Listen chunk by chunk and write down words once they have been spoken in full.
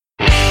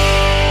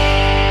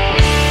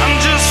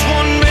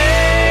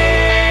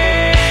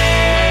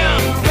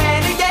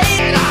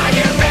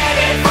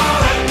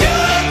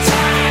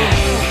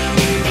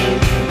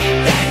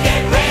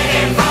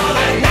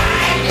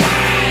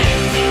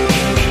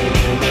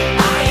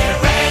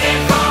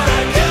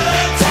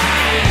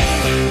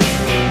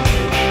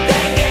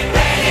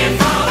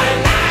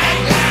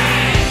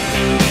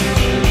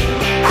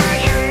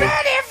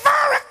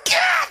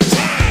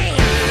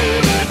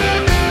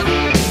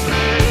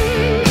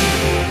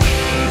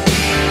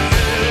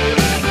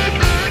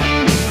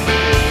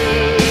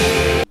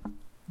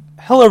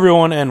Hello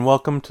everyone and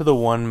welcome to the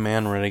One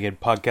Man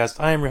Renegade Podcast.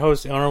 I am your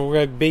host, the Honorable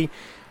Greg B,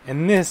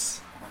 and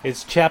this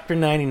is Chapter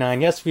 99.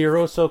 Yes, we are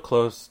oh so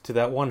close to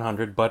that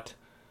 100, but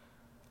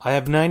I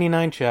have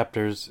 99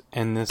 chapters,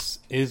 and this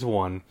is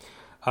one.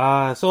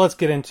 So let's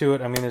get into it.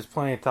 I mean, there's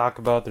plenty to talk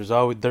about.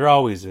 There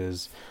always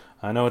is.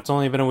 I know it's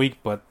only been a week,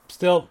 but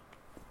still,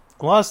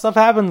 a lot of stuff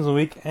happens in a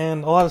week,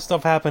 and a lot of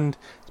stuff happened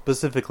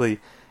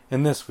specifically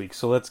in this week.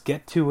 So let's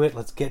get to it.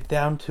 Let's get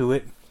down to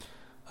it.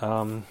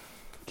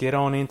 Get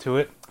on into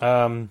it.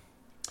 So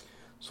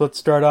let's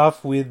start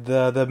off with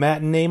the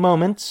matinee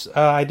moments.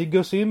 I did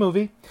go see a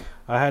movie.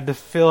 I had to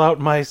fill out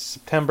my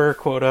September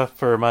quota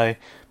for my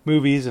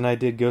movies, and I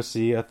did go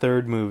see a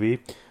third movie.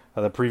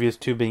 The previous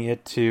two being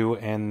It 2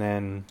 and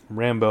then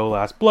Rambo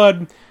Last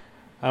Blood.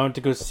 I went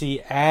to go see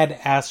Ad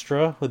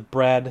Astra with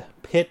Brad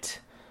Pitt.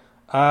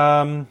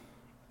 Spacey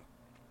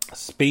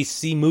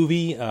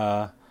movie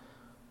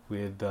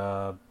with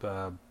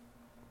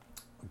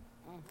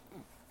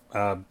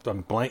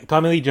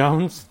Tommy Lee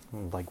Jones.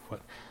 Like, what?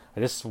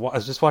 I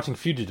was just watching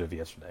Fugitive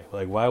yesterday.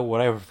 Like, why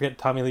would I forget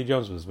Tommy Lee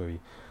Jones was this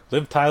movie?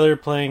 Liv Tyler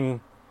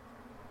playing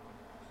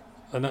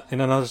in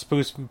another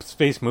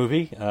space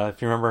movie.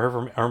 If you remember her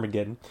from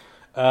Armageddon.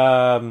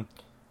 A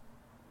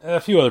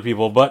few other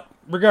people, but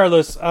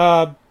regardless,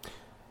 the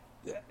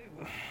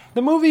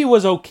movie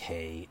was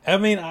okay. I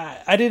mean,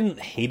 I didn't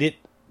hate it,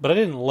 but I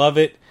didn't love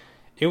it.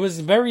 It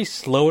was very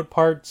slow at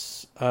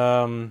parts.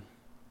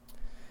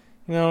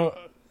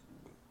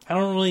 I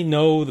don't really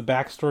know the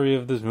backstory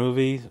of this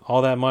movie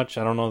all that much.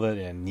 I don't know that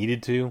I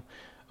needed to.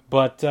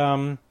 But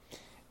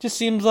just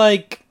seems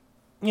like,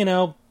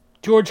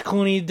 George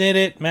Clooney did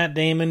it. Matt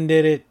Damon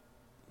did it.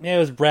 Yeah, it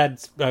was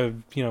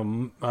Matthew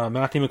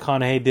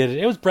McConaughey did it.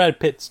 It was Brad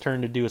Pitt's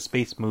turn to do a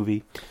space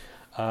movie.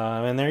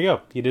 And there you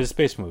go. He did a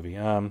space movie.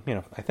 I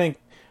think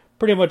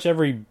pretty much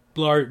every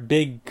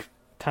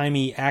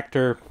big-timey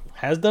actor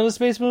has done a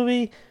space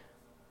movie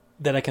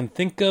that I can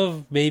think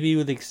of, maybe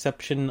with the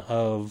exception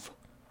of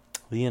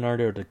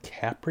Leonardo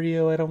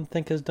DiCaprio. I don't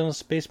think has done a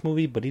space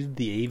movie, but he did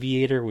The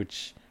Aviator,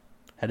 which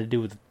had to do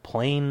with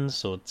planes,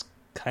 so it's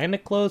kind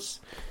of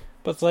close.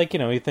 But it's like,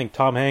 you think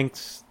Tom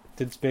Hanks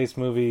did space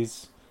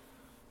movies.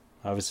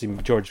 Obviously,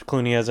 George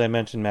Clooney, as I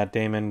mentioned, Matt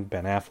Damon,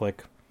 Ben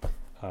Affleck,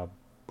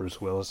 Bruce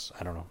Willis.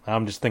 I don't know.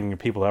 I'm just thinking of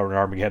people that were in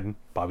Armageddon.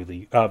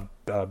 Billy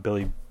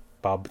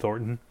Bob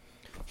Thornton.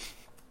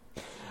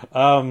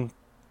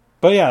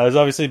 But yeah, there's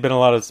obviously been a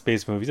lot of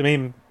space movies. I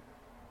mean,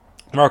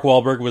 Mark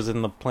Wahlberg was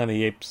in the Planet of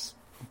the Apes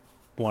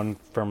one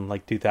from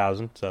like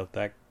 2000, so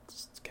that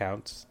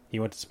counts. He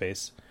went to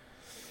space.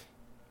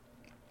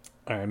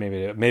 All right,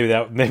 maybe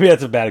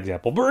that's a bad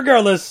example, but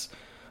regardless,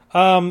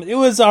 it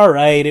was all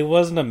right. It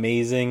wasn't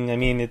amazing. I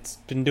mean, it's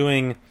been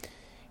doing,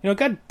 it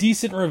got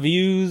decent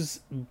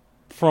reviews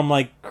from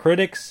like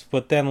critics,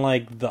 but then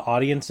like the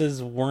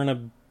audiences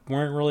weren't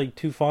really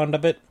too fond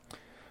of it,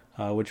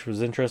 which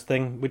was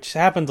interesting. Which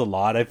happens a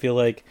lot. I feel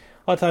like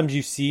a lot of times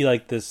you see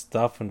like this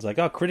stuff and it's like,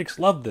 oh, critics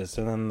love this,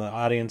 and then the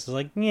audience is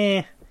like,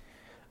 yeah.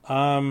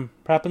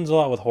 Happens a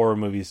lot with horror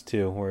movies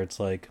too, where it's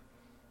like,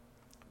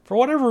 for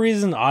whatever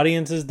reason,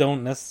 audiences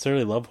don't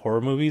necessarily love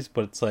horror movies,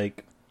 but it's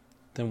like,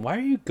 then why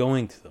are you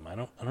going to them?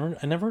 I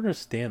never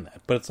understand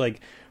that. But it's like,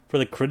 for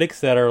the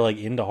critics that are like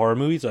into horror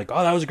movies, like,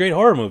 oh, that was a great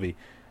horror movie.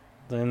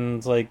 Then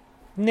it's like,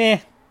 nah,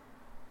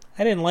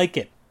 I didn't like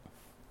it.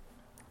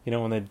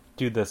 When they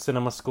do the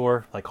cinema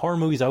score, like horror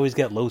movies always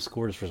get low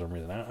scores for some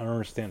reason. I don't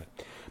understand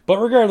it. But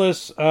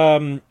regardless,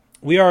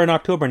 we are in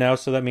October now,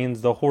 so that means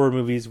the horror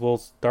movies will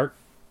start,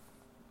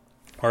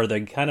 or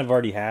they kind of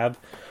already have.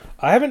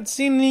 I haven't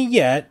seen any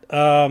yet.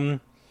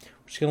 I'm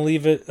just gonna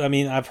leave it. I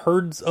mean, I've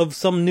heard of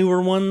some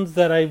newer ones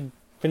that I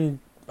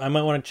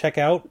might want to check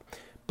out.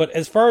 But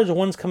as far as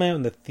ones coming out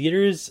in the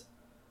theaters,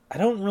 I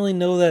don't really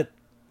know that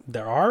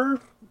there are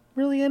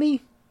really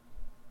any.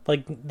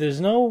 Like, there's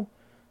no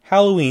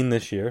Halloween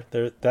this year.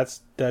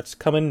 That's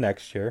coming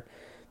next year.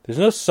 There's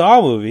no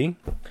Saw movie.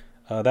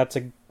 That's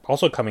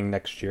also coming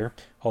next year,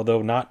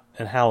 although not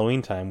in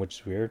Halloween time, which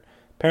is weird.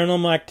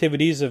 Paranormal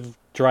Activities have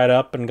dried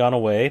up and gone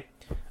away.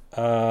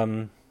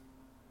 There's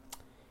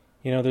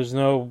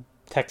no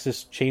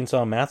Texas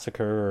Chainsaw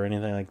Massacre or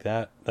anything like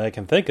that I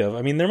can think of.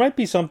 I mean, there might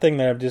be something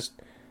that I'm just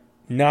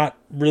not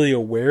really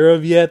aware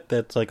of yet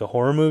that's like a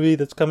horror movie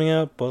that's coming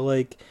out, but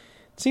like,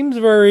 it seems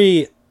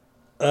very,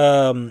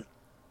 it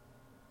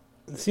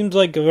seems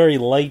like a very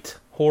light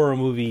horror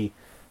movie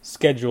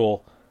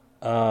schedule,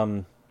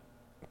 at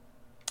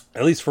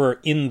least for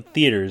in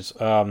theaters.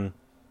 I'm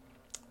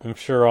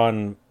sure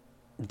on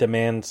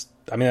demand.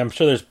 I mean, I'm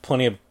sure there's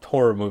plenty of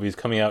horror movies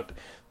coming out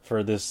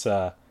for this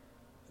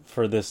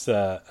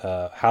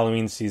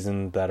Halloween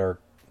season that are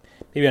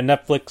maybe on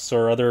Netflix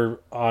or other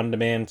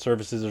on-demand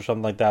services or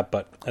something like that.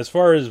 But as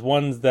far as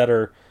ones that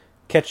are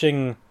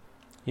catching,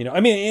 and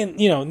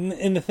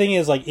the thing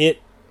is, like,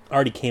 It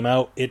already came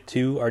out. It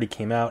 2 already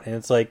came out, and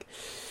it's like,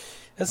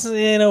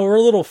 we're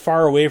a little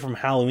far away from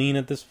Halloween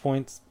at this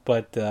point.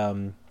 But I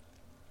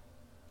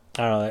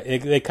don't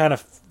know.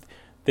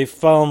 They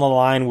fell in the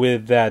line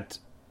with that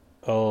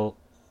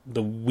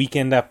the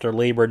weekend after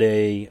Labor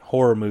Day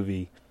horror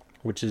movie,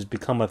 which has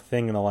become a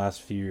thing in the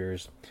last few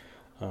years.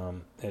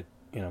 It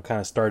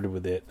kind of started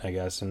with it, I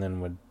guess, and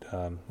then with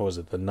what was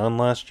it, The Nun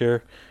last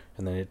year,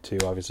 and then it too,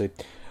 obviously.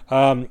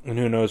 And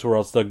who knows where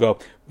else they'll go.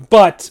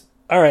 But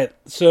all right,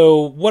 so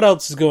what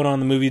else is going on in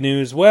the movie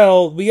news?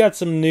 Well, we got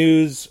some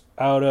news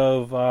out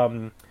of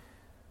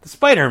the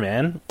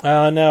Spider-Man.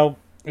 Now,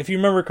 if you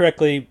remember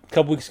correctly, a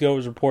couple weeks ago it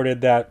was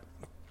reported that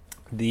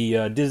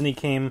the Disney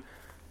came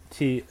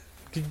to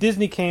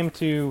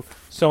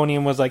Sony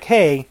and was like,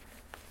 "Hey,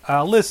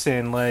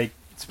 listen, like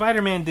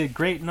Spider-Man did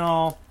great and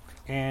all,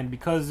 and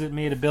because it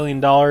made $1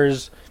 billion,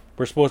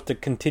 we're supposed to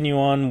continue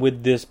on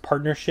with this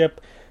partnership,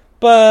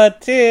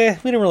 but we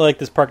didn't really like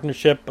this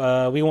partnership.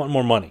 We want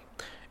more money."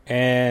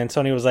 And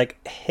Sony was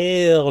like,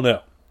 "Hell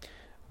no."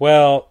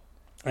 Well,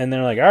 and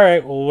they're like, "All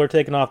right, well, we're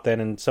taking off then."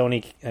 And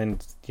Sony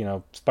and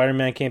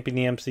Spider-Man can't be in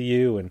the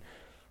MCU, and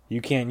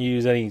you can't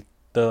use any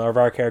of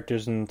our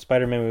characters in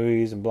Spider-Man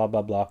movies, and blah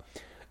blah blah.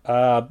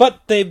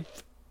 But they've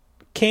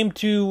came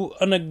to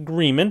an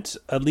agreement,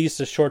 at least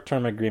a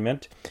short-term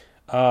agreement,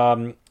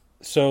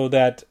 so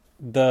that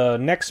the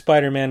next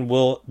Spider-Man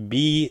will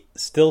be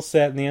still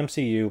set in the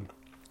MCU,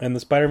 and the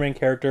Spider-Man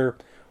character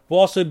will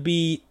also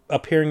be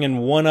appearing in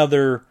one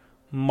other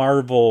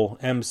Marvel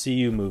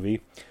MCU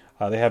movie.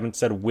 They haven't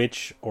said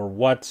which or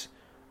what.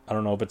 I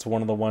don't know if it's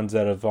one of the ones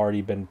that have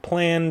already been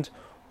planned,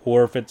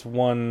 or if it's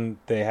one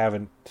they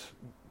haven't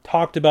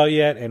talked about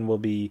yet and will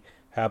be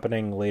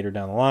happening later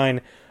down the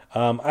line.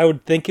 I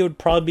would think it would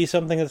probably be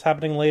something that's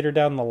happening later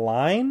down the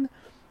line,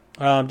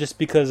 just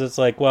because it's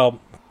like, well,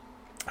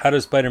 how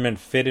does Spider-Man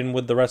fit in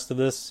with the rest of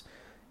this?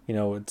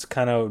 It's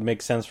kind of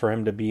makes sense for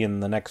him to be in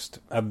the next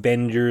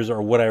Avengers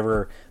or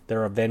whatever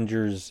their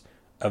Avengers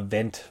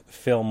event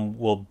film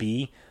will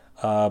be.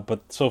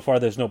 But so far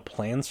there's no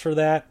plans for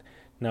that.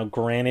 Now,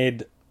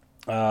 granted,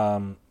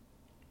 the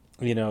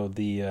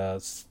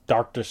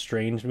Doctor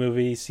Strange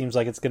movie seems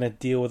like it's going to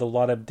deal with a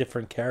lot of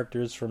different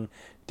characters from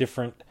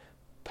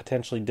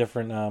potentially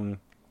different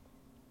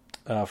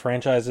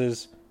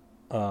franchises.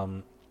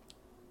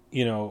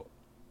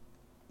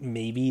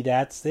 Maybe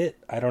that's it.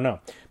 I don't know.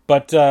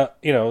 But,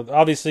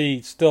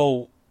 obviously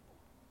still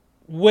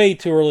way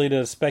too early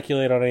to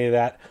speculate on any of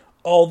that.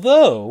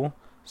 Although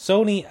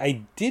Sony,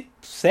 I do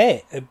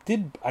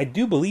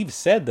believe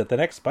said that the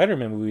next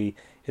Spider-Man movie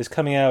is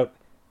coming out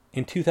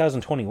in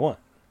 2021,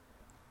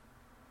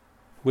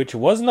 which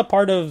wasn't a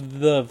part of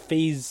the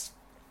Phase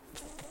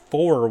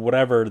 4 or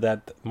whatever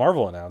that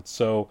Marvel announced.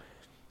 So,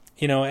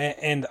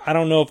 and I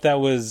don't know if that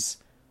was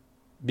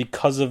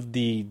because of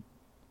the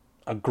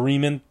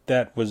agreement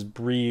that was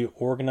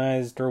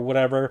reorganized or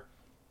whatever.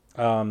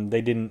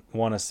 They didn't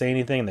want to say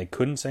anything. They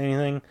couldn't say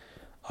anything,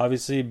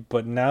 obviously.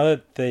 But now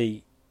that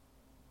they've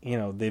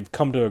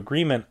come to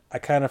agreement, I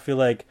kind of feel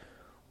like,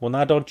 well,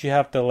 now don't you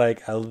have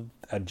to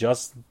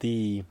adjust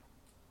the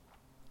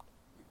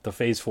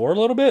Phase 4 a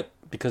little bit,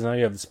 because now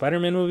you have the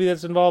Spider-Man movie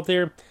that's involved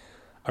here,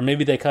 or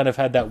maybe they kind of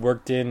had that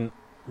worked in,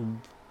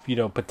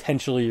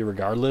 potentially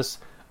regardless.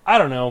 I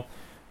don't know,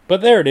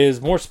 but there it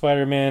is. More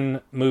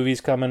Spider-Man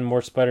movies coming,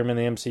 more Spider-Man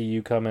in the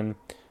MCU coming.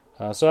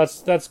 So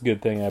that's a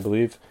good thing, I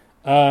believe.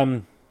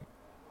 But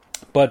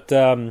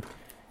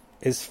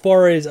as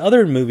far as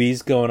other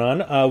movies going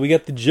on, we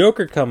got The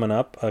Joker coming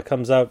up.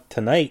 Comes out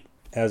tonight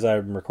as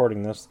I'm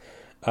recording this.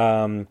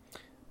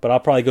 But I'll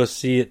probably go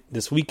see it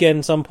this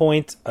weekend some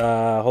point.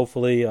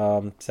 Hopefully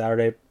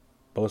Saturday,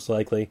 most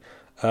likely.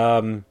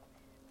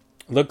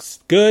 Looks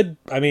good.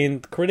 I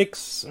mean,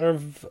 critics are...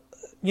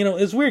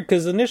 it's weird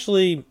because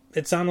initially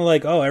it sounded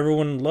like, oh,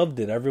 everyone loved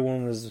it.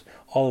 Everyone was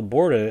all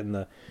aboard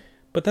it.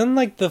 But then,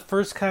 the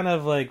first kind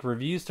of,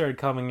 reviews started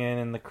coming in,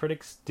 and the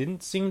critics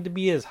didn't seem to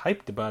be as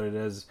hyped about it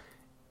as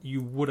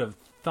you would have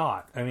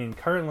thought. I mean,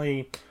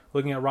 currently,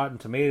 looking at Rotten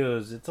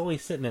Tomatoes, it's only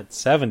sitting at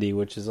 70,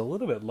 which is a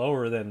little bit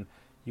lower than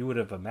you would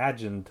have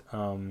imagined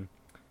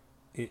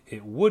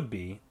it would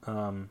be.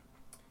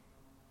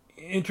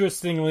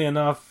 Interestingly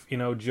enough,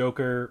 the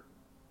Joker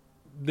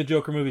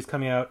movie's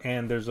coming out,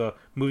 and there's a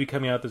movie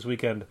coming out this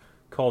weekend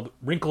called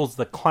Wrinkles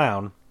the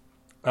Clown.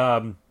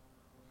 Not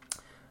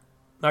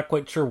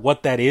quite sure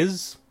what that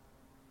is.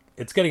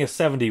 It's getting a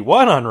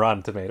 71 on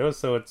Rotten Tomatoes,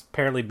 so it's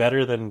apparently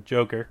better than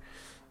Joker.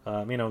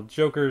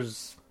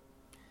 Joker's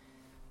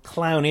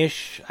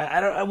clownish.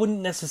 I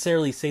wouldn't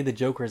necessarily say the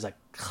Joker is a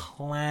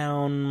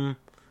clown.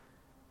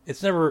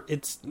 It's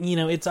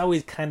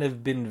always kind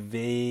of been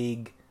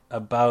vague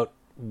about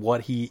what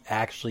he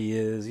actually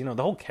is.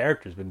 The whole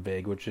character's been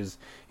vague, which is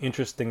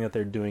interesting that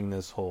they're doing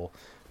this whole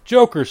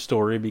Joker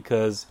story,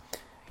 because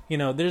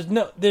there's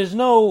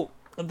no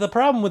the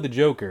problem with the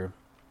Joker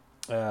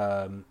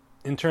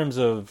in terms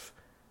of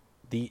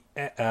the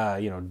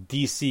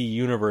DC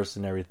universe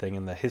and everything,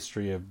 and the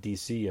history of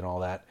DC and all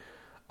that.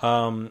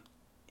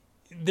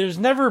 There's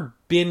never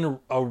been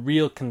a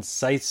real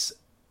concise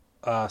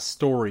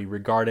story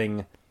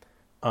regarding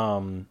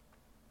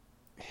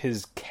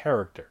his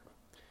character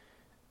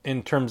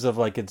in terms of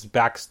its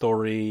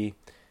backstory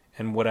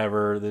and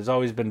whatever. There's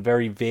always been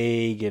very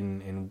vague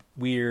and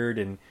weird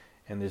and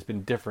and there's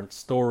been different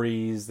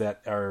stories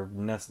that are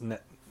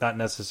not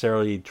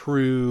necessarily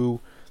true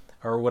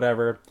or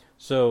whatever.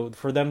 So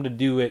for them to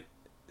do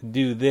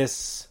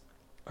this,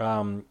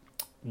 Joker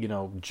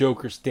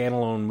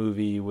standalone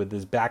movie with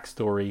this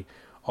backstory,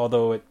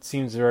 although it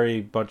seems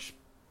very much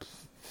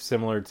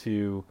similar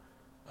to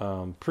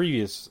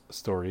previous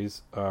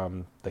stories.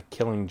 The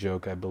Killing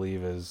Joke, I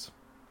believe, is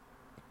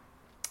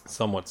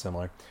somewhat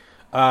similar.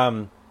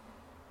 I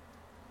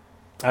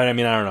don't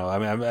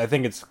know. I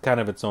think it's kind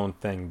of its own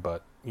thing,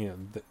 but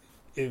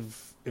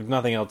if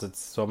nothing else, it's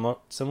somewhat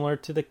similar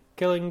to The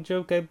Killing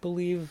Joke, I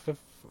believe. If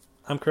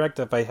I'm correct,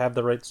 if I have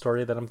the right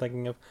story that I'm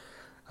thinking of,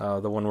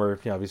 the one where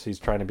obviously he's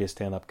trying to be a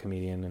stand-up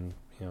comedian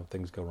and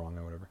things go wrong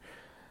or whatever.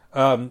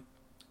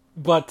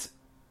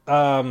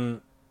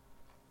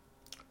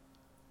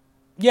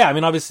 Yeah, I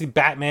mean, obviously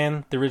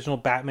Batman, the original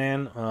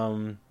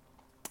Batman,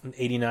 in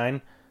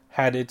 '89,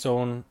 had its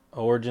own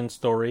origin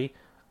story.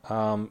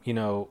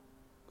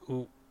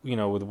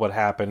 With what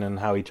happened and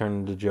how he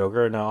turned into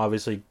Joker. Now,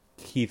 obviously,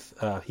 Heath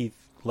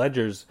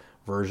Ledger's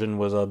version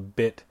was a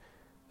bit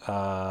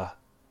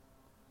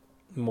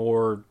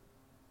more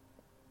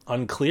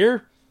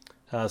unclear.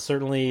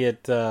 Certainly,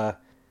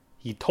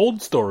 he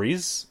told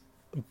stories,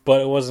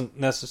 but it wasn't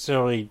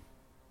necessarily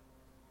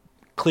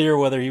clear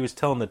whether he was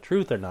telling the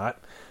truth or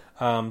not.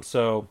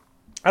 So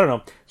I don't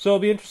know. So it'll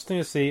be interesting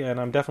to see, and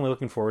I'm definitely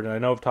looking forward. And I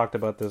know I've talked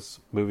about this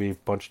movie a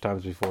bunch of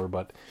times before,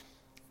 but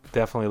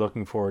definitely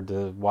looking forward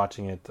to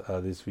watching it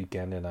this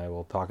weekend, and I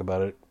will talk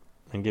about it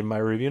and give my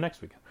review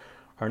next week.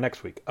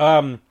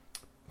 But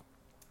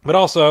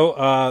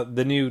also,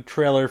 the new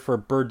trailer for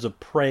Birds of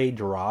Prey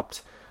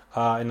dropped.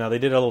 And now they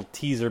did a little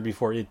teaser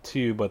before it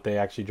too, but they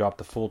actually dropped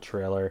the full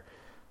trailer.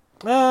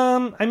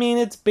 I mean,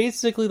 it's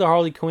basically the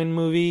Harley Quinn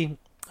movie.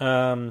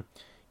 I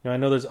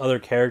know there's other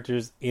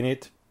characters in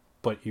it,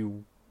 but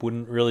you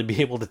wouldn't really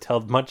be able to tell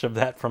much of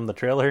that from the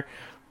trailer.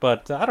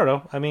 But I don't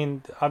know. I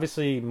mean,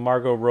 obviously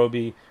Margot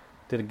Robbie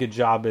did a good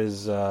job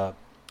as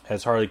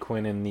Harley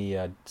Quinn in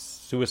the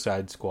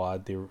Suicide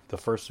Squad, the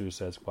first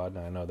Suicide Squad.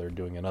 Now I know they're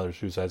doing another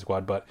Suicide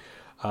Squad, but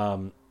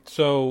I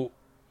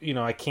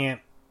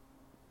can't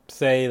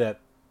say that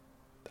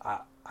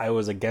I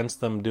was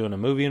against them doing a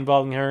movie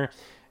involving her.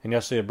 And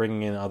yesterday they're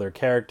bringing in other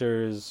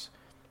characters.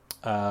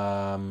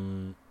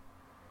 So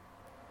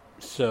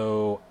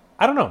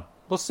I don't know.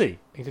 We'll see.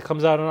 It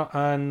comes out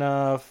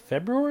on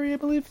February, I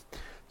believe.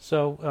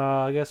 So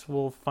I guess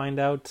we'll find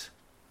out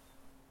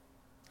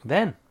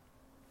then.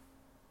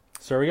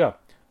 So there we go.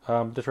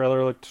 The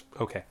trailer looked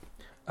okay.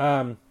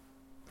 I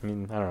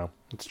don't know.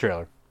 It's a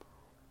trailer.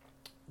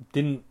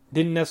 Didn't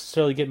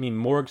necessarily get me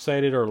more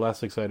excited or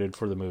less excited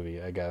for the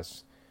movie, I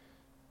guess.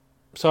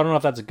 So I don't know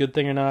if that's a good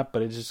thing or not,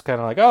 but it's just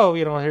kind of like,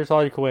 here's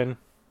Harley Quinn.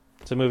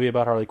 It's a movie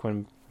about Harley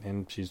Quinn,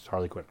 and she's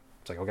Harley Quinn.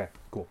 It's like, okay,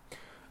 cool.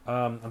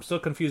 I'm still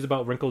confused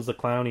about Wrinkles the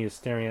Clown. He is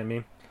staring at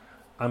me.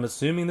 I'm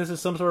assuming this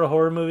is some sort of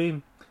horror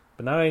movie,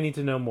 but now I need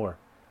to know more.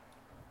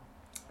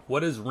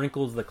 What is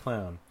Wrinkles the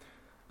Clown?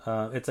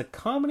 It's a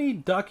comedy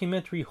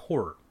documentary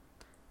horror.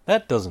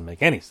 That doesn't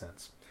make any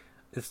sense.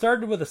 It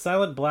started with a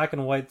silent black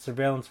and white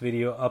surveillance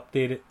video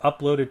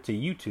uploaded to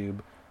YouTube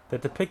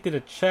that depicted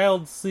a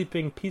child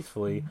sleeping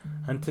peacefully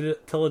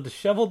until a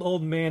disheveled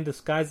old man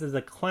disguised as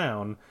a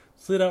clown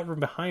slid out from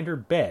behind her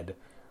bed.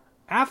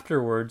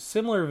 Afterwards,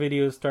 similar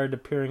videos started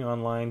appearing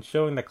online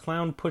showing the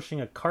clown pushing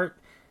a cart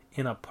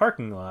in a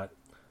parking lot,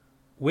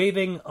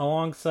 waving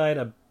alongside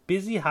a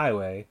busy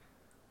highway,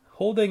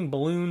 holding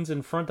balloons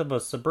in front of a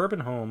suburban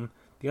home.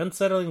 The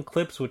unsettling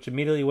clips, which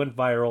immediately went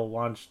viral,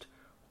 launched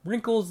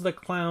Wrinkles the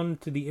Clown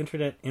to the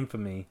internet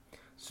infamy.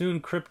 Soon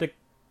cryptic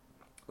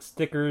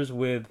stickers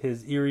with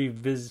his eerie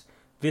visage?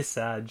 I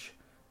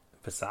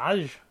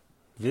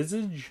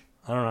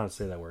don't know how to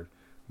say that word.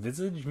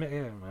 Visage? I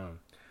don't know.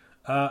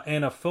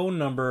 And a phone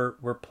number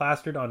were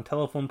plastered on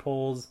telephone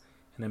poles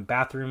and in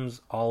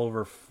bathrooms all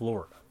over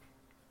Florida.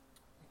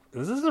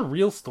 Is this a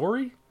real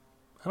story?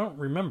 I don't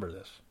remember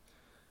this.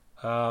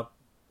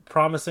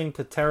 Promising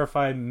to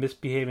terrify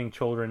misbehaving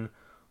children,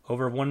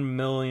 over 1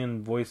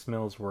 million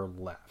voicemails were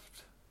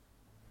left.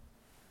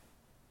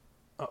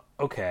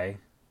 Okay.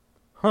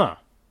 Huh.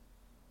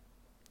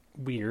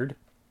 Weird.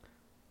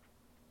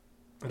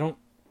 I don't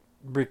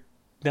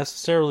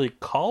necessarily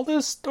call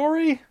this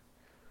story.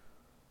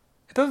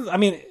 It doesn't. I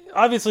mean,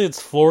 obviously it's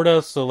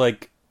Florida, so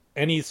like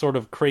any sort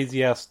of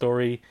crazy ass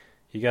story,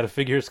 you got to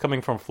figure it's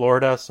coming from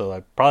Florida. So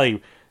like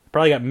probably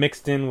got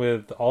mixed in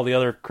with all the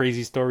other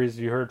crazy stories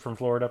you heard from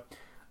Florida.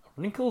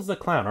 Wrinkles the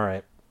Clown. All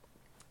right.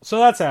 So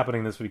that's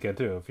happening this weekend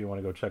too. If you want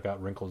to go check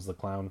out Wrinkles the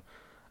Clown,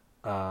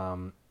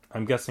 I'm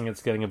guessing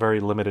it's getting a very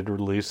limited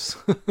release.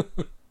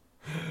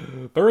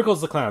 But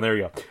Wrinkles the Clown. There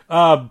you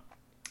go.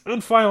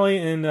 And finally,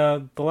 in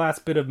the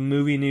last bit of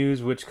movie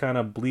news, which kind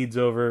of bleeds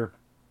over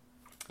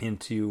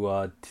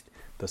into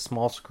the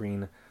small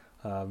screen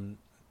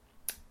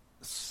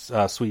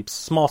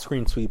small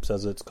screen sweeps,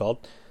 as it's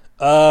called.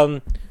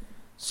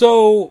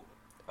 So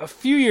a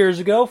few years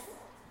ago,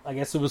 I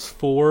guess it was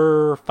 4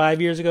 or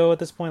 5 years ago at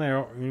this point, I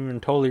don't even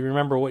totally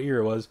remember what year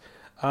it was,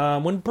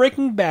 when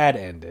Breaking Bad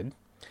ended,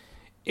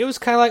 it was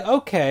kind of like,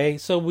 okay,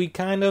 so we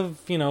kind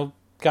of,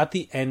 got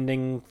the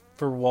ending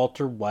for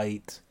Walter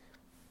White.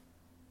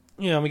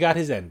 We got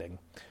his ending.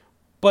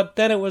 But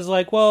then it was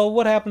like, well,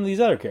 what happened to these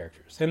other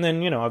characters? And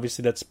then,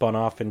 obviously that spun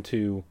off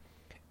into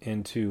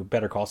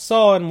Better Call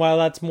Saul, and while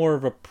that's more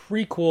of a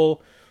prequel,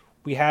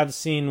 we have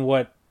seen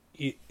what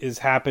is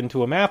happened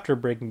to him after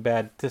Breaking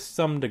Bad to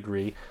some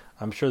degree.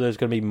 I'm sure there's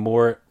going to be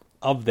more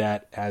of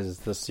that as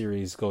the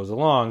series goes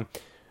along.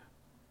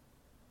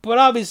 But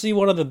obviously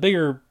one of the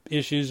bigger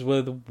issues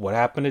with what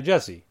happened to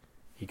Jesse.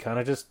 He kind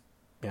of just,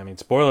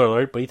 spoiler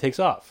alert, but he takes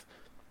off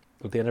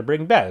at the end of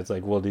Breaking Bad. It's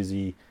like, well, is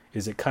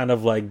it kind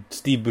of like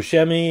Steve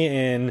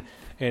Buscemi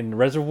in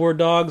Reservoir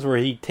Dogs where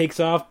he takes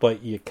off,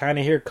 but you kind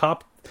of hear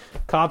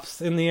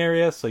cops in the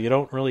area, so you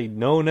don't really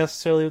know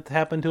necessarily what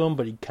happened to him,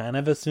 but you kind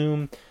of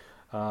assume,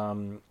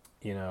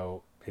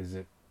 is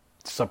it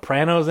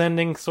Sopranos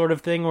ending sort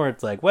of thing where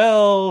it's like,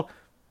 well,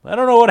 I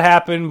don't know what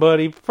happened, but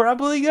he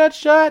probably got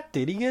shot.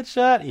 Did he get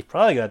shot? He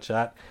probably got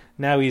shot.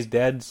 Now he's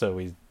dead, so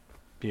you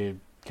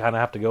kind of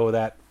have to go with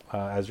that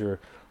as your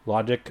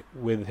logic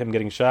with him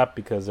getting shot,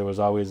 because there was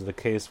always the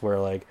case where,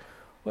 like,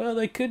 well,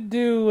 they could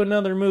do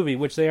another movie,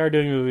 which they are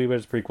doing a movie, but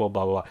it's prequel,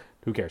 blah, blah, blah.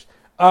 Who cares?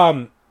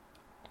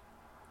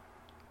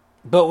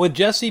 But with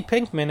Jesse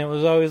Pinkman, it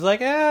was always like,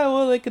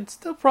 well, they could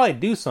still probably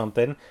do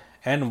something.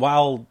 And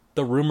while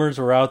the rumors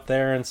were out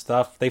there and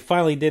stuff, they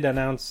finally did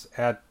announce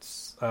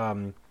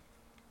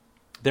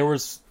there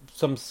was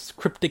some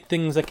cryptic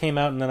things that came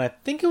out, and then I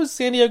think it was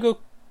San Diego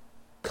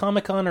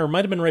Comic-Con, or it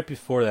might have been right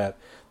before that.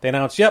 They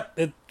announced,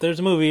 there's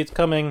a movie, it's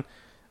coming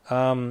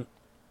to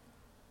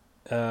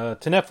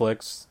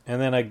Netflix,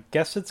 and then I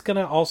guess it's going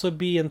to also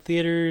be in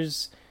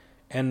theaters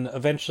and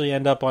eventually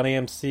end up on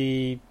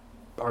AMC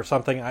or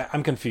something.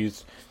 I'm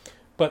confused.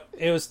 But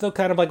it was still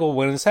kind of like, well,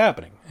 when is this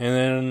happening?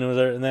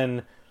 And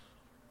then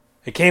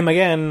it came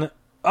again,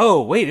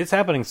 oh, wait, it's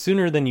happening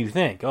sooner than you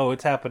think. Oh,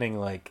 it's happening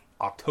like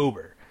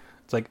October.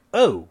 It's like,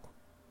 oh,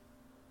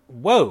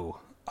 whoa,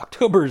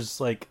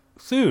 October's like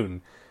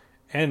soon.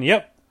 And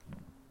yep,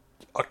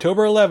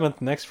 October 11th,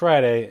 next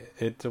Friday,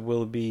 it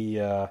will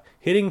be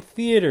hitting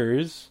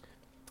theaters.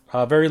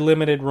 Very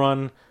limited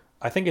run.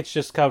 I think it's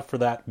just out for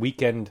that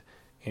weekend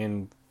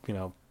in,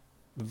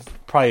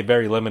 probably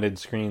very limited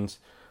screens.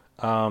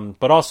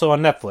 But also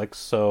on Netflix.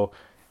 So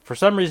for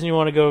some reason you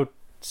want to go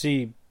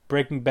see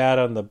Breaking Bad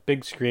on the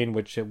big screen,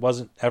 which it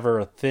wasn't ever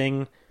a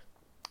thing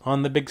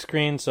on the big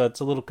screen. So it's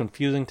a little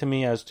confusing to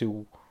me as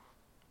to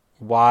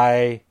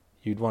why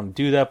you'd want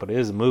to do that. But it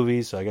is a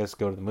movie, so I guess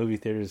go to the movie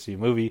theater to see a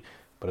movie.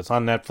 But it's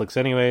on Netflix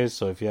anyways,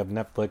 so if you have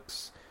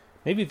Netflix,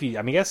 maybe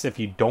I guess if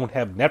you don't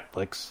have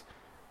Netflix,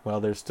 well,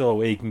 there's still a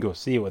way you can go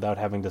see it without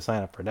having to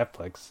sign up for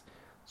Netflix.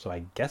 So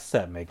I guess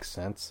that makes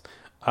sense.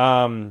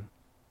 And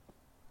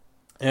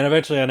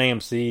eventually on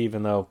AMC,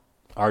 even though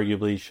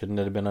arguably shouldn't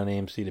have been on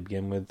AMC to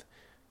begin with,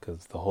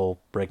 because the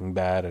whole Breaking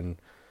Bad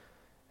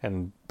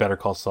and Better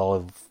Call Saul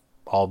have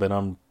all been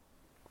on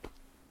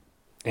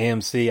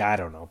AMC. I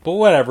don't know. But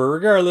whatever.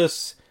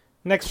 Regardless,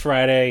 next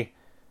Friday,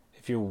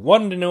 if you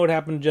wanted to know what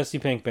happened to Jesse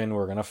Pinkman,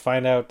 we're going to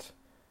find out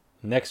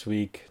next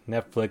week.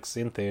 Netflix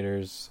in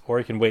theaters. Or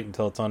you can wait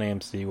until it's on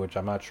AMC, which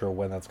I'm not sure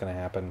when that's going to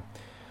happen.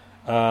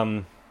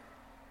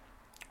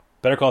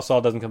 Better Call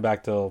Saul doesn't come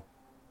back till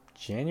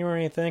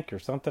January, I think, or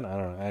something. I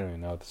don't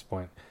even know at this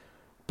point.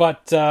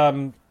 But,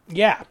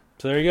 yeah.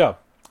 So there you go.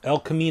 El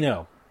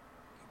Camino.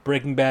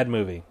 Breaking Bad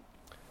movie.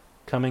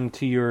 Coming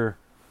to your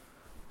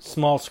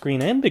small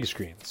screen and big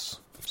screens.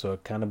 So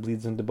it kind of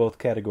bleeds into both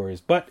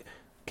categories. But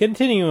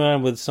continuing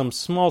on with some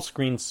small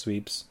screen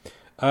sweeps.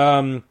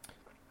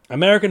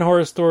 American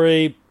Horror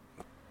Story.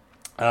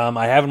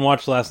 I haven't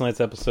watched last night's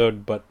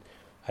episode, but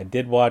I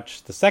did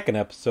watch the second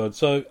episode.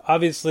 So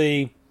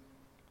obviously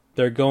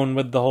they're going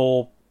with the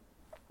whole,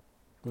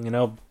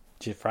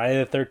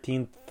 Friday the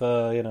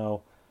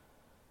 13th,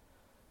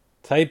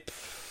 type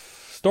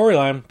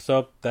storyline.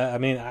 So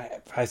that,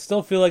 I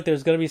still feel like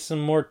there's going to be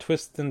some more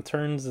twists and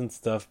turns and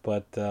stuff,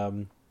 but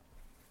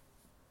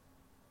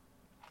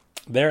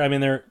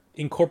they're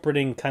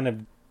incorporating kind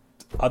of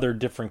other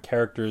different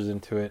characters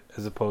into it,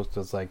 as opposed to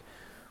it's like,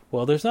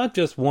 well, there's not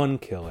just one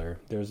killer,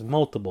 there's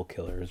multiple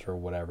killers or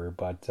whatever.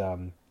 But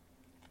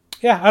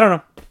yeah, I don't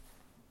know.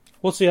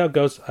 We'll see how it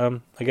goes.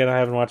 Again, I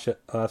haven't watched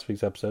last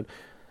week's episode.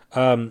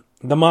 The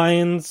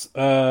Mayans,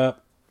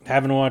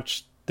 haven't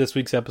watched this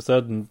week's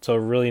episode, and so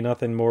really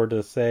nothing more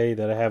to say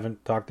that I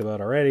haven't talked about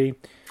already.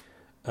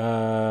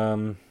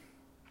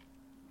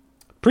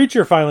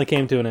 Preacher finally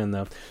came to an end,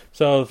 though.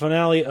 So the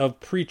finale of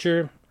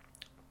Preacher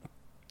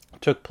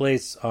took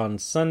place on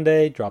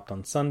Sunday, dropped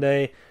on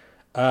Sunday.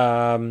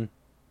 It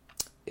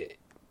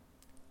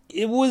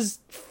was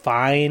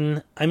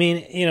fine.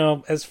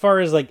 As far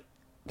as like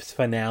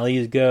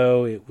finales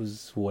go, it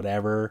was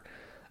whatever.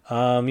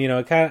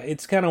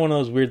 It's kind of one of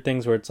those weird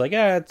things where it's like,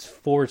 it's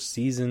 4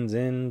 seasons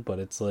in, but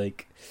it's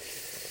like,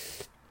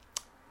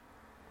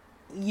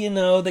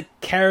 the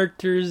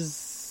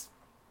characters,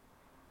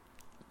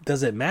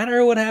 does it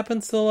matter what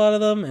happens to a lot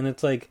of them? And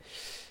it's like,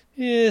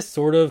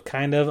 sort of,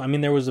 kind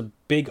of. There was a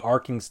big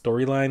arcing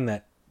storyline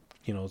that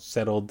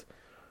settled,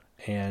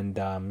 and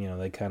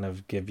they kind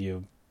of give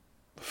you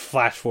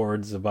flash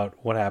forwards about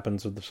what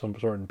happens with some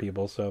certain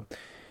people. So,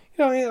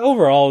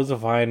 overall, it was a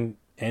fine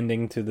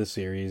ending to the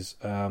series.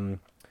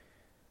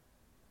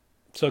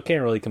 So I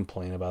can't really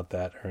complain about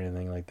that or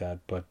anything like that.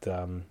 But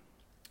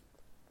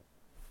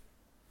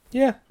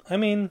yeah, I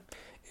mean,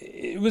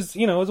 it was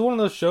it was one of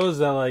those shows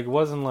that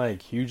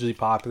wasn't hugely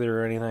popular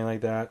or anything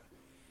like that.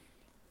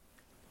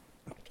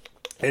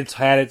 It's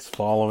had its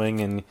following,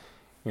 and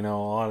a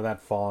lot of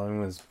that following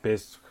was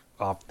based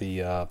off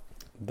the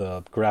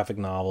graphic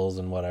novels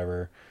and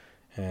whatever.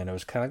 And it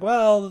was kind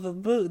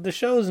of the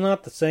show's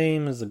not the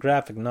same as the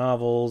graphic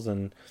novels,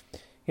 and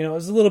it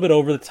was a little bit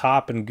over the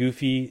top and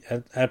goofy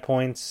at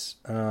points,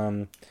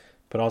 but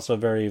also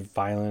very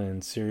violent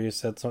and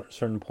serious at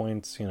certain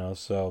points.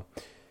 So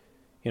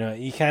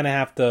you kind of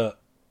have to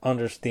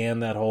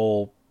understand that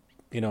whole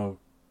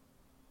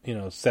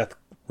Seth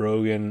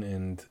Rogen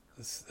and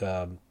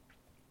Seth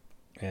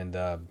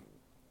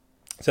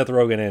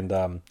Rogen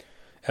and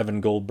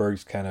Evan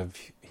Goldberg's kind of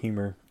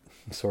humor,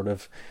 sort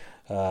of,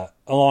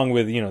 along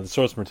with the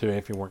source material,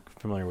 if you weren't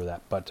familiar with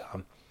that. But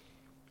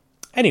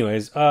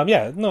anyways,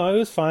 yeah, no, it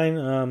was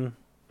fine.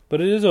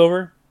 But it is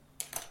over,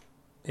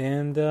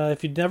 and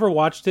if you've never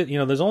watched it,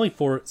 there's only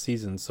 4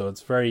 seasons, so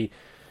it's very,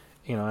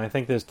 I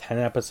think there's 10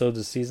 episodes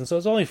a season, so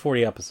it's only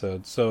 40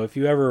 episodes. So if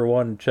you ever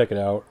want to check it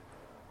out,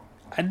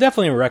 I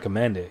definitely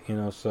recommend it.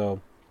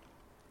 So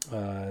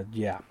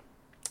yeah.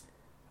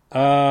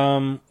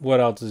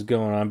 What else is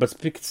going on? But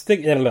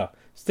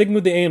sticking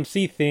with the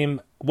AMC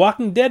theme,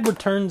 Walking Dead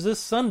returns this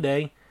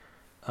Sunday.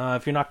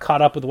 If you're not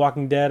caught up with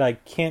Walking Dead, I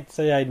can't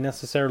say I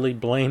necessarily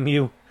blame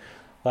you.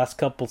 Last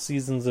couple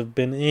seasons have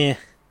been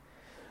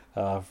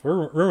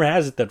rumor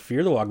has it that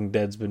Fear the Walking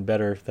Dead's been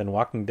better than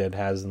Walking Dead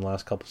has in the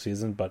last couple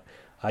seasons, but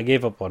I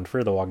gave up on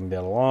Fear the Walking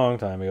Dead a long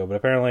time ago. But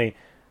apparently,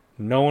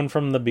 no one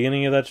from the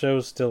beginning of that show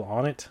is still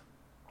on it,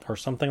 or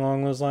something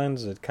along those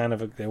lines.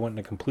 They went in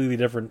a completely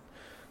different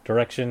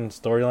direction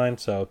storyline,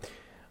 so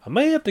I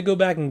may have to go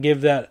back and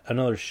give that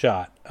another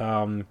shot.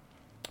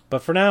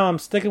 But for now, I'm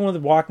sticking with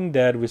Walking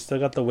Dead. We still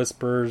got the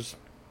Whispers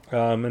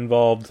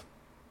involved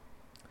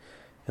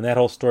in that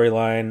whole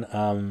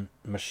storyline.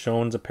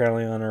 Michonne's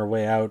apparently on her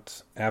way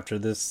out after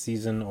this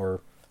season,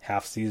 or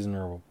half season,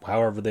 or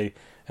however they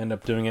end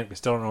up doing it. We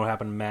still don't know what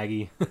happened to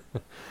Maggie.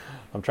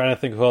 I'm trying to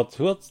think who else.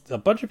 A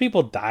bunch of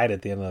people died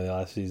at the end of the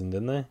last season,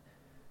 didn't they?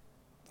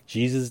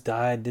 Jesus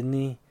died, didn't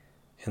he?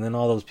 And then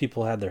all those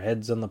people had their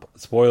heads on the...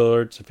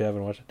 Spoiler alerts, if you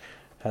haven't watched it.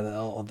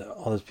 All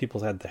those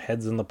people had their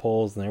heads in the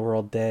poles, and they were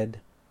all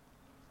dead.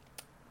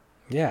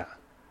 Yeah.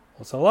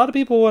 Well, so a lot of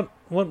people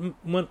went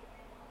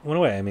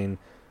away. I mean,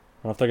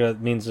 I don't know if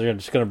that means they're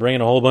just going to bring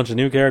in a whole bunch of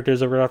new characters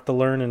that we're going to have to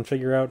learn and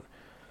figure out.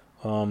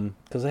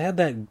 Because they had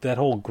that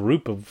whole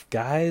group of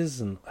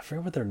guys, and I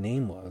forget what their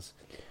name was.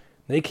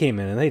 They came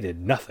in, and they did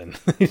nothing.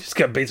 They just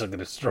got basically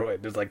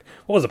destroyed. It's like,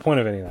 what was the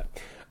point of any of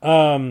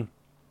that?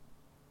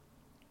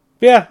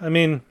 Yeah, I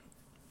mean,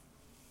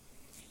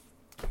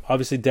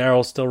 obviously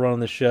Daryl's still running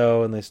the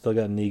show, and they still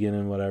got Negan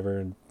and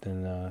whatever,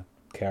 and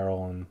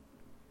Carol,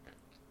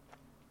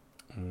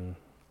 and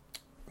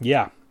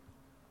yeah.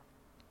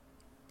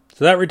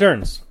 So that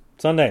returns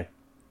Sunday,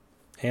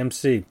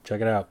 AMC.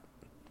 Check it out.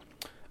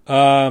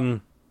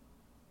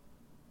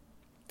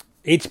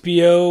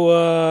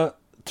 HBO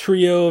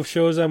trio of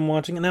shows I'm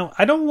watching now.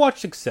 I don't watch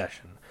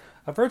Succession.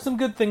 I've heard some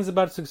good things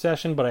about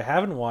Succession, but I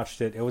haven't watched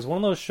it. It was one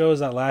of those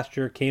shows that last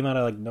year came out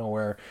of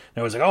nowhere,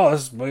 and I was like, "Oh,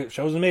 this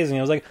show's amazing."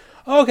 I was like,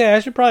 oh, "Okay, I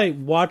should probably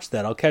watch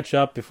that. I'll catch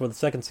up before the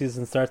second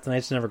season starts." And I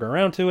just never got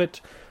around to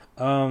it.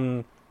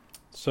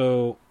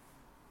 So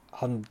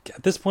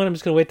at this point, I'm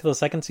just gonna wait till the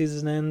second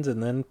season ends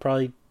and then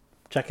probably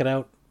check it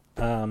out.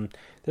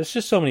 There's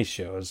just so many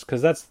shows,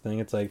 because that's the thing.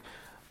 It's like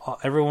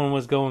everyone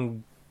was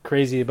going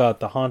crazy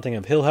about The Haunting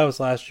of Hill House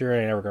last year.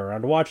 I never got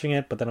around to watching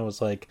it, but then it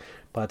was like,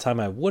 by the time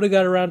I would have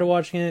got around to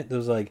watching it, it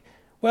was like,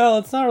 well,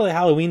 it's not really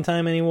Halloween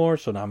time anymore,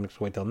 so now I'm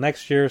just wait till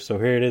next year. So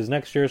here it is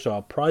next year, so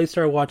I'll probably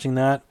start watching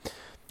that.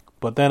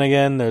 But then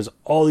again, there's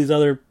all these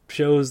other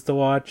shows to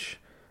watch.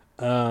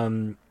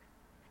 But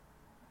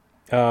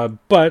I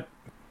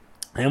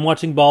am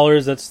watching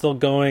Ballers. That's still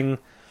going.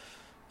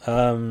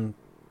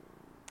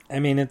 I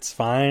mean, it's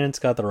fine. It's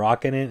got The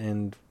Rock in it,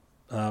 and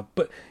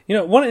but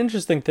one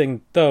interesting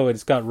thing though,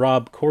 it's got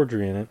Rob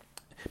Corddry in it.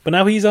 But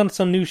now he's on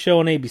some new show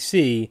on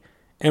ABC,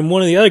 and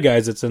one of the other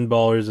guys that's in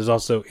Ballers is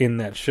also in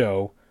that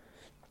show,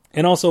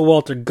 and also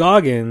Walton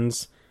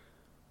Goggins,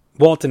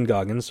 who's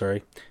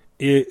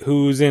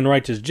in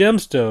Righteous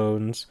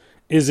Gemstones,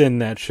 is in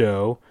that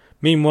show.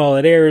 Meanwhile,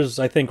 it airs,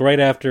 I think, right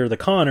after The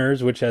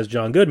Conners, which has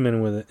John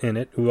Goodman in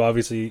it, who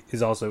obviously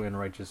is also in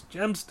Righteous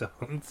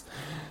Gemstones.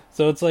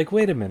 So it's like,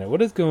 wait a minute,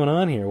 what is going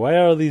on here? Why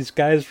are all these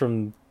guys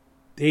from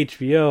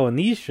HBO and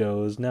these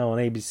shows now on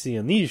ABC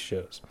and these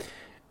shows?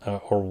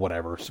 Or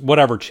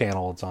whatever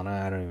channel it's on,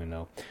 I don't even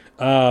know.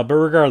 But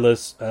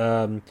regardless,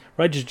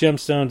 Righteous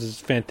Gemstones is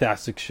a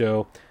fantastic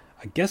show.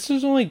 I guess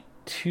there's only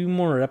 2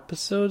 more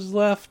episodes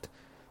left,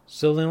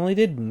 so they only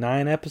did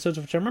 9 episodes,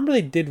 which I remember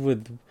they did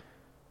with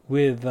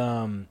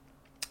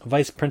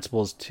Vice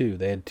Principals 2.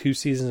 They had 2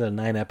 seasons and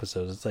 9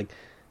 episodes. It's like,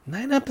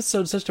 9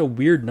 episodes is such a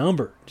weird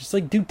number. Just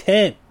like, do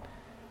 10.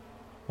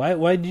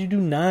 Why did you do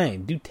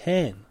 9? Do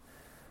 10.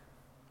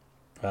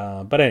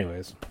 But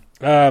anyways.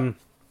 Yeah,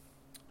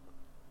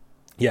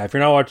 if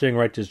you're not watching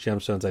Righteous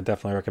Gemstones, I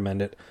definitely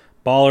recommend it.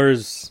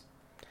 Ballers,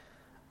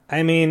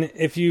 I mean,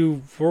 if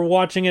you were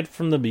watching it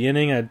from the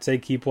beginning, I'd say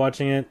keep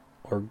watching it.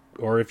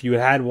 Or if you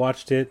had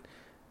watched it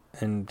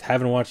and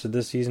haven't watched it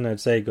this season, I'd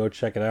say go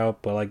check it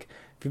out. But like,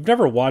 if you've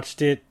never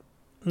watched it,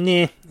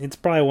 it's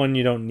probably one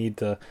you don't need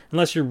to,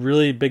 unless you're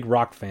really a big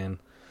rock fan.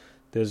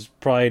 There's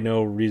probably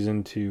no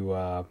reason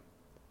to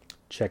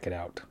check it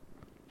out.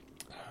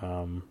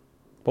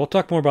 We'll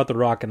talk more about The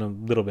Rock in a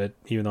little bit,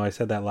 even though I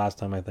said that last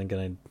time, I think,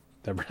 and I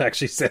never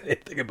actually said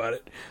anything about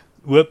it.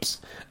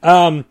 Whoops.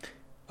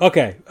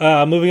 Okay,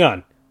 moving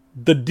on.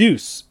 The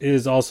Deuce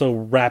is also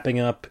wrapping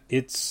up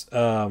its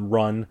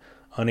run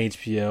on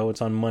HBO.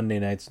 It's on Monday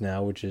nights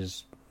now, which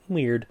is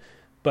weird,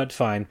 but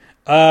fine.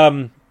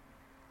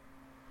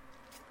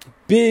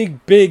 Big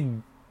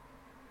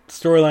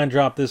storyline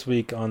drop this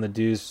week on The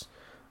Deuce,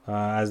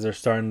 as they're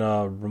starting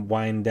to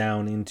wind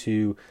down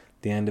into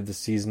the end of the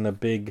season. A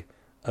big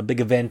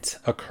event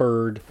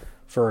occurred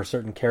for a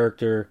certain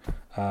character.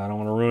 I don't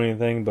want to ruin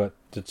anything, but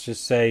let's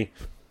just say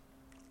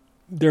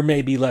there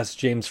may be less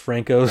James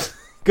Franco's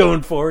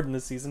going forward in the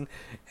season.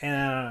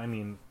 And I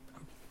mean,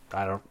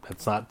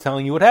 it's not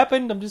telling you what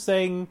happened. I'm just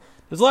saying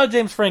there's a lot of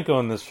James Franco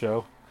in this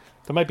show.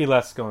 There might be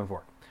less going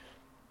forward.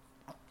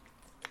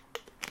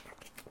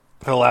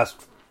 For the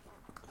last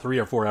 3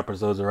 or 4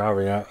 episodes, or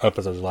however many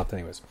episodes are left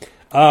anyways.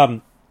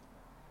 But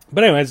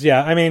anyways,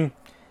 yeah, I mean,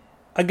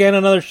 again,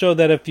 another show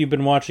that if you've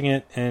been watching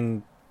it,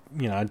 and,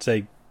 you know, I'd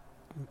say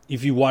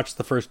if you watched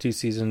the first 2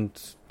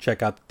 seasons,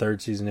 check out the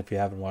 3rd season if you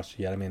haven't watched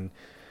it yet. I mean,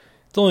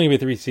 it's only going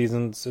to be 3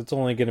 seasons. It's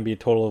only going to be a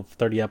total of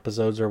 30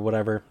 episodes or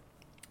whatever.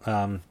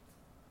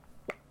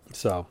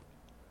 So,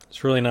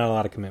 it's really not a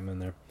lot of commitment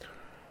there.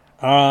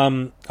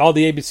 All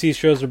the ABC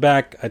shows are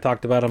back. I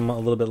talked about them a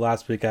little bit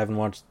last week. I haven't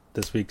watched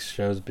this week's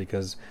shows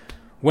because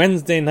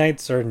Wednesday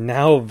nights are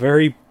now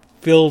very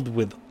filled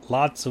with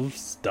lots of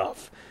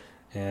stuff.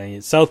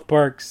 South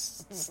Park,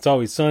 It's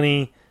Always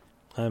Sunny.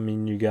 I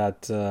mean, you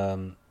got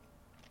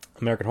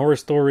American Horror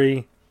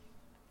Story.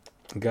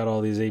 You got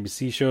all these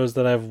ABC shows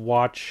that I've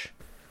watched.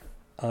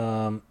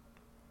 But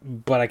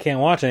I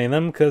can't watch any of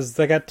them because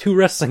I got 2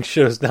 wrestling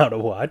shows now to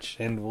watch,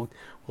 and we'll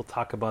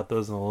talk about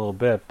those in a little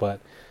bit. But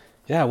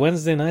yeah,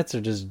 Wednesday nights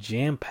are just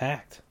jam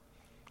packed.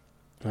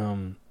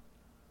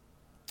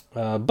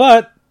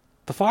 But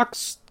the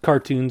Fox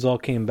cartoons all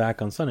came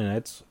back on Sunday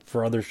nights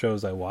for other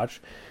shows I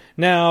watch.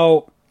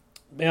 Now,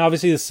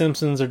 obviously, The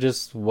Simpsons are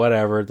just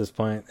whatever at this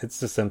point. It's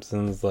The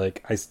Simpsons.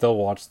 Like, I still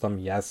watch them,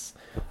 yes.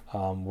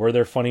 Were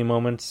there funny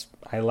moments?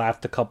 I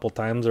laughed a couple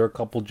times or a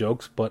couple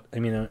jokes, but I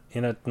mean,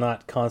 in a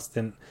not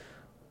constant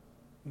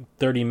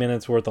 30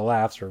 minutes worth of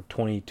laughs or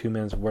 22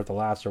 minutes worth of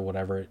laughs or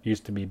whatever it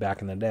used to be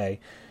back in the day.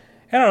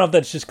 I don't know if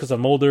that's just because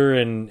I'm older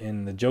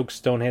and the jokes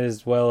don't hit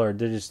as well, or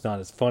they're just not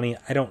as funny.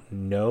 I don't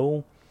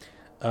know.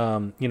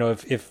 You know,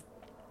 if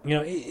you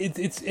know,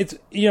 it's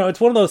you know, it's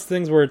one of those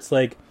things where it's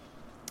like,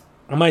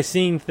 am I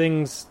seeing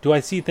things? Do I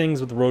see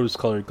things with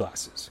rose-colored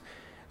glasses?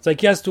 It's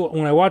like, yes,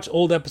 when I watch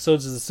old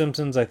episodes of The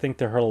Simpsons, I think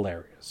they're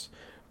hilarious.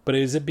 But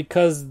is it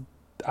because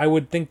I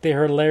would think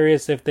they're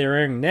hilarious if they're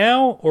airing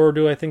now, or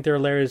do I think they're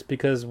hilarious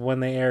because when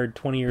they aired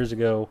 20 years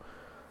ago,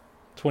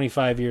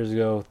 25 years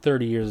ago,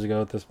 30 years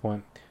ago at this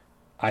point,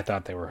 I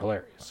thought they were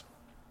hilarious?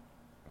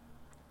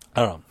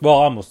 I don't know. Well,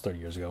 almost 30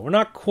 years ago. We're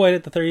not quite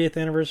at the 30th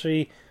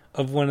anniversary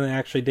of when it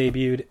actually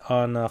debuted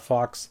on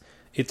Fox.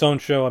 Its own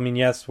show. I mean,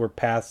 yes, we're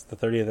past the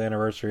 30th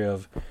anniversary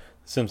of The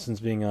Simpsons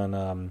being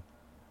on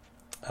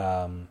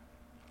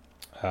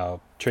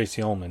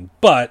Tracy Ullman,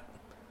 but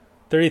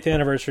 30th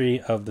anniversary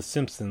of The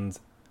Simpsons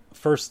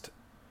first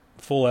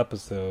full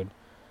episode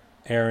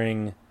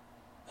airing.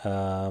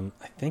 I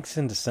think it's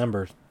in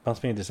December.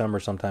 Must be in December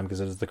sometime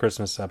because it was the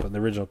Christmas episode, the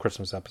original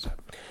Christmas episode.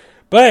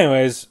 But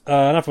anyways,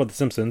 enough about The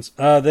Simpsons.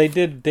 They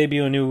did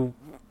debut a new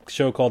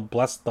show called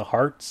Bless the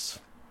Hearts.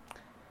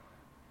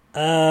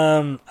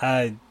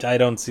 I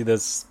don't see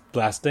this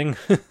lasting.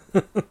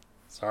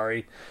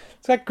 Sorry.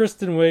 It's got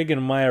Kristen Wiig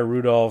and Maya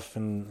Rudolph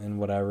and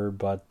whatever,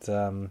 but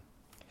it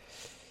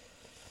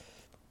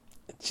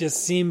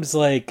just seems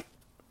like,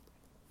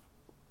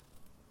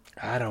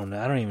 I don't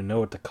know. I don't even know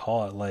what to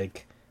call it.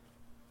 Like,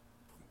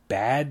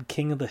 bad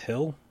King of the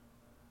Hill?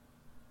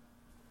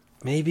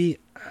 Maybe.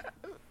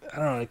 I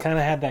don't know. It kind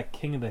of had that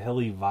King of the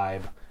Hilly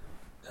vibe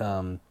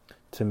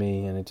to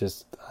me, and it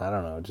just, I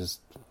don't know,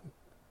 just,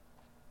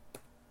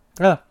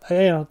 yeah, you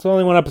know, it's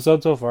only 1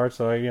 episode so far,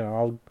 so you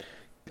know,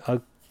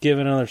 I'll give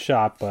it another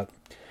shot. But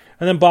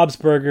and then Bob's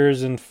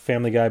Burgers and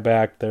Family Guy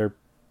back. They're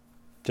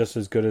just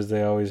as good as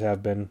they always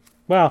have been.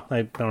 Well,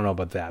 I don't know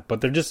about that,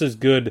 but they're just as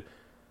good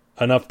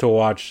enough to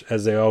watch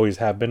as they always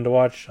have been to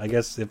watch. I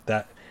guess if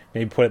that,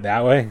 maybe put it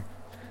that way.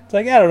 It's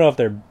like, I don't know if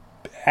they're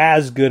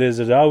as good as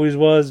it always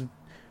was,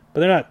 but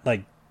they're not,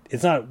 like,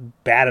 it's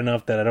not bad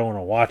enough that I don't want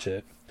to watch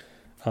it.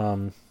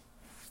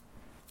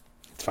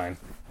 It's it's fine.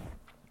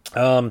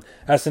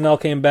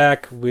 SNL came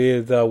back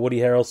with Woody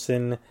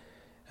Harrelson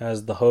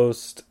as the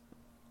host.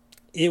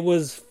 It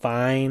was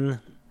fine.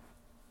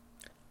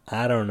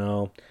 I don't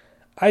know.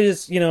 I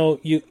just,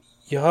 you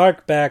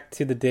hark back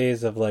to the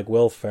days of like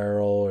Will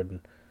Ferrell and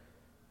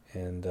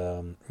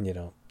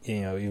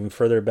even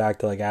further back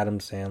to like Adam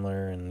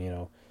Sandler and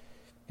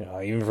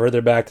even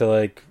further back to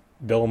like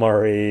Bill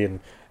Murray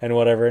and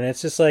whatever. And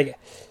it's just like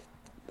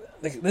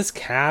this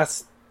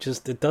cast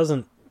just, it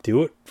doesn't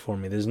do it for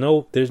me. There's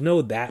no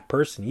that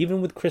person.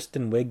 Even with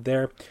Kristen Wiig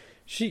there,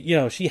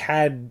 she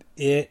had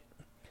it.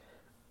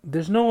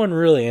 There's no one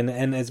really,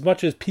 and as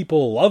much as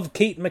people love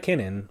Kate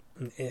McKinnon,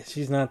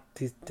 she's not.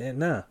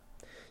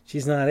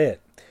 She's not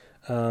it.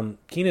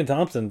 Kenan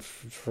Thompson,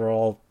 for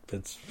all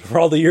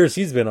the years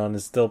he's been on,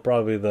 is still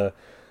probably the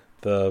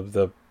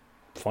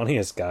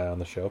funniest guy on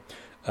the show.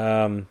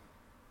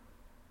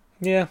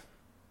 Yeah,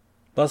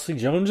 Leslie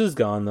Jones is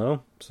gone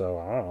though, so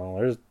I don't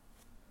know.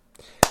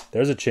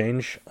 There's a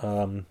change.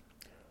 I'm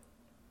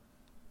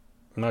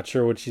not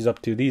sure what she's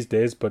up to these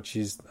days, but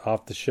she's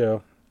off the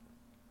show.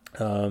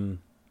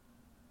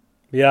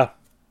 Yeah.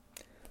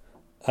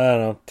 I don't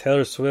know.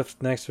 Taylor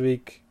Swift next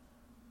week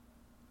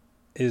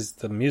is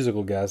the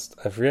musical guest.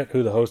 I forget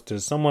who the host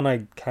is. Someone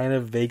I kind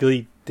of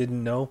vaguely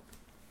didn't know.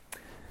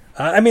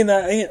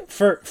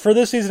 For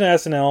this season of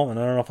SNL, and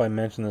I don't know if I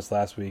mentioned this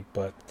last week,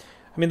 but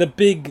the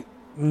big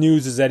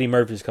news is Eddie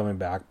Murphy's coming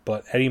back,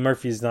 but Eddie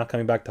Murphy's not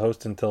coming back to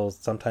host until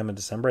sometime in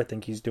December. I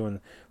think he's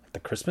doing the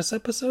Christmas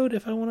episode,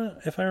 if I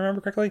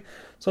remember correctly.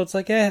 So it's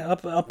like,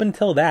 up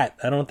until that,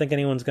 I don't think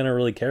anyone's gonna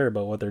really care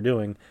about what they're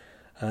doing.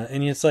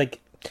 And it's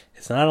like,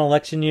 it's not an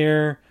election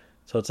year,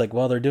 so it's like,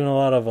 well, they're doing a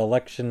lot of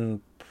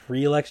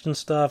pre-election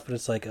stuff, but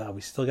it's like, oh,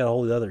 we still got a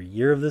whole other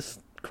year of this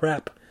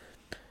crap.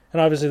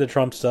 And obviously the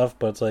Trump stuff,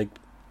 but it's like,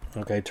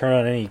 okay, turn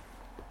on any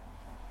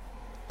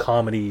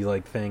comedy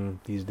like thing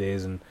these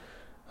days, and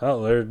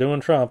oh, they're doing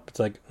Trump. It's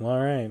like, well,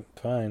 all right,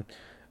 fine.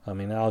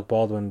 Alec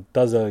Baldwin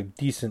does a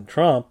decent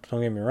Trump,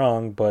 don't get me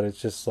wrong, but it's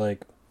just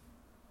like,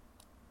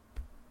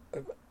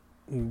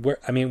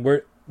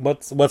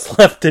 what's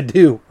left to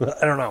do?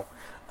 I don't know.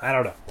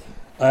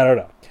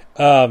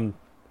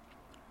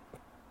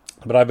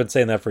 But I've been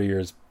saying that for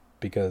years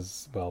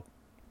because, well,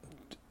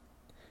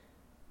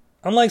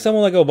 unlike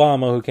someone like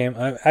Obama who came,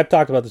 I've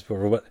talked about this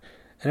before, but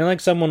unlike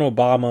someone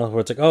Obama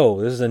where it's like,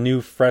 oh, this is a new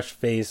fresh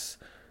face.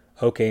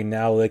 Okay,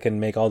 now they can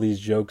make all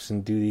these jokes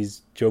and do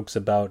these jokes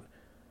about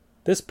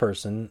this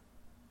person,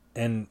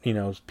 and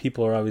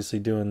people are obviously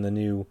doing the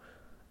new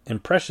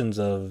impressions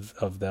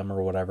of them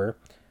or whatever.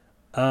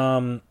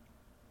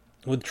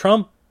 With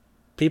Trump,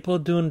 people are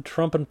doing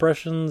Trump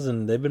impressions,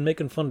 and they've been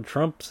making fun of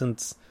Trump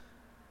since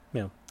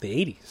the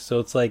 80s. So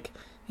it's like,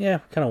 yeah,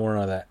 kind of worn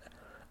on that.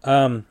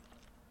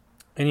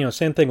 And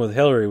same thing with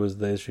Hillary was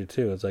the issue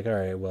too. It's like, all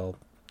right, well,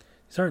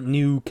 these aren't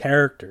new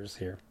characters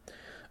here.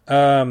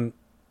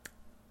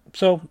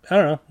 So I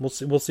don't know.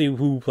 We'll see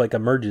who like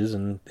emerges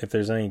and if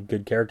there's any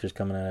good characters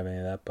coming out of any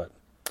of that. But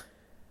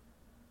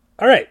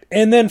all right,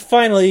 and then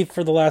finally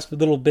for the last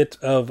little bit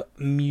of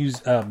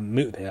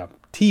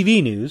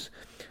TV news,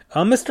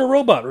 Mr.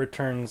 Robot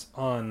returns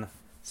on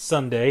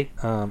Sunday.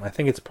 I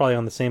think it's probably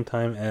on the same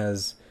time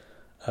as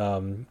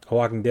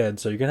Walking Dead,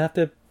 so you're gonna have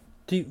to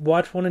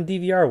watch one and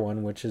DVR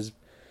one, which is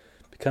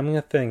becoming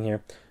a thing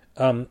here.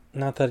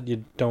 Not that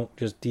you don't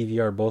just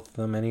DVR both of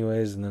them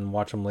anyways and then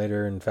watch them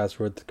later and fast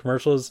forward the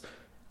commercials.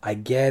 I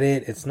get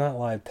it. It's not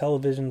live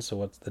television, so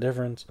what's the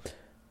difference?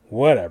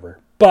 Whatever.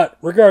 But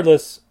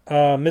regardless,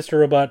 Mr.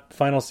 Robot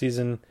final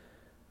season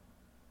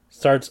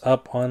starts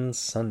up on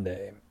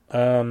Sunday.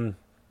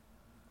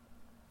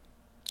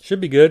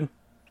 Should be good. I'm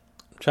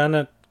trying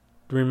to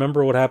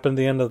remember what happened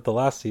at the end of the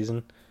last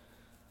season.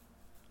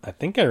 I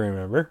think I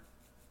remember.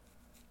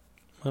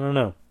 I don't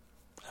know.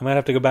 I might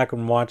have to go back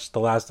and watch the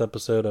last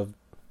episode of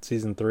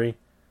season 3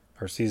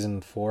 or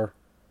season 4,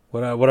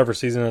 whatever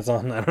season it's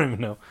on. I don't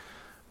even know.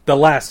 The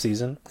last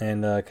season,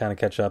 and kind of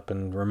catch up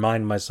and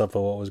remind myself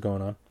of what was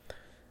going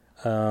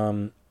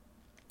on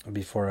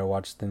before I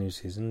watch the new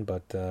season.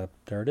 But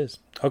there it is.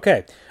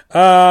 Okay.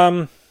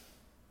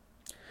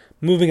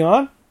 Moving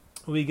on.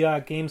 We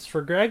got games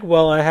for Greg.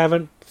 Well, I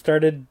haven't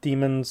started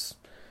Demon's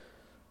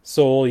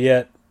Soul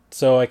yet,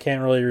 so I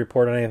can't really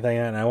report on anything,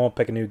 and I won't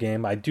pick a new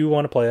game. I do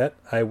want to play it.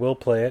 I will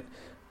play it.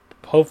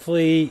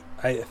 Hopefully,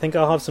 I think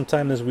I'll have some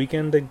time this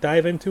weekend to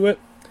dive into it.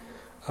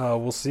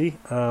 We'll see.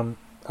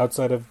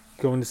 Outside of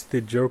going to see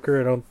the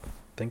Joker, I don't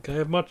think I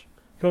have much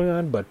going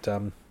on, but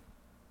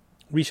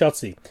we shall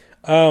see.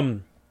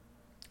 No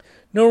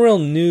real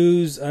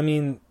news.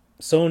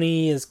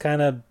 Sony is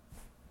kind of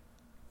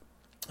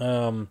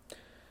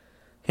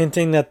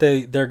hinting that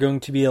they're going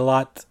to be a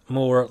lot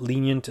more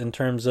lenient in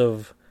terms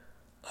of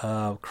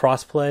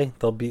crossplay.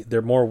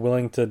 They're more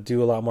willing to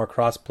do a lot more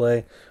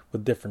crossplay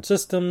with different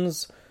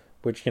systems,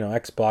 which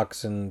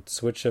Xbox and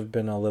Switch have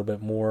been a little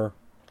bit more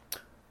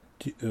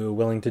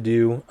willing to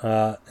do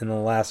in the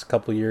last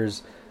couple of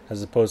years,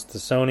 as opposed to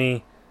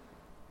Sony.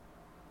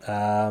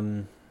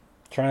 Trying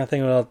to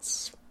think what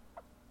else.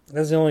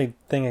 That's the only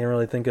thing I can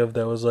really think of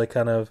that was like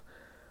kind of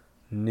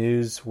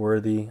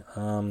newsworthy.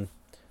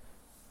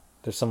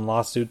 There's some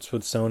lawsuits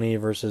with Sony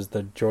versus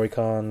the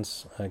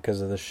Joy-Cons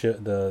because of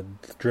the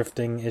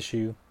drifting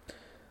issue.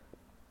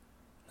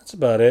 That's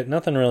about it.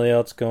 Nothing really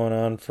else going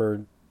on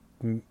for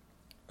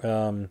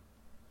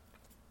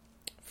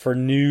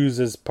news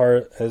as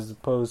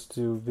opposed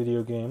to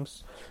video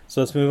games. So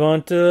let's move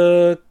on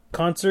to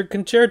concert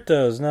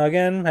concertos. Now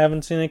again,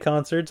 haven't seen any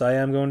concerts. I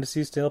am going to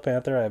see Steel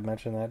Panther. I've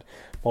mentioned that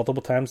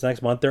multiple times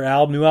next month. Their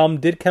new album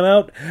did come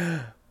out,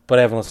 but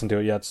I haven't listened to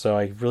it yet, so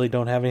I really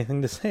don't have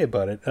anything to say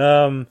about it.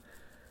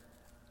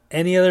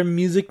 Any other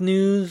music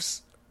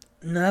news?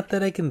 Not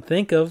that I can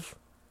think of.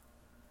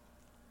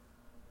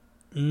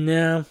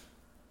 No,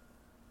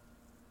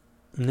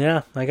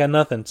 I got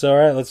nothing. So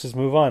alright, let's just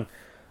move on.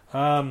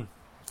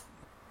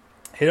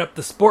 Hit up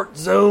the Sport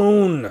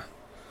Zone.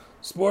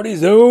 Sporty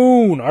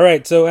Zone.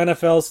 Alright, so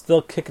NFL's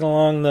still kicking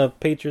along. The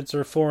Patriots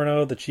are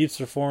 4-0. The Chiefs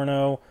are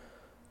 4-0.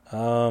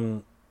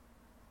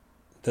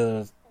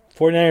 The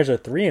 49ers are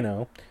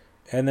 3-0.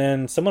 And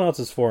then someone else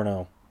is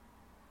 4-0.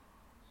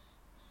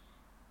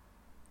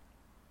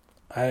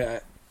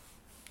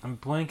 I'm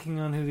blanking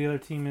on who the other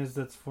team is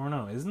that's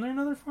 4-0. Isn't there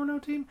another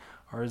 4-0 team?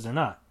 Or is there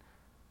not?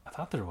 I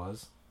thought there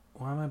was.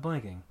 Why am I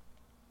blanking?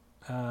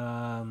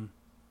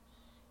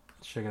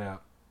 Let's check it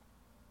out.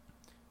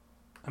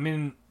 I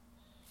mean,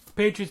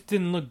 Patriots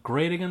didn't look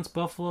great against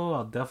Buffalo.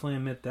 I'll definitely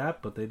admit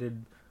that, but they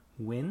did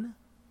win.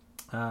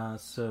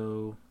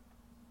 So,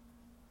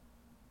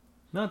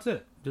 no, that's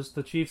it. Just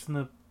the Chiefs and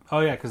the... Oh,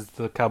 yeah, because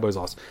the Cowboys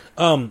lost.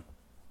 The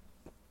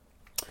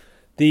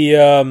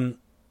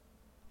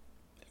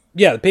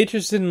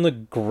Patriots didn't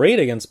look great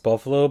against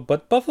Buffalo,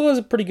 but Buffalo has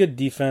a pretty good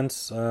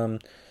defense.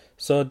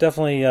 So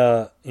definitely,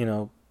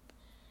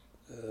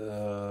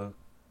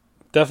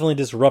 definitely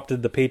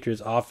disrupted the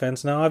Patriots'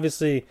 offense. Now,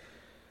 obviously,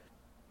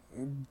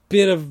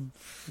 bit of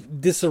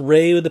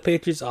disarray with the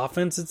Patriots'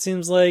 offense, it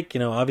seems like.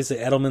 Obviously,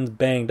 Edelman's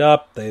banged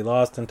up. They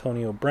lost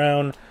Antonio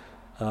Brown.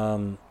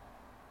 They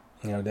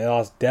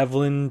lost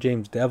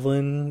James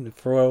Devlin,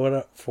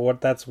 for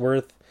what that's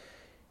worth.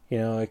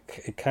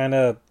 It kind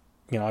of,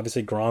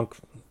 obviously Gronk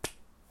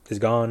is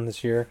gone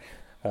this year.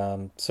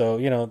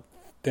 So,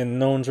 then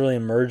no one's really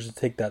emerged to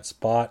take that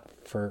spot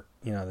for,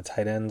 the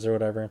tight ends or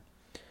whatever.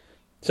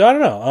 So I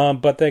don't know.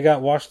 But they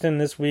got Washington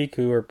this week,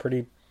 who are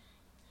pretty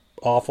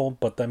awful.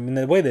 But I mean,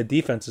 the way the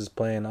defense is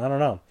playing, I don't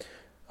know.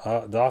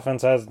 The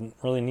offense hasn't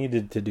really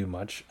needed to do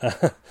much.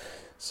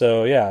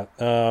 So yeah.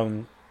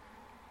 So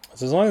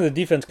as long as the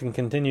defense can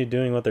continue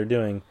doing what they're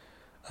doing,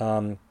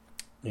 they're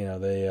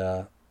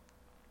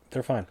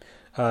fine.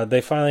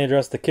 They finally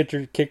addressed the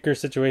kicker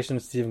situation.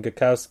 Stephen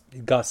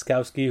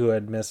Gostkowski, who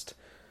had missed,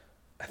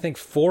 I think,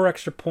 4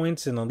 extra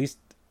points in at least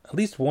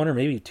 1 or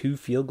maybe 2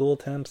 field goal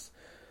attempts.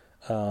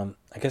 I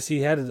guess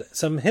he had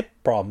some hip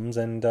problems,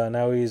 and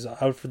now he's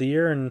out for the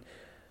year, and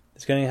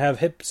he's going to have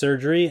hip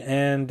surgery.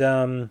 And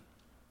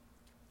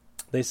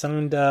they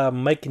signed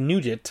Mike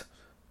Nugent,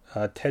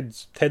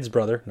 Ted's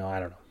brother. No,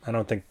 I don't know. I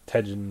don't think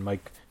Ted and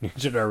Mike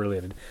Nugent are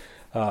related.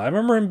 I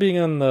remember him being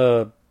on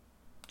the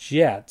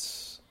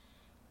Jets.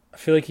 I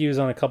feel like he was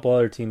on a couple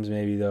other teams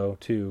maybe, though,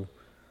 too.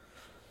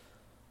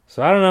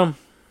 So, I don't know.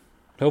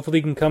 Hopefully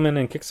he can come in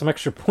and kick some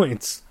extra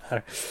points.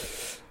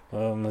 As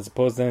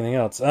opposed to anything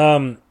else.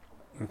 Some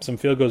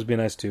field goals would be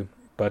nice, too.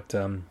 But,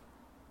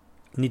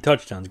 need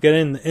touchdowns. Get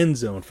in the end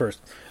zone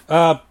first.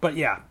 But,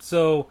 yeah.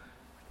 So,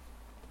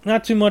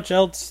 not too much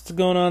else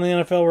going on in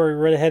the NFL. We're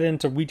ready to head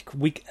into week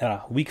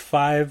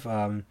 5.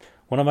 One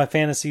of my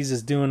fantasies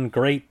is doing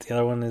great. The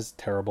other one is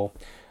terrible.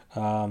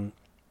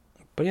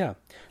 But yeah.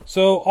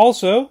 So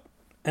also,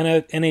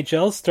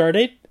 NHL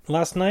started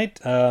last night.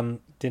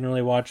 Didn't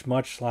really watch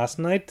much last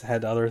night.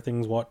 Had other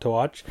things to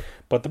watch.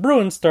 But the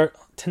Bruins start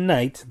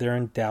tonight. They're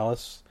in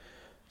Dallas.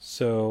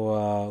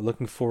 So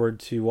looking forward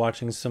to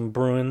watching some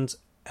Bruins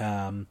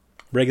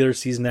regular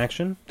season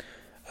action.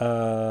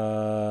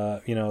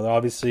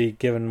 Obviously,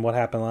 given what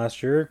happened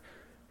last year,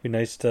 it'd be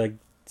nice to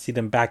see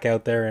them back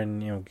out there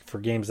and, for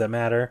games that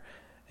matter.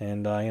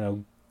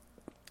 And,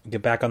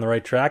 get back on the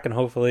right track and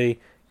hopefully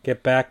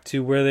get back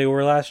to where they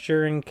were last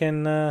year and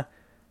can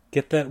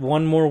get that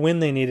one more win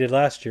they needed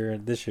this year.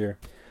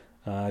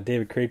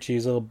 David Krejci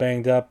is a little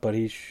banged up, but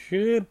he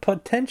should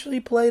potentially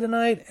play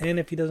tonight. And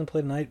if he doesn't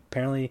play tonight,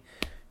 apparently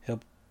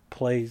he'll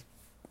play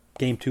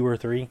game 2 or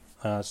 3.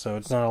 So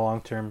it's not a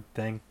long-term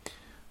thing.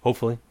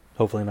 Hopefully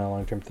not a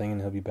long-term thing,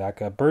 and he'll be back.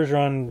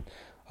 Bergeron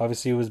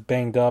obviously was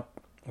banged up.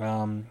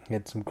 He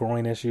had some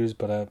groin issues,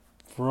 but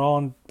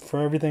for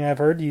everything I've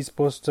heard, he's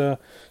supposed to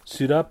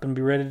suit up and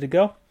be ready to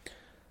go.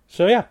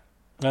 So yeah,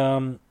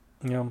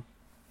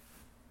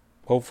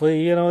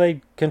 hopefully,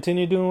 they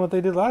continue doing what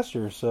they did last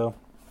year. So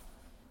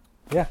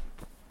yeah.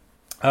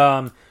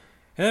 And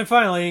then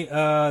finally,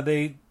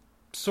 they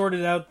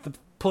sorted out the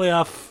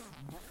playoff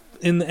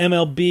in the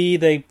MLB.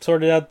 They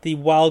sorted out the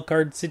wild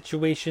card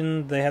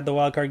situation. They had the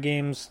wild card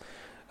games.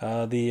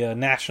 The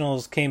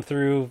Nationals came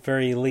through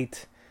very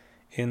late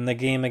in the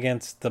game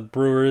against the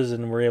Brewers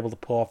and were able to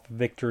pull off a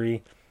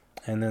victory.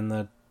 And then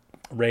the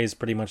Rays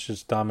pretty much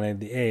just dominated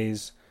the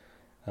A's.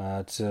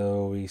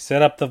 So we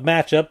set up the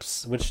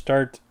matchups, which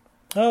start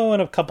in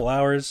a couple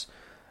hours.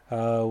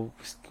 We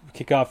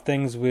kick off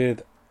things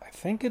with,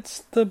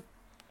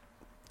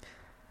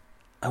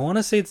 I want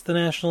to say it's the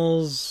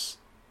Nationals.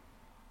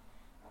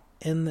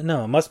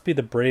 No, it must be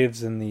the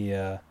Braves and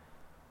the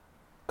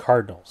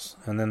Cardinals,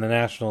 and then the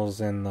Nationals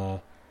and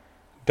the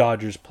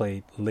Dodgers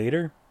play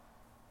later,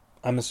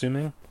 I'm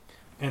assuming.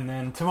 And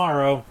then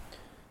tomorrow,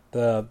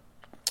 the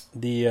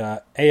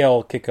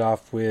AL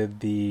kickoff with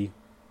the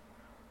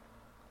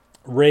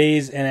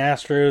Rays and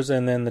Astros,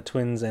 and then the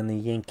Twins and the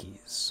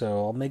Yankees.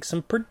 So I'll make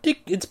some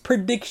It's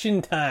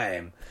prediction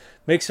time.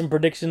 Make some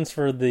predictions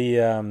for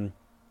the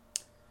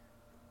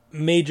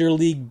Major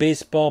League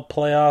Baseball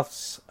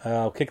playoffs.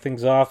 I'll kick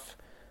things off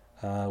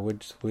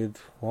with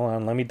hold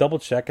on, let me double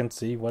check and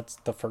see what's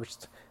the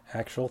first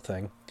actual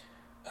thing.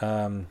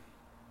 On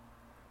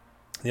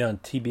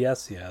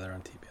TBS. Yeah, they're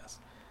on TBS.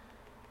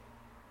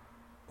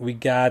 We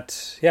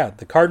got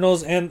the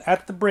Cardinals and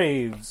at the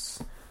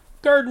Braves.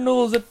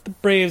 Cardinals at the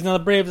Braves. Now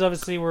the Braves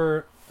obviously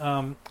were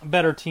a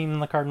better team than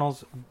the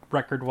Cardinals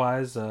record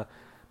wise. The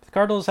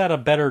Cardinals had a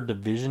better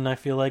division, I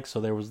feel like, so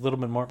there was a little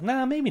bit more.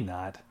 Nah, maybe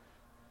not.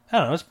 I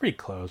don't know. It's pretty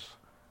close.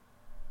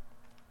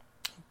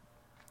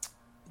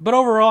 But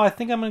overall, I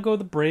think I'm going to go with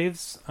the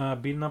Braves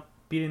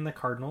beating the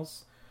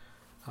Cardinals.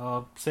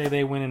 Say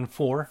they win in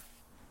 4.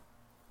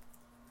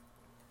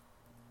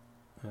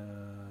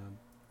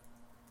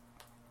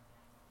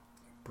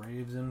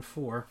 Braves in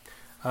 4.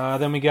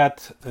 Then we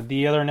got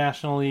the other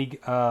National League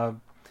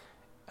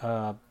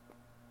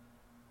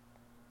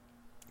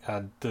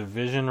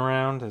division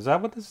round. Is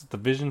that what this is?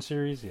 Division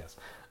series? Yes.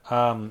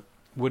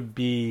 Would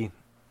be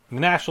the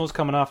Nationals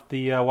coming off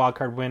the wild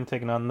card win,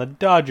 taking on the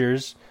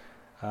Dodgers.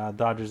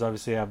 Dodgers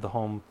obviously have the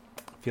home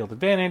field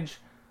advantage.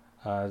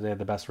 They have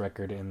the best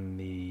record in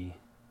the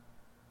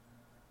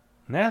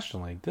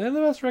National League. Did they have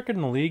the best record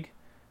in the league?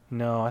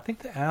 No, I think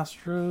the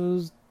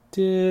Astros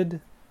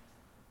did.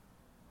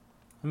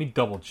 Let me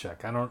double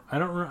check. I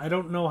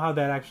don't know how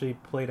that actually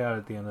played out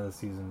at the end of the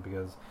season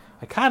because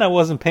I kind of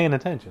wasn't paying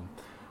attention.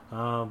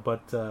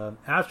 But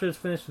Astros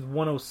finished with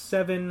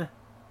 107.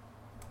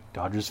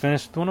 Dodgers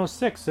finished with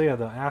 106. So yeah,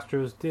 the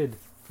Astros did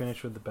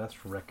finish with the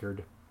best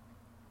record.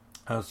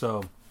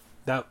 So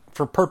that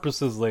for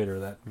purposes later,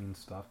 that means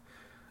stuff.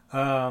 So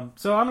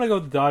I'm gonna go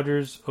with the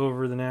Dodgers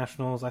over the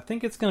Nationals. I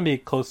think it's gonna be a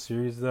close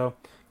series though,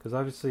 because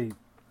obviously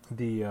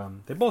they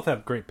both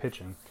have great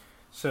pitching.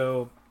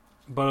 So,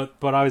 but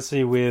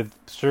obviously with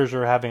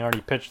Scherzer having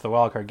already pitched the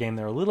wild card game,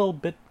 they're a little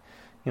bit,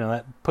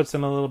 that puts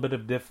them a little bit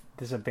of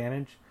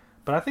disadvantage.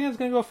 But I think it's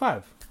gonna go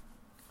 5.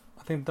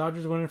 I think the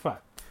Dodgers win in 5.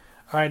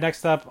 All right,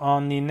 next up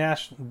on the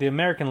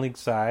American League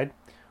side,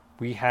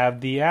 we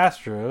have the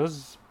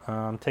Astros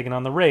taking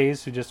on the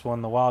Rays, who just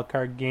won the wild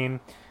card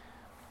game.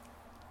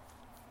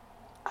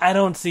 I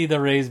don't see the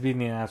Rays beating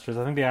the Astros.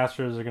 I think the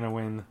Astros are going to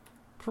win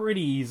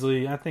pretty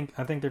easily. I think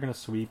they're going to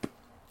sweep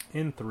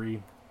in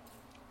 3.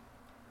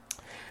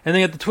 And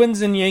they got the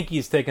Twins and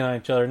Yankees taking on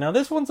each other. Now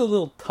this one's a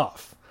little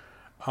tough.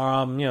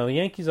 The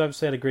Yankees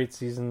obviously had a great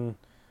season.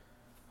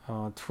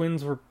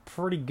 Twins were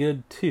pretty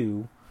good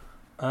too.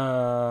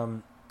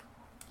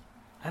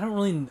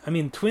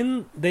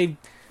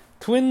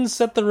 Twins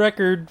set the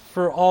record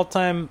for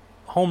all-time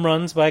home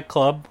runs by a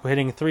club,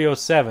 hitting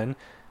 307.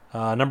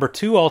 Number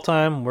 2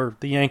 all-time were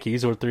the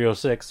Yankees, or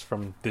 306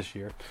 from this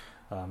year.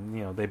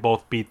 They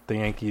both beat the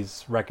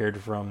Yankees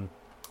record from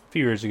a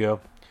few years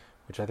ago,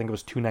 which I think it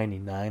was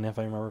 299, if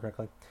I remember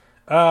correctly.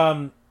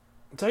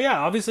 So yeah,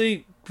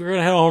 obviously we're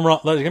gonna have a home run.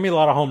 There's gonna be a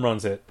lot of home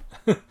runs hit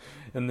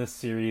in this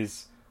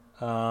series.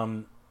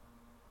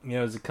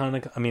 Is it kind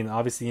of?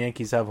 Obviously the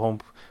Yankees have home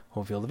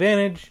field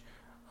advantage.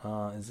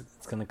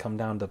 It's going to come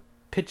down to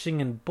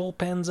pitching and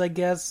bullpens, I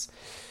guess.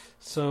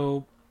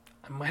 So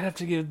I might have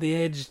to give the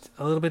edge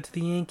a little bit to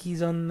the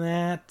Yankees on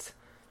that.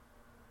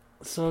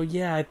 So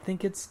yeah, I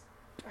think it's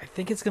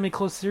gonna be a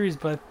close series,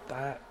 but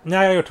I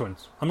gotta go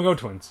Twins. I'm gonna go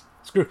Twins.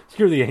 Screw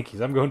the Yankees.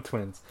 I'm going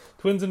Twins.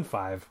 Twins in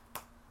 5.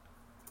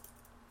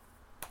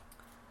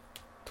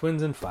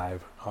 Twins in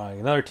 5.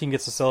 Another team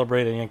gets to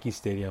celebrate at Yankee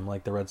Stadium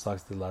like the Red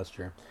Sox did last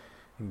year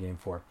in Game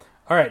 4.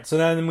 All right, so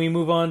then we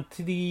move on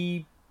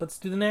to let's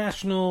do the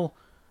National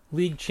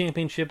League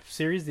Championship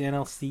Series, the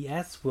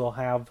NLCS. We'll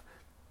have,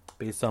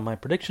 based on my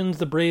predictions,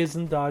 the Braves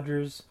and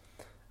Dodgers.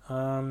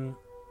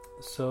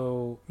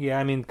 So,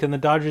 yeah, can the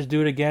Dodgers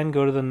do it again?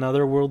 Go to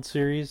another World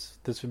Series?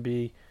 This would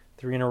be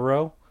 3 in a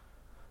row.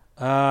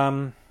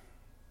 Right?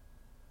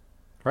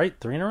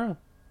 3 in a row.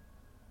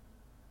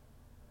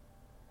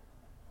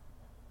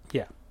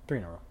 Yeah, 3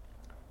 in a row.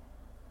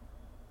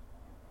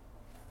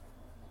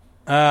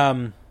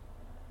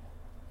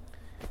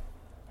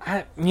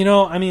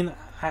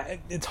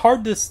 It's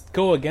hard to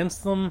go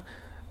against them,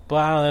 but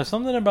I don't know, there's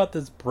something about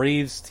this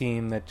Braves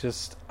team that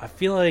just, I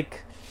feel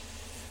like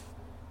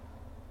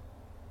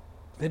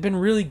they've been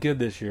really good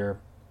this year.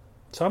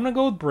 So I'm going to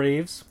go with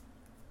Braves,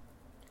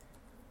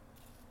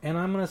 and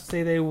I'm going to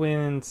say they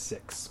win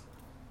 6.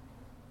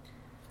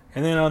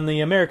 And then on the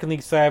American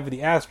League side, with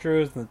the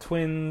Astros and the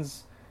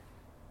Twins,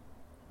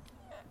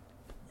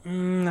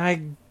 I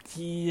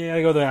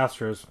go the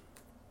Astros.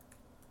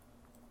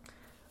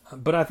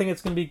 But I think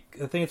it's gonna be.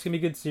 I think it's gonna be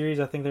a good series.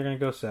 I think they're gonna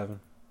go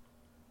 7,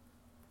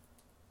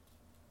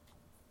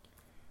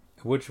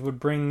 which would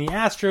bring the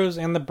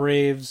Astros and the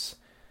Braves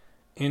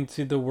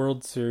into the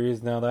World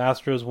Series. Now the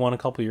Astros won a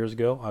couple years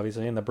ago,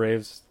 obviously, and the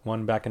Braves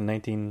won back in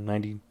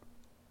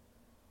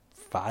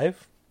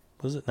 1995.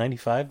 Was it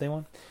 95 they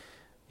won?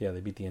 Yeah, they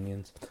beat the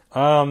Indians. They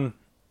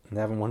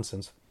haven't won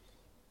since.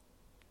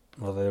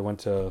 Well, they went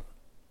to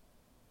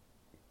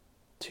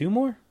 2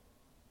 more?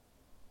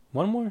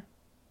 1 more?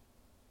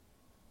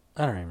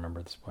 I don't even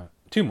remember at this point.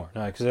 2 more.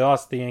 No, because they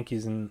lost the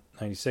Yankees in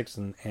 96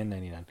 and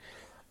 99.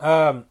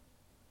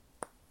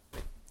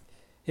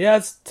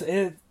 Yeah,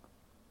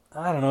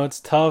 I don't know. It's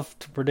tough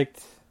to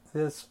predict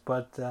this,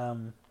 but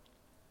I'm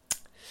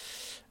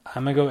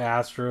going to go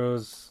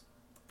Astros.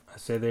 I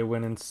say they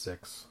win in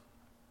 6.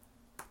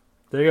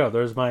 There you go.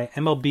 There's my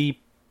MLB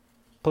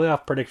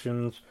playoff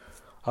predictions.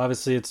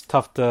 Obviously, it's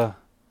tough to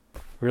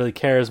really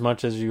care as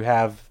much as you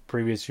have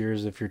previous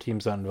years if your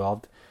team's not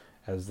involved,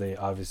 as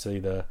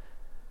the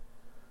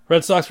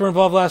Red Sox were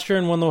involved last year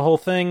and won the whole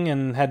thing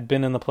and had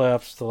been in the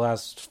playoffs the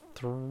last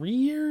 3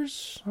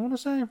 years, I want to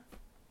say.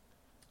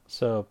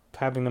 So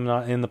having them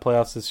not in the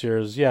playoffs this year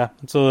is,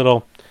 it's a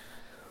little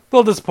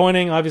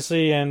disappointing,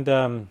 obviously,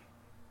 and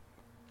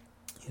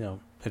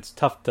it's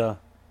tough to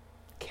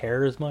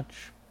care as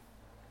much.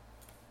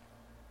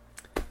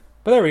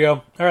 But there we go.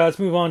 All right, let's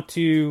move on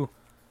to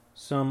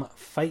some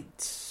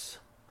fights.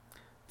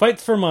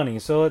 Fights for money.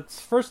 So let's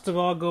first of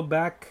all go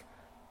back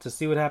to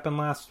see what happened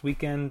last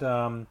weekend.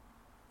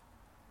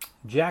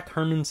 Jack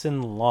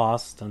Hermanson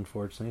lost,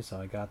 unfortunately, so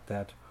I got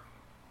that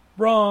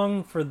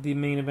wrong for the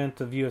main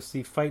event of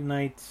UFC Fight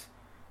Night.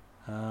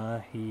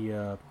 Let's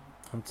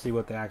see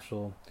what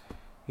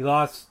he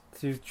lost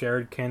to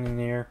Jared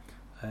Cannonier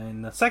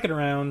in the second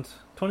round,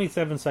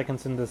 27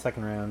 seconds into the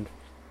second round,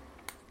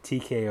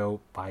 TKO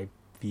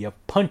via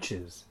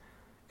punches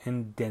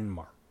in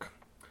Denmark.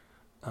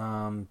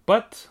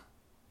 But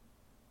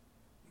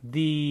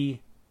the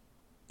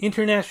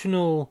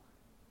international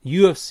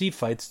UFC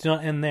fights do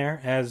not end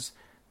there, as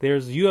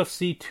there's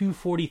UFC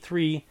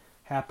 243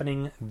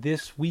 happening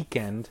this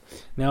weekend.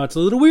 Now, it's a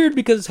little weird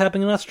because it's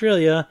happening in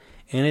Australia,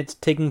 and it's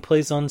taking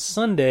place on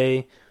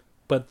Sunday,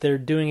 but they're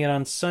doing it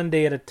on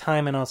Sunday at a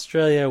time in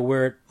Australia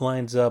where it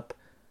lines up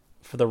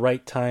for the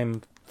right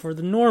time for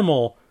the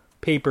normal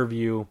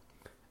pay-per-view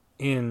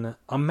in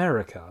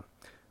America,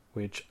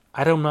 which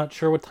I'm not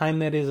sure what time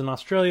that is in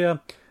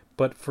Australia,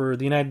 but for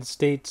the United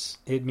States,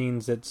 it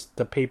means it's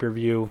the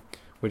pay-per-view,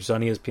 which is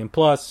on ESPN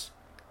Plus,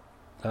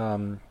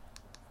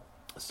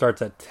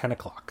 starts at 10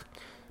 o'clock.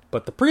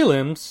 But the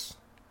prelims,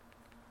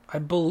 I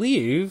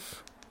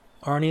believe,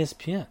 are on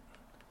ESPN.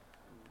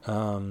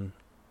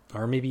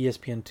 Or maybe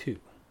ESPN 2.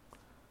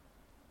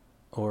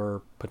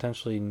 Or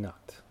potentially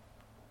not.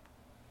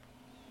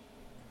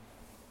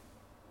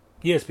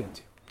 ESPN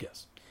 2,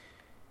 yes.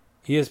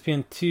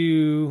 ESPN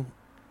 2,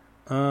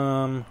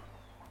 at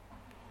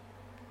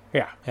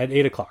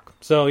 8 o'clock.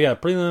 So,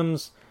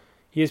 prelims,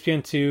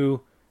 ESPN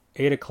 2,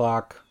 8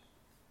 o'clock,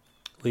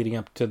 leading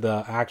up to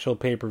the actual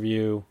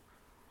pay-per-view,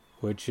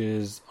 which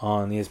is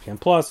on ESPN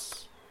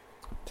Plus,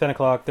 10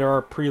 o'clock. There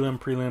are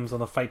prelims on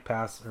the Fight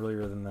Pass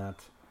earlier than that,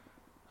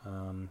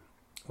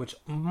 which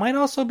might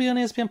also be on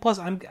ESPN Plus.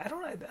 I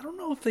don't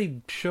know if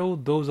they show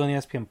those on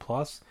ESPN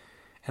Plus,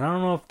 and I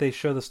don't know if they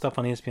show the stuff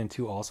on ESPN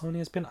 2 also on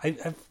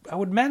ESPN. I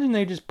would imagine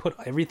they just put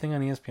everything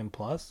on ESPN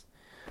Plus,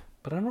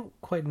 but I don't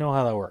quite know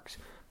how that works.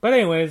 But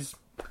anyways,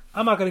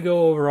 I'm not going to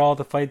go over all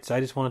the fights. I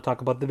just want to talk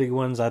about the big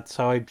ones. That's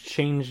how I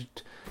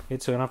changed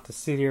it, so I don't have to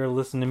sit here and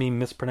listen to me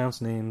mispronounce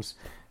names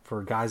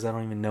for guys I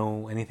don't even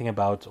know anything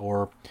about,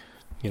 or,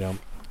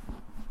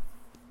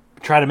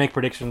 try to make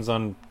predictions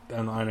on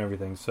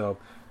everything. So,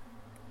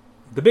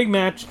 the big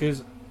match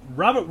is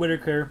Robert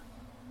Whittaker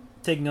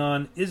taking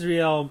on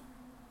Israel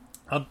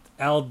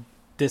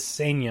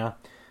Adesanya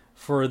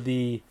for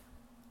the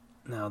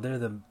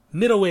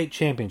middleweight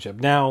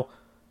championship. Now,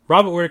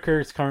 Robert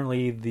Whittaker is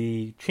currently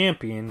the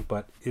champion,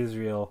 but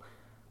Israel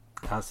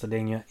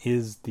Adesanya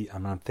is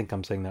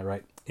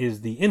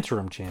is the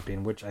interim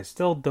champion, which I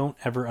still don't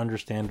ever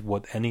understand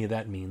what any of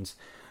that means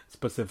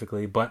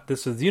specifically. But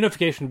this is the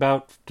unification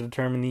bout to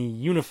determine the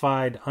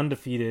unified,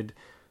 undisputed,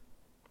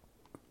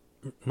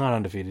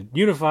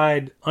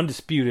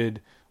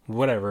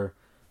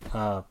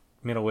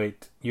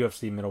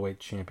 UFC middleweight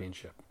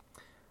championship.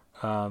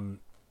 So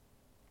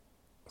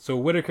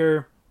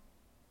Whittaker,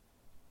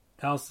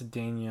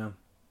 Adesanya,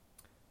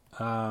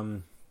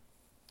 what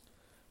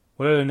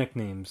are the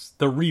nicknames?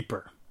 The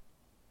Reaper,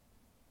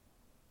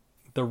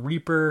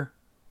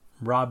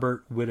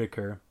 Robert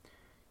Whittaker.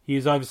 He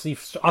is obviously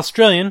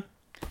Australian,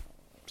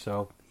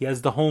 so he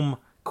has the home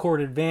court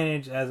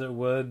advantage, as it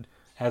would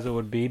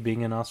be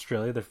being in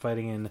Australia. They're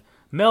fighting in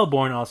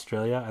Melbourne,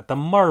 Australia, at the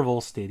Marvel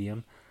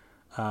Stadium.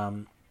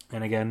 And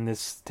again, this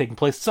is taking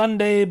place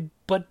Sunday,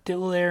 but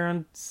it'll air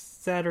on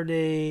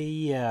Saturday.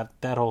 Yeah,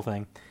 that whole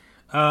thing.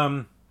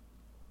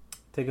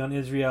 Take on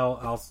Israel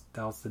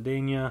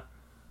Adesanya.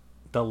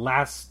 the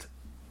last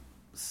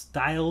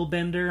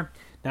Stylebender.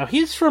 Now,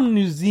 he's from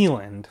New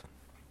Zealand.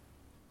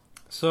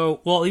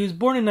 So, well, he was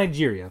born in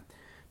Nigeria,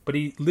 but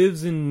he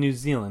lives in New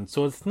Zealand.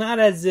 So it's not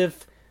as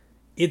if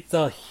it's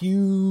a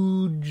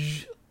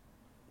huge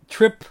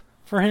trip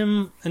for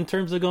him in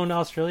terms of going to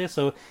Australia.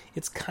 So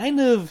it's kind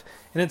of,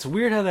 and it's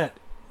weird how that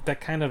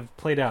kind of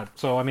played out.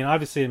 So, I mean,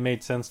 obviously it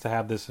made sense to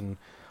have this in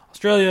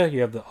Australia.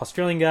 You have the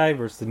Australian guy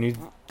versus the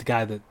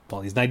guy that,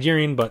 well, he's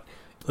Nigerian, but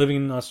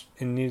living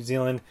in New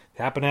Zealand.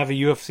 They happen to have a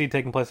UFC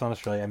taking place on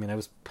Australia. I mean, it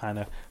was kind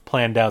of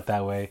planned out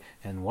that way.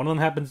 And one of them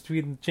happens to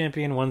be the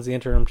champion, one's the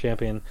interim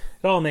champion.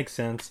 It all makes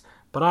sense.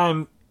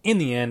 But in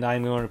the end,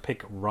 I'm going to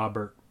pick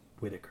Robert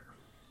Whittaker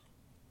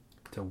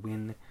to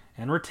win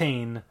and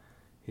retain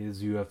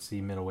his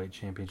UFC middleweight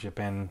championship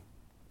and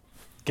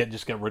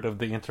just get rid of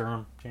the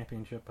interim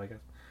championship, I guess.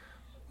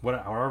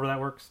 However that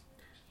works.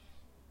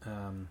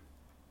 So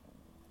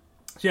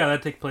yeah,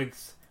 that takes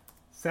place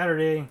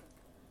Saturday,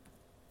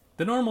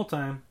 the normal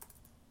time,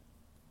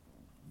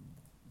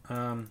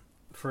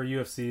 for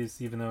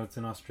UFCs, even though it's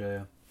in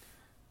Australia,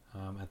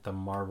 at the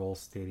Marvel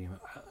Stadium.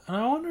 And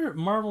I wonder,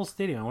 Marvel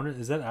Stadium,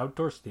 is that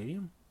outdoor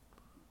stadium?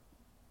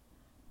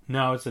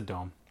 No, it's a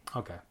dome.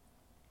 Okay.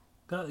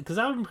 Because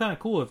that would be kind of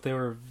cool if they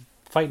were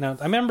fighting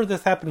out. I remember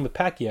this happened with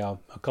Pacquiao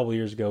a couple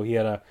years ago. He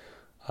had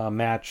a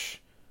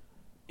match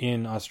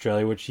in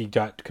Australia, which he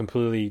got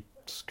completely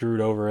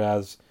screwed over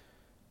as,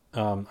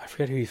 I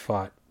forget who he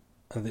fought.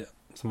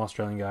 Some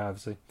Australian guy,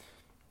 obviously.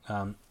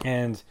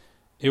 And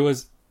it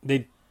was,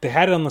 they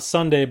had it on the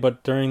Sunday,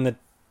 but during the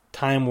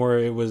time where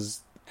it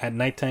was at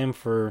nighttime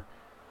for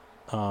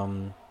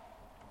the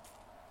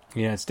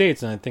United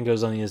States, and I think it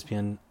was on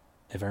ESPN,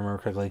 if I remember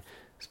correctly,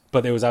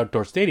 but it was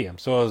outdoor stadium,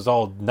 so it was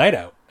all night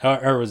out,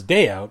 or it was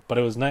day out, but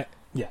it was night,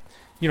 yeah,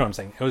 you know what I'm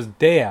saying, it was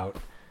day out,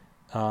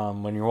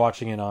 when you're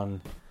watching it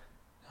on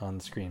the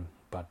screen,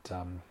 but,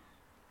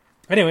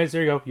 anyways,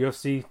 there you go,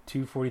 UFC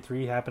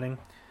 243 happening.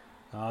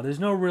 There's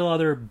no real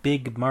other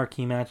big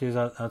marquee matches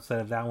outside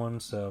of that one,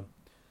 so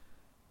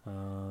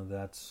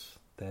that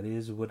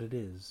is what it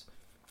is.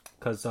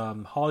 Because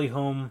Holly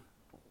Holm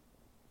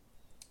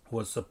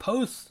was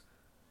supposed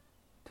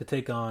to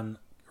take on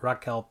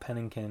Raquel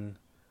Pennington,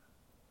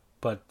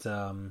 but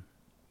Holm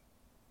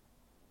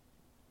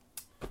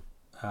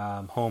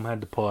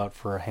had to pull out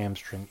for a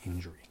hamstring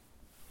injury.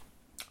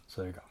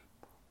 So there you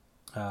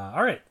go.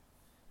 All right,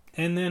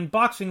 and then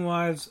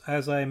boxing-wise,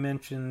 as I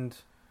mentioned,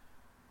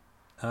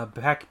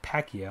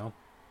 Pacquiao.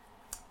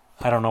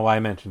 I don't know why I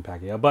mentioned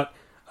Pacquiao, but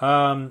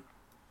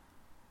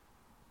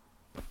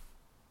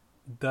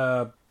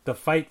the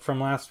fight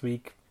from last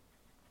week.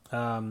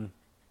 Sorry,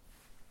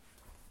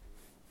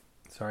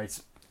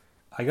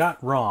 I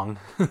got wrong.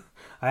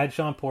 I had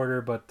Sean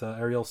Porter, but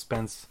Ariel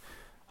Spence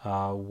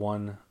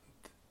won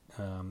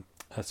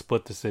a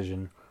split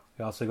decision.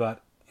 We also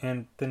got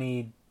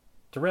Anthony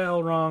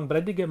Durrell wrong, but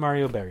I did get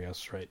Mario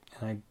Barrios right.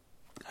 And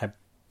I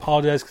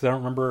apologize because I don't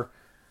remember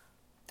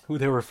who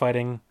they were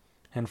fighting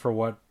and for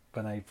what,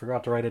 but I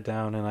forgot to write it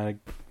down. And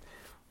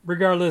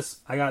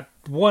regardless, I got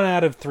 1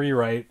 out of 3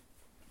 right,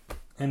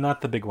 and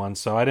not the big one,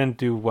 so I didn't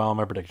do well on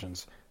my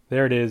predictions.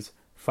 There it is.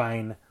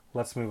 Fine.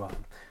 Let's move on.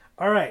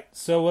 All right,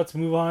 so let's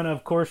move on,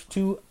 of course,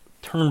 to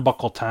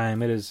turnbuckle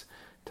time. It is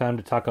time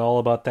to talk all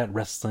about that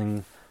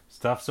wrestling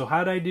stuff. So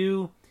how did I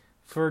do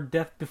for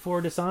Death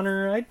Before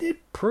Dishonor? I did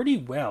pretty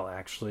well,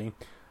 actually.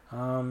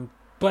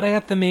 But I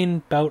got the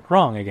main bout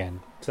wrong again.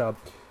 So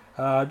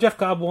Jeff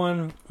Cobb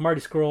won.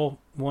 Marty Scurll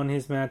won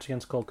his match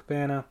against Colt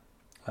Cabana.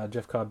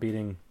 Jeff Cobb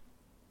beating...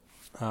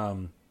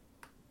 and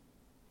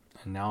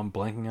now I'm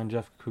blanking on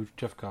who's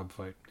Jeff Cobb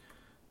fight.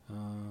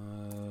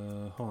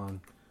 Hold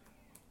on.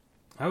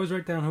 I always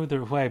write down who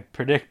I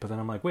predict, but then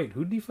I'm like, wait,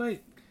 who did he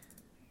fight?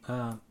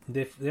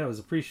 It was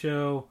a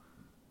pre-show.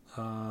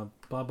 Blah,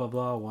 blah,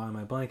 blah. Why am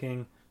I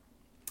blanking?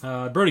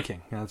 Brody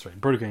King. Yeah, that's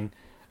right. Brody King.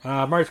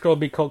 Marty Scurll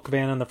beat Colt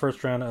Cabana in the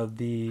first round of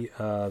the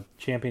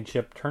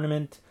championship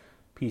tournament.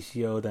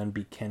 PCO then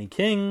beat Kenny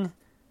King.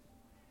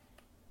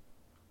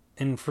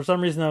 And for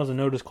some reason, that was a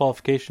no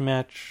disqualification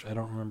match. I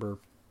don't remember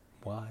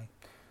why.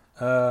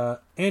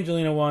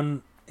 Angelina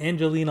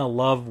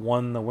Love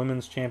won the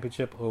women's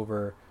championship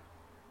over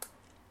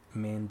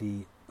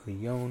Mandy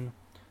Leone.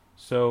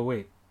 So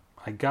wait,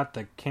 I got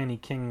the Kenny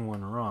King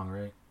one wrong,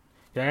 right?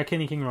 Yeah, I got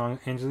Kenny King wrong.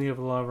 Angelina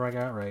Love I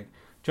got right.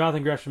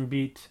 Jonathan Gresham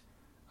beat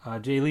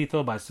Jay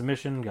Lethal by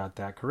submission. Got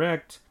that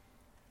correct.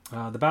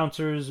 The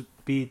Bouncers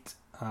beat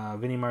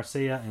Vinny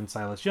Marcella and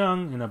Silas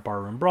Young in a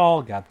barroom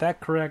brawl. Got that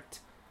correct.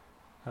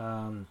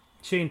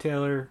 Shane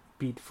Taylor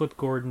beat Flip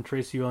Gordon,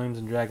 Tracy Williams,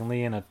 and Dragon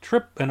Lee in a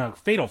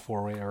fatal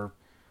four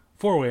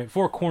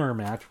corner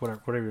match,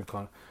 whatever you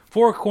call it,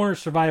 4 corner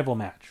survival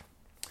match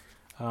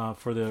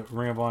for the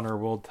Ring of Honor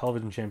World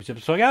Television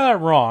Championship. So I got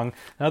that wrong.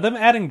 Now them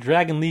adding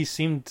Dragon Lee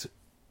seemed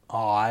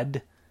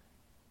odd.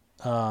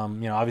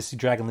 Obviously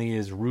Dragon Lee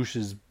is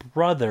Rush's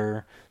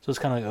brother, so it's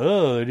kind of like,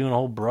 oh, they're doing a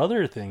whole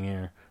brother thing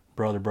here,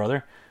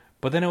 brother.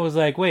 But then it was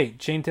like,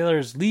 wait, Shane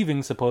Taylor's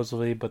leaving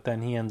supposedly, but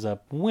then he ends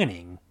up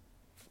winning.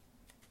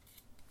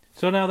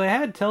 So now they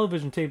had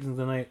television tapings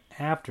the night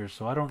after,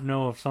 so I don't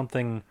know if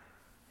something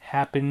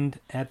happened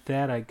at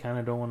that. I kind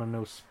of don't want to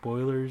know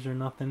spoilers or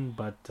nothing,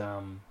 but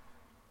I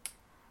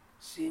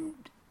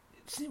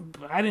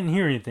didn't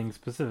hear anything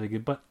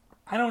specific. But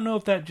I don't know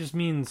if that just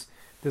means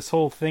this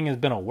whole thing has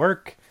been a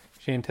work.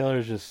 Shane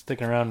Taylor's just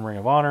sticking around in Ring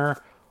of Honor,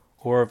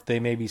 or if they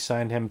maybe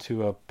signed him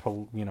to a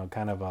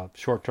kind of a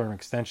short-term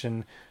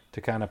extension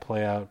to kind of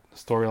play out the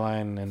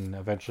storyline and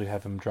eventually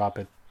have him drop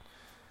it,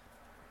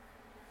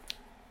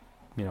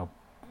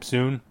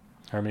 soon,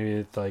 or maybe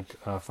it's like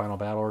a final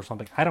battle or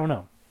something. I don't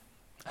know.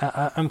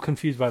 I'm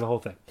confused by the whole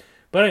thing.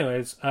 But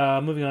anyways,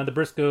 moving on, the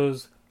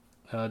Briscoes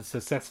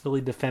successfully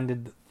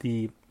defended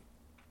the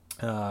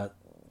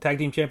tag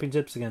team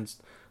championships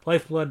against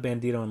Lifeblood,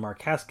 Bandito, and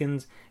Mark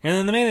Haskins. And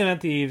then the main event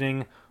of the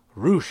evening,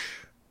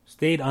 Roosh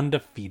stayed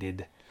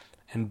undefeated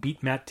and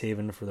beat Matt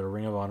Taven for the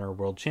Ring of Honor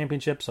World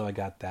Championship, so I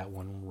got that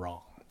one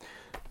wrong.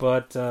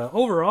 But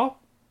overall,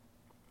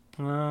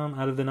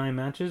 out of the 9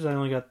 matches, I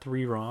only got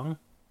 3 wrong.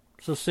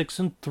 So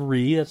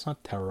 6-3, that's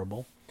not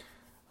terrible.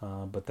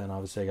 But then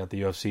obviously I got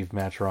the UFC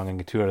match wrong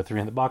and 2 out of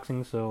 3 in the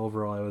boxing. So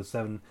overall I was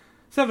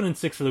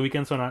 7-6 for the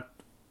weekend. So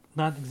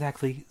not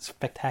exactly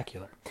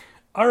spectacular.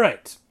 All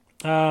right.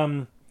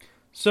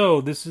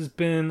 So this has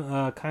been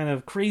a kind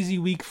of crazy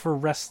week for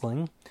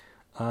wrestling.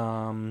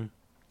 And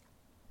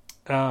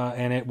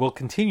it will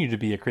continue to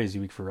be a crazy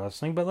week for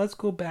wrestling. But let's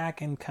go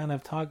back and kind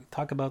of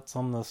talk about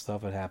some of the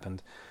stuff that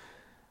happened.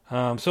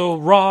 So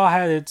Raw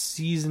had its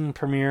season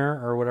premiere,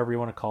 or whatever you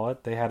want to call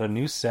it. They had a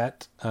new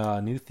set,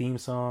 a new theme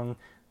song.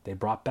 They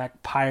brought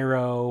back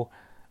Pyro.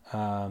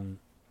 What?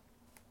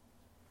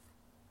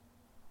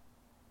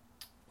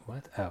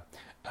 Oh,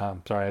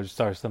 sorry, I just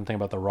started something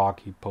about The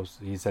Rock.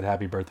 He said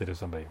happy birthday to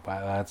somebody.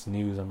 That's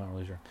news. I'm not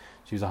really sure.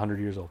 She was 100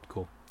 years old.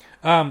 Cool.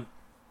 What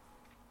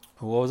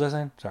was I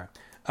saying? Sorry.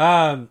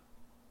 Why?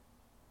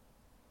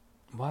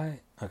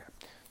 Okay.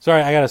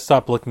 Sorry, I gotta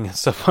stop looking at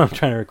stuff while I'm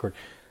trying to record.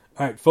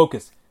 All right,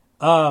 focus.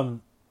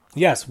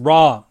 Yes,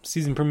 Raw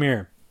season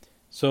premiere.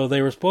 So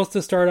they were supposed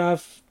to start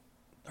off,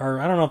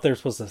 or I don't know if they were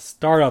supposed to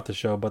start out the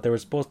show, but they were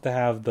supposed to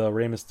have the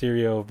Rey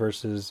Mysterio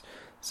versus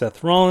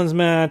Seth Rollins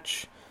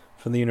match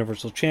for the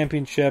Universal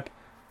Championship.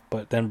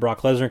 But then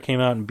Brock Lesnar came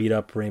out and beat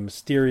up Rey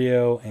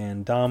Mysterio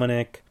and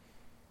Dominic.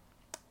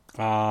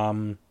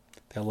 That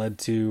led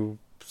to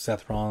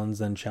Seth Rollins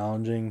then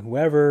challenging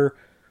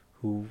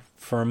who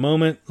for a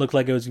moment looked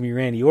like it was going to be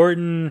Randy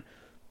Orton.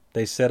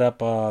 They set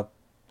up a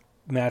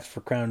match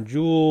for Crown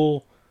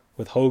Jewel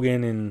with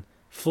Hogan and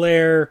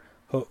Flair.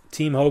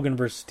 Team Hogan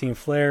versus Team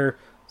Flair.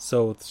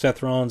 So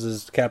Seth Rollins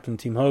is Captain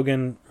Team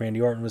Hogan. Randy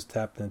Orton was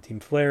Captain Team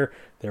Flair.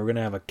 They were going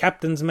to have a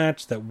captain's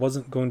match that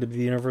wasn't going to be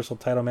the Universal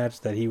title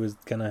match that he was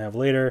going to have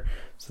later.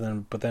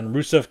 But then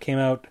Rusev came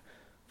out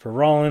for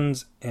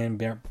Rollins,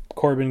 and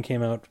Corbin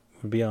came out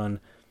to be on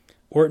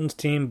Orton's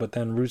team. But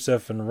then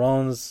Rusev and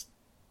Rollins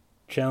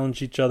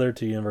challenged each other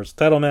to a Universal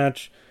title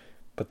match.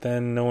 But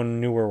then no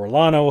one knew where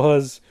Lana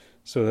was.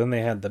 So then they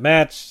had the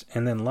match,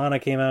 and then Lana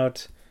came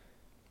out,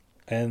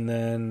 and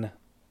then...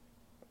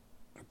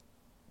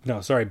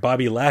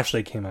 Bobby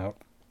Lashley came out,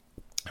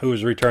 who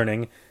was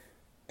returning,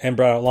 and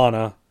brought out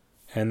Lana,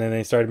 and then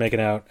they started making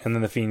out, and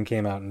then The Fiend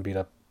came out and beat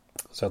up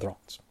Seth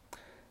Rollins.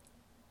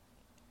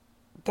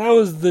 That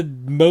was the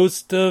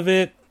most of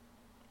it.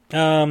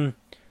 There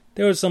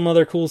was some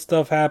other cool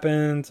stuff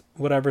happened,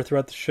 whatever,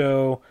 throughout the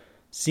show.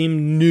 Seemed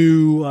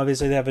new.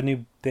 Obviously, they had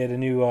a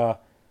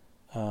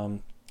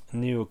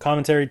new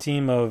commentary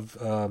team of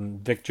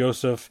Vic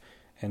Joseph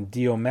and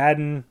Dio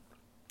Madden.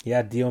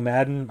 Yeah, Dio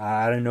Madden.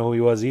 I didn't know who he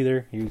was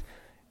either. He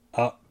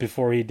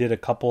before he did a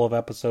couple of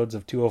episodes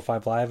of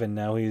 205 Live, and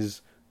now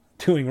he's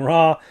doing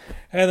Raw.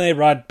 And they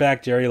brought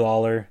back Jerry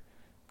Lawler.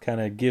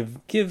 Kind of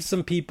give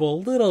some people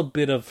a little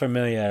bit of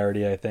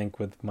familiarity, I think,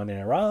 with Monday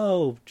Night Raw.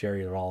 Oh,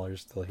 Jerry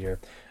Lawler's still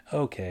here.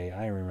 Okay,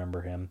 I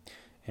remember him.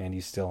 And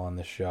he's still on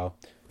the show.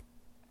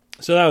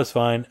 So that was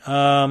fine.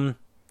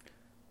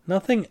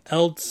 Nothing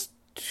else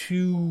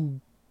too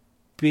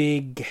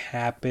big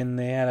happened.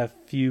 They had a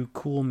few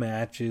cool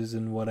matches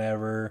and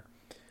whatever.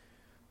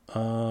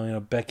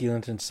 Becky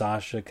Lynch and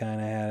Sasha kind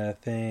of had a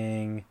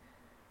thing.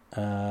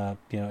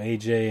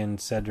 AJ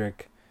and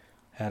Cedric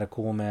had a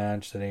cool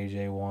match that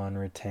AJ won,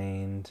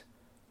 retained.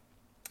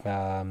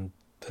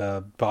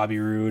 Bobby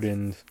Roode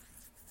and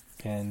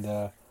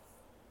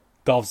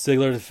Dolph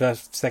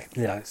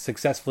Ziggler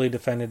successfully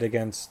defended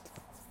against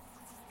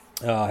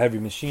Heavy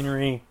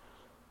Machinery.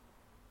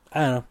 I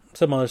don't know.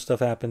 Some other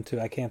stuff happened too.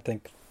 I can't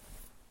think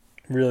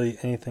really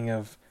anything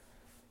of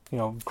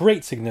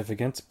great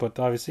significance, but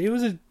obviously it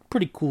was a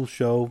pretty cool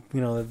show.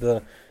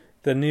 The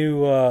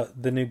new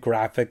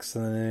graphics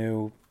and the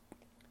new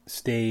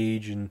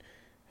stage and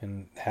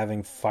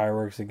having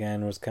fireworks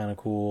again was kind of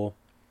cool.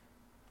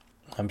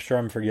 I'm sure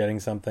I'm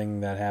forgetting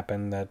something that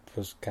happened that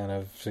was kind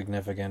of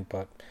significant,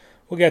 but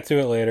we'll get to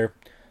it later.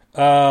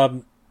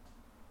 And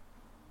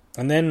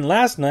then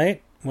last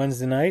night,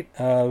 Wednesday night,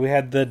 we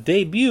had the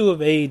debut of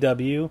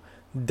AEW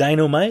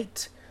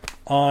Dynamite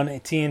on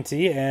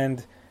TNT,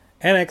 and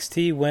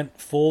NXT went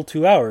full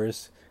 2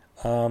 hours.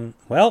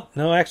 Well,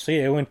 no, actually,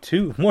 it went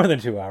more than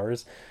 2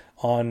 hours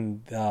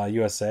on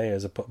USA,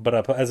 as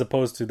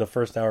opposed to the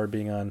first hour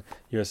being on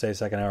USA,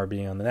 second hour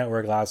being on the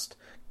network last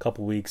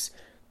couple weeks.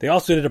 They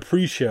also did a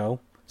pre-show,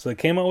 so they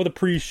came out with a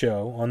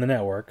pre-show on the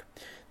network.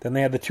 Then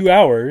they had the 2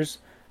 hours,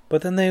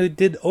 but then they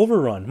did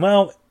Overrun.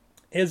 Well,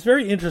 it's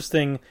very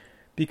interesting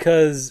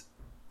because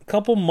a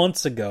couple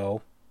months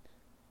ago,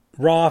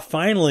 Raw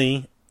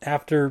finally,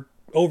 after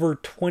over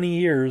 20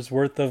 years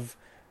worth of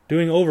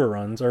doing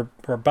overruns, or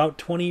about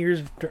 20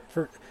 years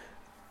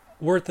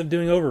worth of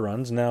doing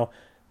overruns now,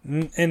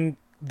 and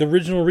the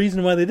original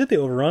reason why they did the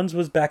overruns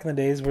was back in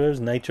the days where there was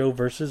Nitro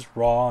versus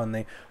Raw, and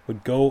they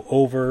would go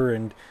over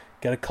and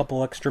get a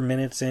couple extra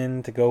minutes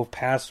in to go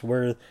past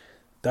where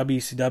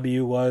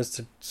WCW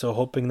was, so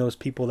hoping those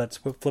people that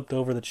flipped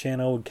over the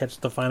channel would catch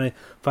the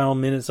final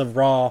minutes of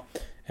Raw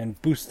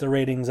and boost the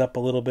ratings up a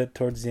little bit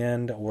towards the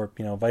end, or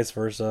vice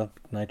versa.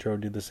 Nitro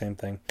would do the same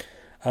thing.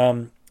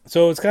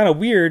 So it's kind of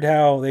weird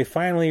how they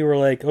finally were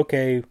like,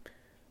 okay,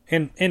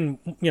 and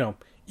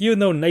even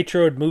though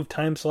Nitro had moved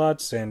time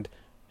slots and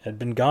had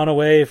been gone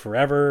away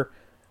forever,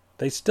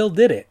 they still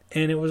did it.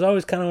 And it was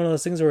always kind of one of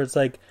those things where it's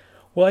like,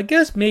 well, I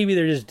guess maybe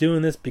they're just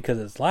doing this because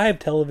it's live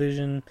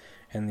television,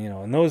 and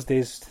in those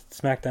days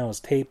SmackDown was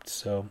taped,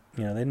 so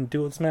they didn't do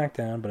it with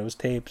SmackDown, but it was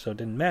taped, so it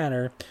didn't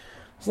matter.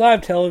 It's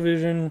live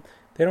television.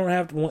 They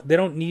don't want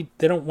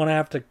to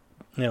have to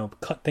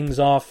cut things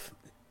off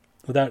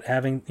without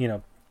having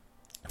if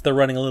they're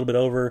running a little bit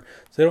over,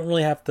 so they didn't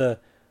really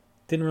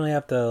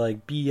have to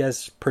like be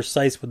as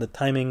precise with the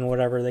timing or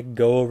whatever. They could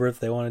go over if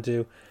they wanted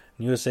to.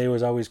 And USA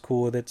was always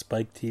cool with it.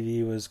 Spike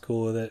TV was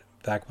cool with it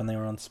back when they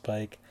were on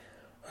Spike.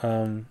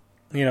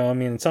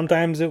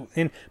 Sometimes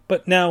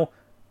but now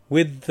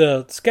with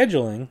the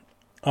scheduling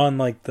on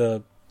like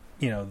the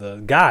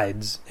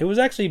guides, it was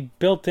actually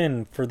built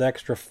in for the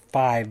extra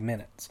 5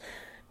 minutes.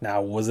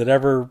 Now, was it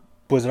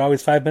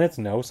always 5 minutes?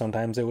 No.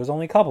 Sometimes it was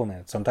only a couple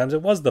minutes. Sometimes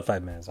it was the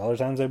 5 minutes. Other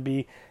times it'd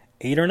be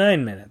 8 or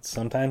 9 minutes.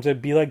 Sometimes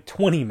it'd be like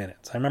 20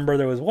 minutes. I remember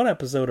there was one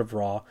episode of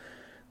Raw.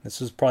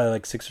 This was probably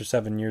like 6 or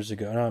 7 years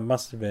ago. No, it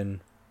must have been,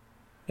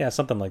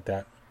 something like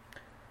that.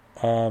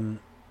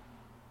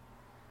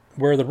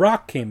 Where The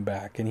Rock came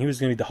back and he was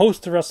going to be the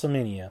host of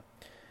WrestleMania,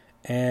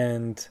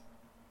 and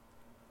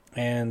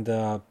he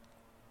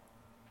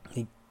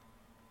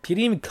didn't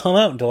even come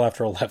out until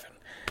after 11.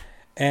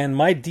 And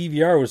my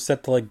DVR was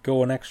set to like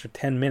go an extra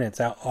 10 minutes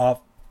off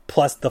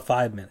plus the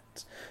 5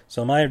 minutes.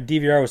 So my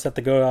DVR was set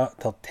to go out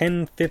till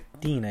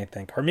 10:15, I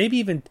think, or maybe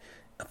even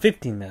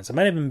 15 minutes. It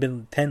might have even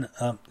been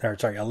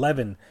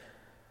 11:15,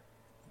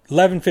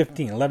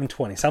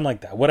 11:20, something like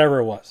that, whatever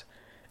it was.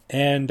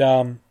 And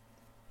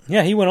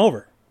he went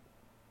over.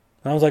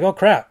 And I was like, oh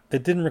crap,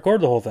 it didn't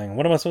record the whole thing.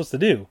 What am I supposed to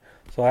do?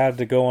 So I had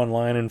to go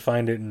online and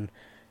find it and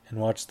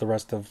watch the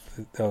rest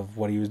of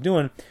what he was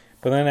doing.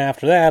 But then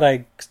after that,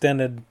 I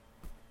extended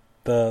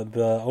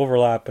the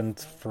overlap and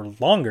for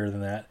longer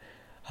than that,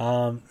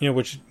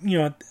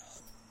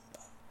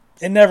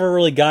 it never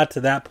really got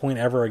to that point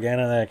ever again,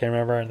 and I can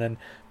remember. And then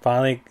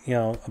finally,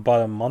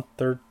 about a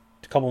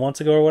couple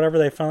months ago or whatever,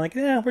 they finally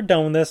we're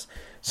done with this.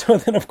 So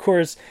then, of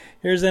course,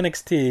 here's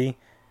NXT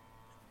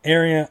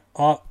area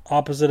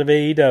opposite of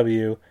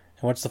AEW, and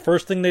what's the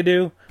first thing they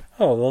do?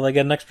 Oh, well, they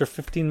get an extra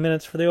 15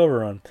 minutes for the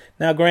overrun.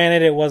 Now,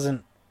 granted, it was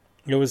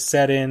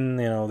set in,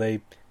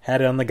 they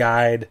had it on the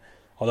guide,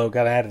 although it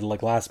got added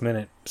like last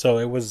minute. So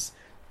it was,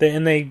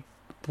 they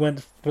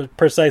went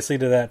precisely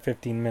to that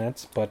 15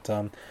 minutes, but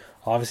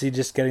obviously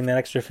just getting that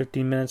extra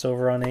 15 minutes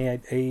over on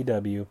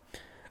AEW.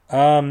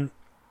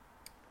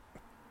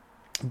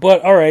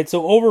 But alright,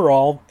 so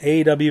overall,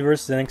 AEW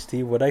versus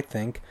NXT, what I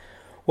think.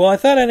 Well, I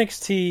thought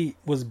NXT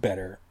was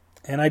better,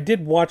 and I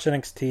did watch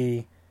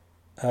NXT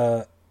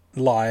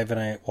live, and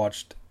I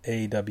watched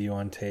AEW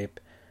on tape.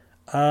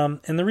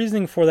 And the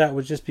reasoning for that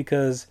was just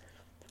because,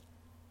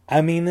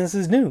 this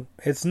is new.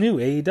 It's new,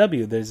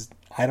 AEW.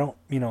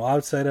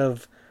 Outside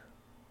of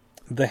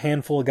the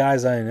handful of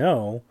guys I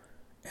know,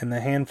 and the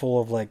handful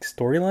of,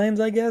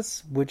 storylines, I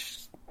guess,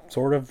 which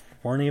sort of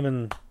weren't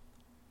even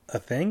a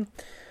thing,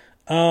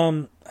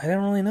 I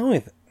didn't really know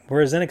anything.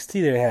 Whereas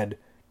NXT, they had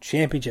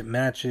championship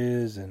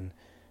matches and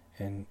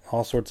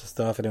all sorts of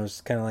stuff, and it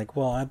was kind of like,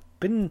 well, I've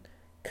been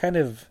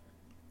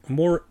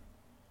more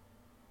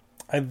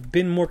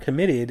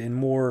committed and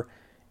more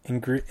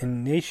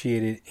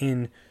initiated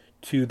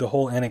into the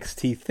whole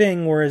NXT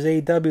thing, whereas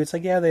AEW, it's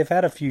like, they've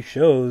had a few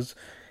shows,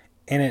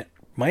 and it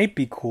might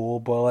be cool,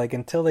 but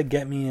until they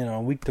get me in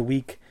a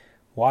week-to-week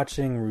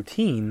watching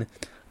routine,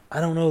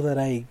 I don't know that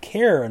I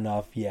care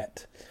enough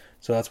yet.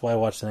 So that's why I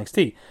watched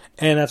NXT,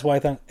 and that's why I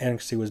thought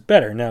NXT was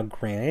better. Now,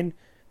 granted,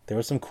 there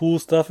was some cool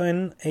stuff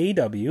in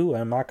AEW.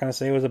 I'm not going to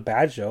say it was a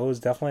bad show. It was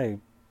definitely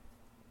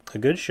a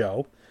good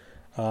show.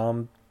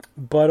 But,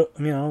 it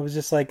was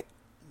just like,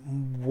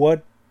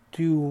 there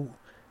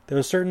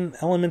were certain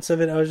elements of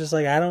it, I was just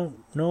like, I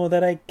don't know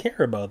that I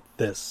care about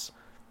this.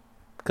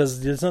 Because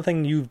there's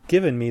nothing you've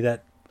given me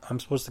that I'm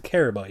supposed to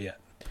care about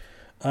yet.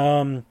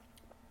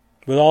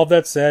 With all of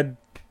that said,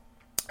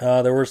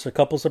 there were a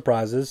couple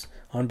surprises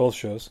on both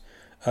shows.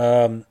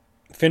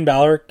 Finn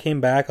Balor came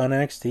back on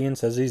NXT and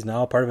says he's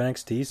now a part of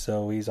NXT,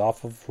 so he's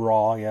off of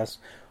Raw, I guess,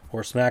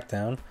 or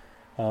SmackDown.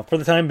 For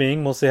the time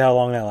being, we'll see how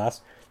long that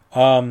lasts.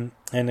 And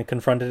it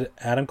confronted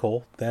Adam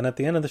Cole. Then at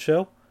the end of the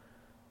show,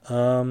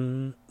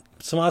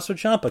 Tommaso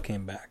Ciampa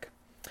came back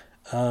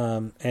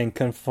and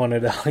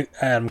confronted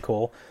Adam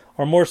Cole,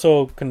 or more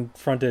so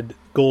confronted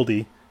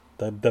Goldie,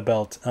 the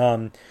belt.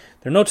 There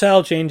are no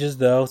title changes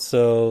though,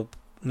 so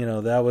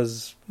that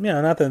was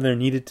not that there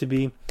needed to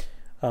be,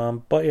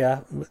 but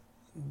yeah,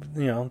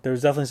 there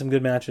was definitely some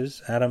good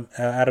matches.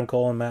 Adam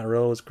Cole and Matt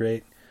Riddle was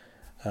great,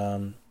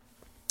 and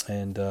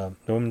the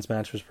women's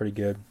match was pretty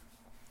good.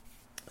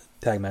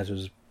 Tag match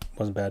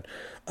wasn't bad.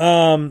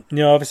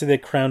 Obviously they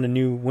crowned a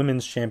new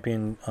women's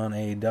champion on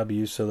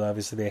AEW, so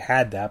obviously they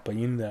had that, but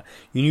you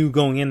knew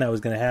going in that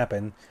was going to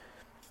happen.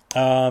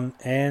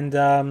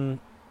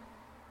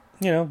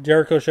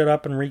 Jericho showed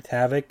up and wreaked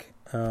havoc.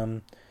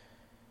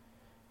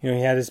 He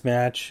had his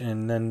match,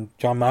 and then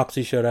Jon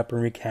Moxley showed up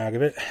and wreaked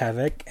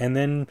havoc, and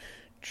then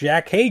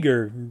Jack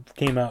Hager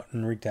came out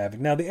and wreaked havoc.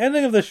 Now, the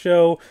ending of the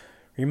show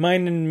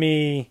reminded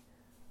me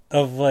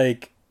of,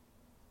 like,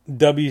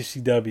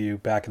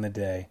 WCW back in the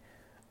day,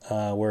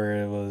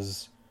 where it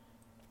was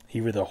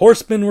either the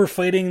Horsemen were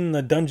fighting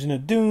the Dungeon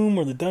of Doom,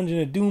 or the Dungeon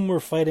of Doom were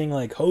fighting,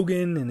 like,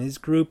 Hogan and his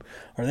group,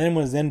 or then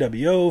was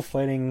NWO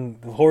fighting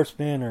the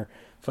Horsemen, or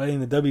fighting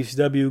the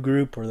WCW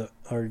group,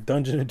 or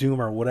Dungeon of Doom,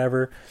 or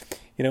whatever.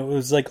 It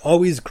was like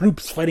always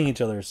groups fighting each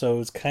other, so it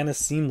was kind of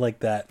seemed like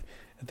that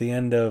at the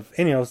end of.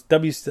 And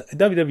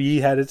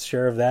WWE had its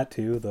share of that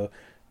too. The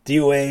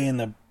DOA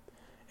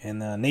and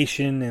the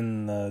Nation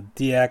and the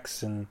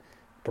DX and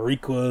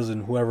Bariquas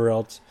and whoever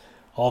else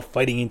all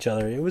fighting each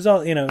other. It was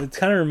all it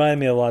kind of reminded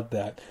me a lot of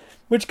that,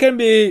 which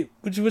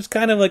was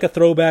kind of like a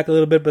throwback a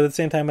little bit, but at the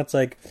same time it's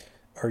like,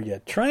 are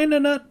you trying to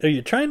not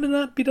be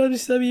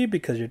WCW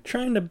because you're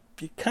kind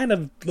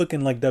of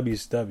looking like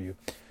WCW.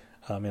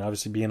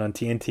 Obviously being on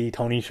TNT,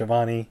 Tony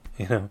Schiavone,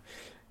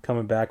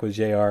 coming back with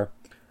JR.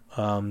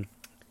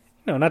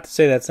 Not to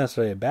say that's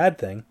necessarily a bad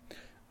thing.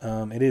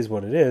 It is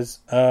what it is.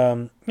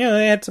 They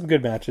had some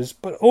good matches,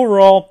 but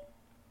overall,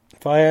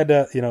 if I had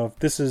to, if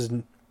this is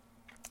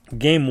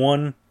game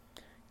one's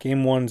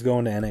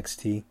going to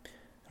NXT, and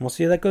we'll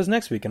see how that goes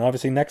next week. And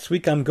obviously next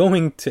week I'm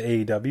going to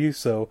AEW,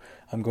 so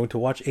I'm going to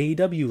watch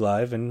AEW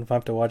live, and if I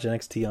have to watch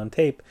NXT on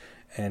tape,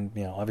 and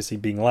obviously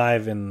being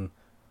live and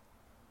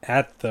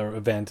at the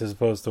event as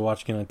opposed to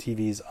watching it on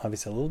TV is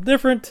obviously a little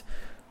different,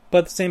 but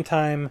at the same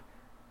time,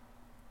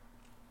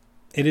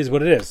 it is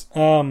what it is.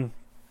 Now,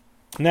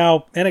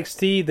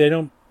 NXT, they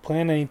don't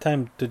plan any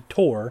time to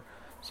tour,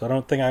 so I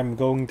don't think I'm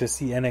going to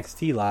see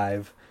NXT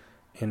live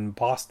in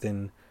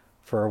Boston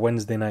for a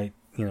Wednesday night,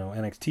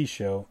 NXT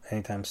show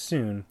anytime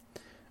soon,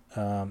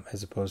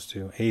 as opposed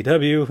to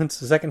AEW.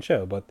 It's the second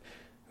show, but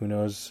who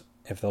knows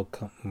if they'll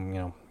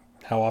come,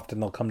 how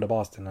often they'll come to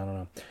Boston. I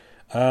don't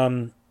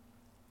know.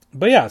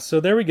 But yeah, so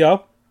there we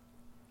go.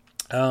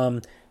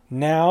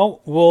 Now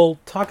we'll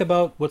talk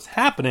about what's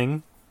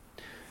happening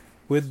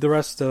with the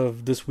rest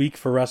of this week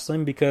for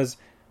wrestling, because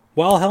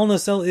while Hell in a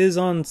Cell is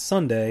on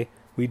Sunday,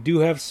 we do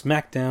have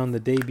SmackDown,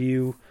 the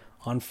debut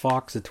on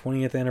Fox, the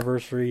 20th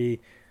anniversary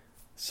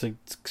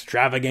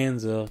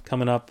extravaganza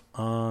coming up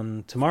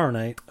on tomorrow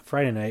night,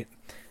 Friday night.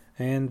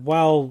 And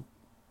while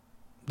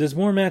there's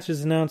more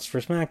matches announced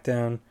for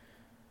SmackDown,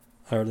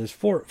 or there's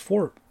four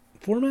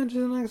matches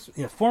announced?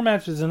 Yeah, 4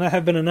 matches and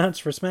have been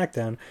announced for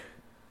SmackDown.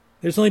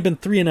 There's only been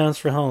 3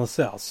 announced for Hell in a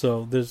Cell.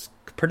 So there's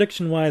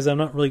prediction-wise, I'm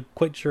not really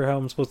quite sure how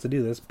I'm supposed to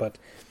do this, but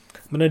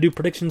I'm going to do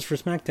predictions for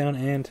SmackDown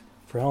and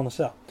for Hell in a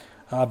Cell.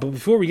 But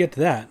before we get to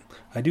that,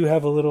 I do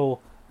have a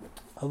little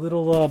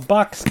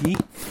box ski.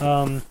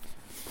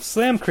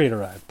 Slam Crate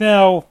arrived.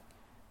 Now,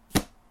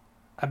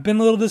 I've been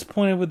a little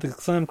disappointed with the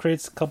Slam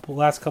Crates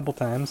last couple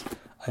times.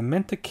 I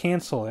meant to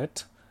cancel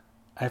it.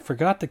 I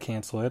forgot to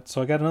cancel it,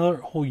 so I got another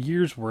whole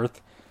year's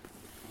worth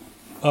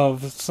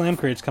of Slam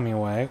Crates coming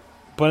away.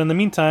 But in the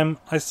meantime,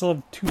 I still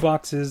have 2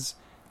 boxes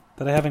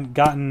that I haven't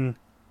gotten,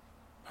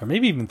 or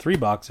maybe even 3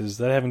 boxes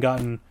that I haven't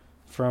gotten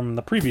from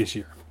the previous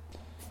year.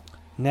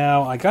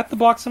 Now, I got the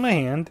box in my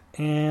hand,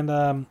 and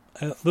I'm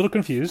a little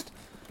confused.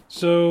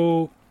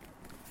 So,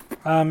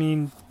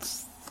 Loot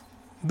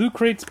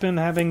Crate's been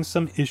having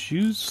some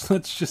issues,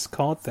 let's just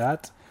call it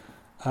that.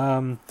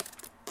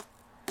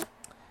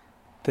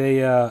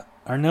 They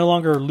are no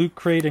longer Loot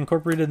Crate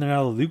Incorporated, they're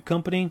now the Loot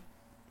Company,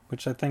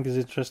 which I think is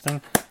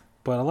interesting.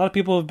 But a lot of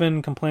people have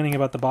been complaining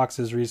about the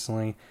boxes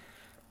recently.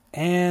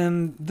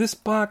 And this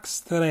box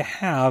that I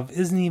have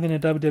isn't even a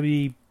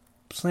WWE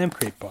Slam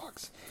Crate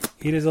box.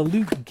 It is a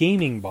Loot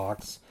Gaming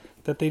box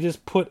that they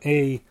just put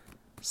a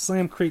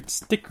Slam Crate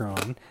sticker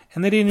on.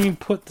 And they didn't even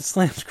put the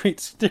Slam Crate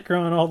sticker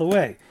on all the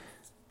way.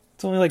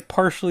 It's only like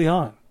partially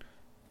on.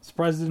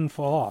 Surprised it didn't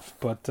fall off.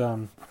 But,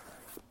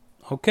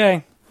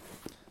 okay.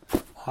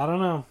 I don't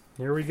know.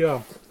 Here we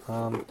go.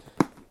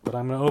 But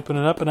I'm gonna open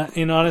it up,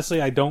 and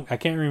honestly, I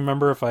can't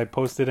remember if I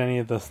posted any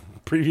of the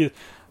previous.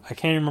 I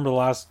can't remember the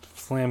last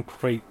Slam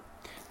Crate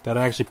that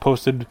I actually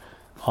posted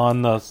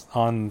on the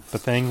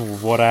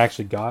thing what I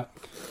actually got.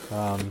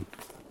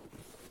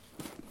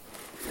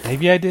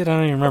 Maybe I did. I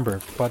don't even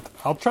remember, but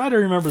I'll try to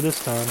remember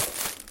this time.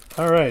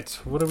 All right,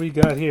 what do we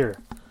got here?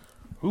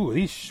 Ooh,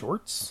 these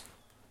shorts.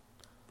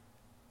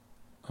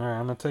 All right,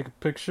 I'm gonna take a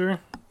picture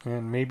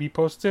and maybe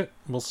post it.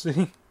 We'll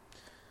see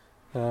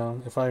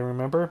if I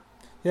remember.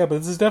 Yeah, but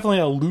this is definitely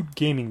a Loot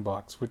Gaming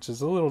box, which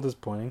is a little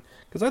disappointing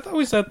because I thought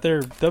we said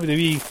their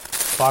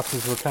WWE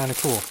boxes were kind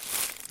of cool.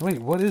 Wait,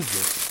 what is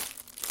this?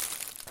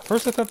 At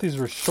first I thought these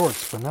were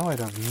shorts, but now I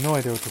have no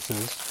idea what this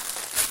is.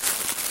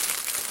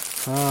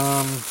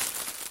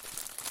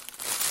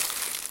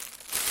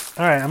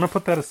 Alright, I'm going to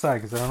put that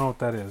aside because I don't know what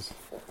that is.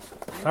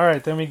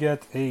 Alright, then we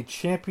get a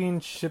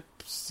Championship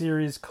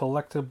Series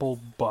collectible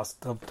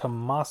bust of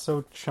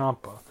Tommaso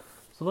Ciampa.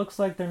 So it looks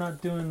like they're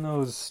not doing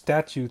those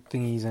statue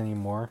thingies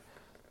anymore.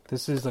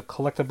 This is a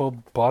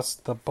collectible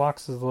bust. The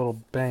box is a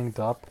little banged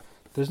up.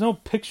 There's no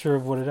picture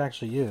of what it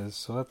actually is,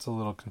 so that's a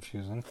little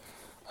confusing.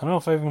 I don't know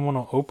if I even want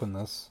to open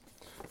this,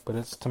 but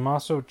it's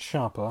Tommaso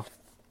Ciampa.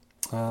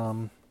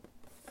 Oh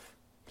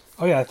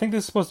yeah, I think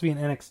this is supposed to be an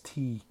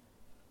NXT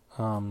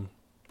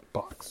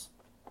box.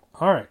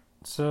 Alright,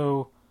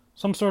 so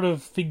some sort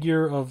of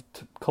figure of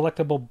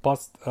collectible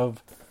bust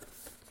of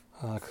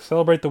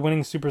celebrate the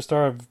winning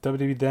superstar of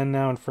WWE Then,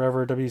 Now, and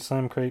Forever. WWE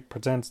Slam Crate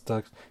presents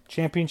the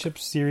Championship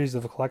Series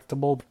of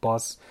collectible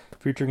busts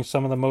featuring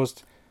some of the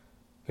most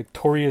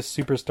victorious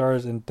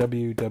superstars in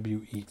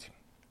WWE.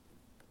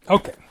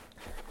 Okay,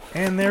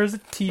 and there's a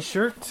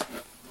t-shirt.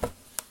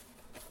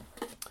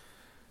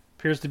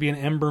 Appears to be an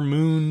Ember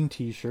Moon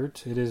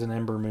t-shirt. It is an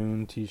Ember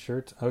Moon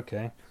t-shirt.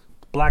 Okay.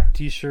 Black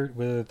t-shirt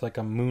with like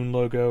a moon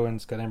logo, and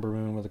it's got Ember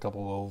Moon with a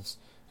couple of wolves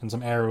and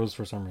some arrows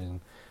for some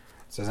reason.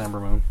 It says Ember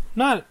Moon.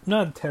 Not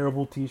a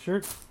terrible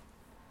t-shirt.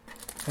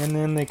 And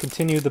then they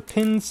continue the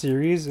pin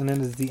series, and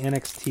then is the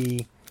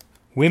NXT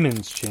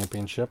Women's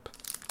Championship.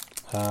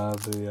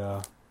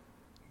 The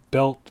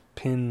belt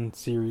pin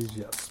series,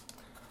 yes.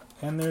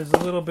 And there's a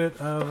little bit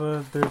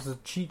of there's a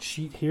cheat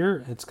sheet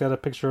here. It's got a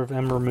picture of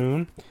Ember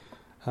Moon.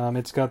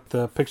 It's got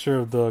the picture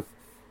of the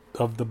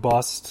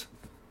bust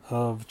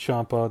of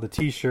Ciampa, the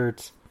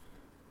t-shirt,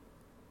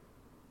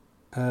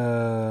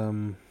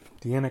 the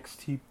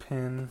NXT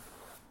pin.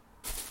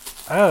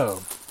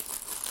 Oh.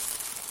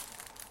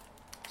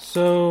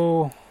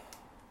 So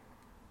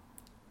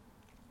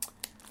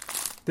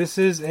this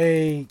is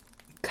a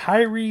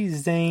Kairi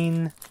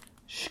Sane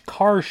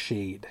car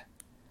shade.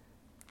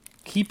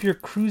 Keep your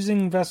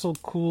cruising vessel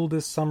cool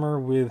this summer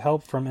with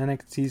help from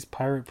NXT's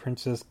Pirate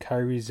Princess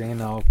Kairi Sane.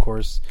 Now, of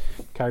course,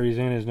 Kairi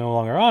Sane is no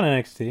longer on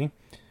NXT.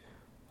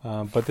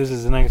 But this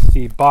is an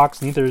NXT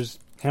box. Neither is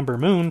Ember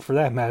Moon, for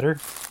that matter.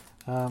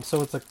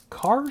 So it's a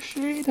car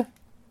shade?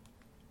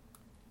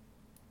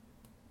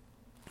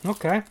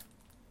 Okay.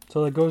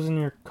 So it goes in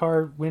your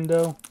car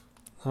window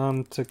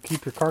to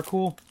keep your car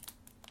cool.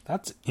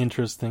 That's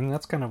interesting.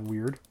 That's kind of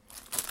weird.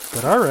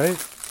 But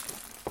alright.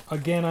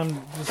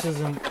 Again, this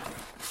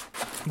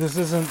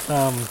isn't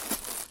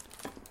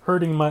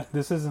hurting my...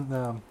 This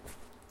isn't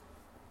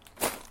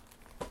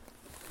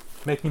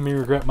making me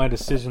regret my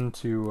decision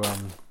to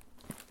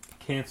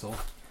cancel.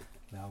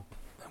 Now,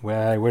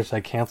 well, I wish I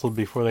canceled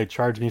before they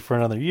charged me for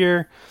another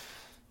year.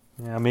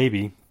 Yeah,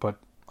 maybe. But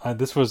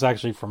this was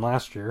actually from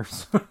last year,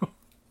 so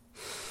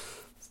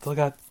still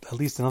got at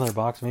least another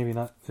box, maybe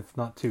not, if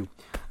not two.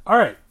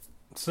 Alright,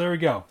 so there we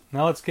go.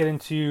 Now let's get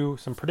into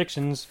some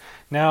predictions.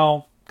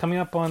 Now, coming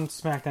up on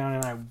SmackDown,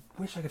 and I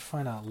wish I could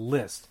find a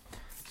list.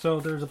 So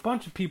there's a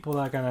bunch of people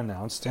that got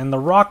announced, and The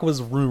Rock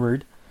was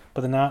rumored,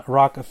 but The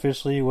Rock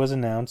officially was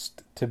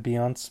announced to be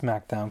on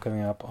SmackDown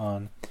coming up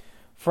on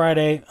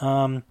Friday.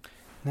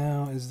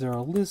 Now, is there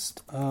a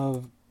list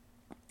of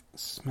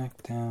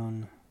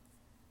SmackDown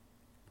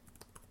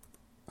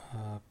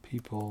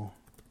people?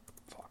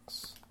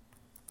 Fox.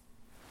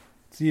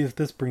 See if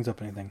this brings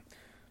up anything.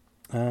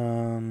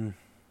 Alright.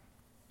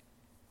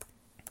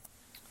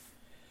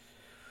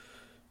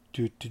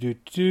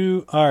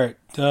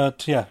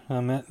 Yeah.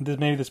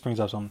 Maybe this brings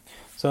up something.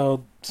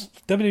 So,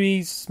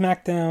 WWE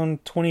SmackDown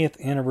 20th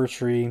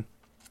anniversary.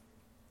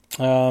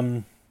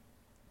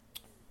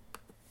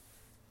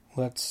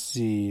 Let's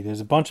see.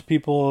 There's a bunch of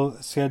people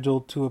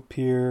scheduled to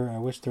appear. I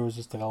wish there was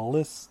just like a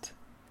list.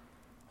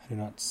 I do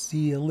not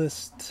see a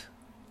list.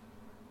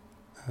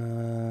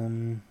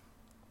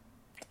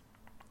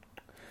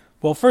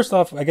 Well, first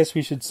off, I guess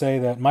we should say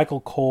that Michael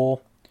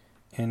Cole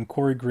and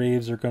Corey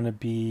Graves are going to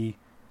be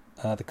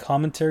the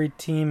commentary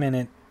team,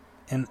 and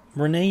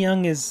Renee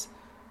Young is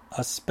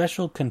a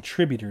special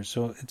contributor,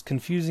 so it's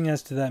confusing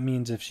as to that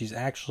means if she's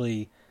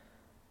actually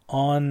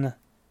on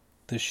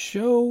the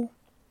show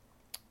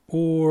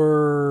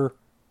or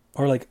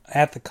like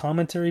at the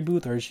commentary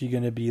booth, or is she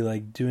going to be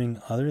like doing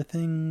other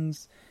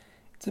things?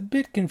 It's a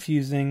bit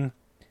confusing.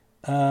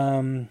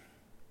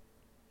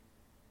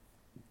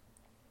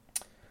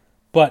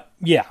 But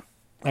yeah,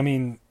 I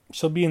mean,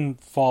 she'll be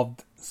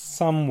involved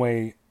some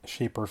way,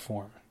 shape, or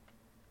form.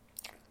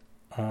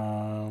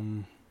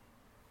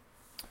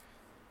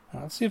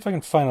 Let's see if I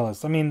can find a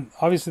list. I mean,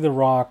 obviously The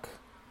Rock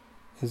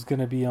is going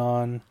to be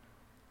on.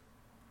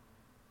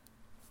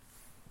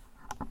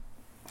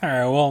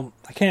 Alright, well,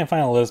 I can't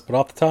find a list, but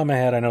off the top of my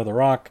head, I know The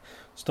Rock,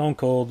 Stone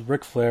Cold,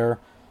 Ric Flair,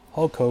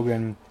 Hulk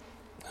Hogan,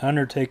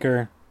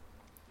 Undertaker,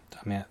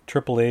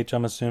 Triple H,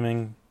 I'm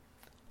assuming.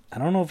 I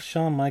don't know if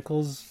Shawn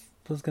Michaels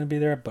was going to be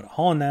there, but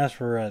Hall and Nash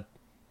were at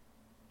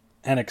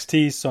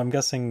NXT, so I'm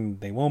guessing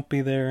they won't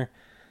be there.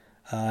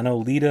 I know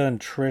Lita and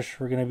Trish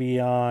were going to be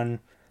on.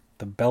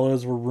 The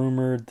Bellas were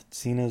rumored.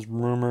 Cena's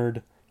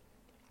rumored.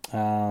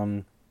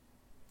 I'm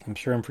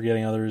sure I'm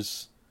forgetting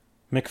others.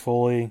 Mick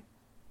Foley.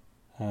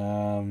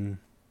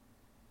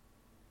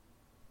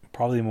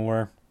 Probably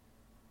more.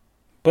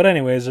 But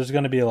anyways, there's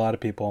going to be a lot of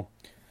people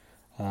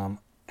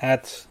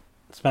at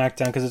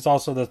SmackDown because it's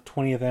also the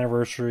 20th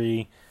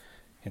anniversary.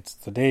 It's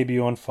the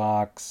debut on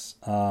Fox.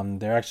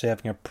 They're actually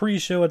having a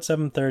pre-show at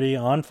 7:30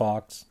 on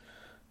Fox,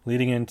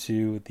 leading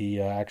into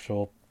the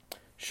actual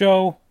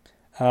show.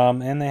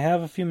 And they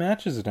have a few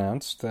matches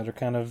announced that are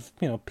kind of,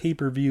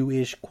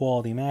 pay-per-view-ish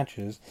quality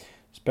matches,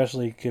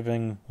 especially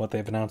given what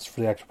they've announced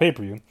for the actual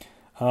pay-per-view.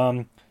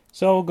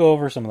 So we'll go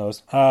over some of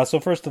those. So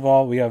first of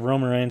all, we have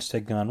Roman Reigns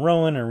taking on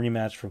Rowan, a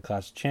rematch for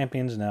Clash of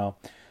Champions. Now,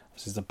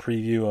 this is a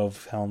preview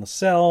of Hell in a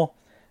Cell,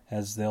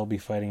 as they'll be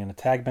fighting in a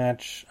tag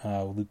match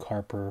with Luke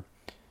Harper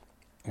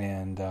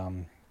and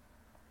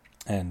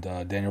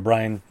Daniel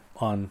Bryan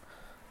on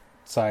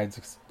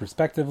sides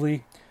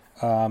respectively.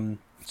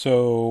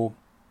 So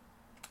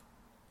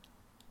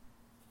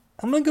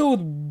I'm going to go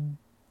with...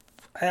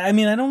 I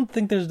don't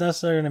think there's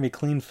necessarily going to be a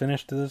clean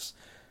finish to this,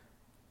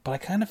 but I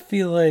kind of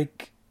feel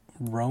like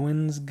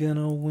Rowan's going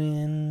to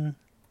win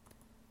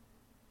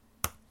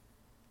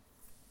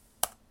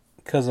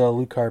because of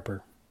Luke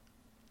Harper.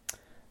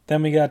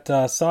 Then we got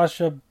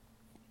Sasha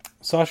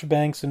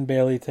Banks and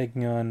Bayley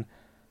taking on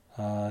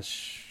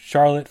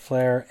Charlotte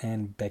Flair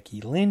and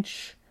Becky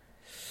Lynch.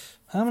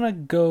 I'm going to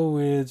go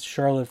with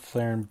Charlotte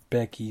Flair and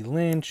Becky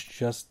Lynch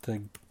just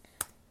to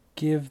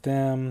give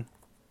them,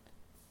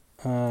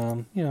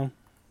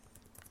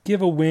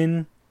 give a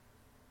win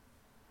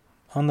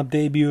on the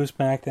debut of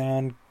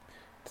SmackDown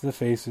to the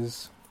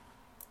faces.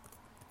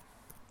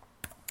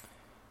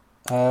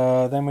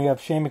 Then we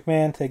have Shane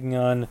McMahon taking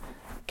on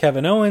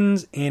Kevin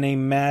Owens in a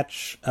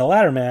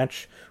ladder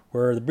match,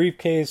 where the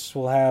briefcase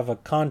will have a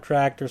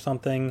contract or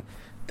something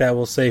that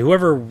will say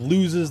whoever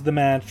loses the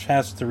match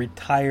has to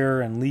retire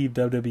and leave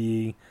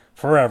WWE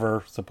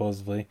forever,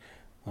 supposedly.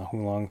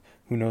 Who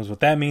knows what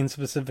that means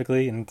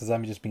specifically, and does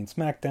that just mean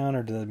SmackDown,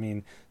 or does that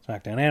mean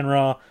SmackDown and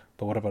Raw?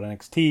 But what about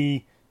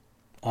NXT?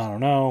 I don't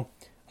know.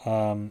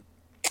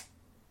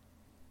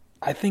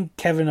 I think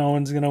Kevin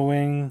Owens is going to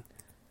win.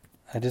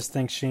 I just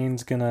think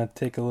Shane's going to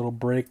take a little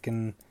break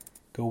and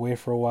go away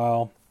for a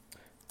while.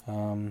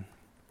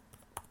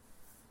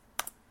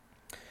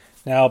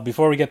 Now,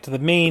 before we get to the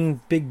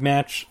main big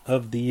match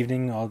of the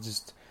evening,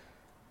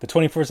 the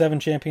 24/7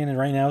 champion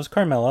right now is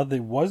Carmella.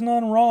 That wasn't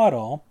on Raw at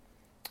all,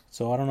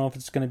 so I don't know if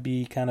it's going to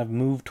be kind of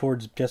moved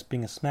towards just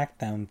being a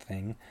SmackDown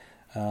thing.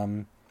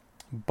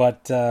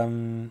 But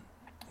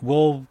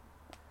will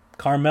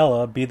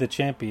Carmella be the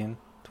champion,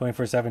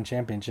 24/7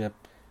 championship,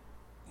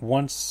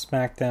 once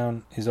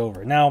SmackDown is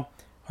over? Now,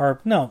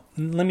 let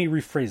me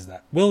rephrase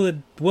that. Will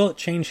it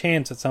change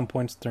hands at some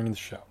points during the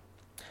show?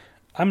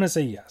 I'm going to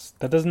say yes.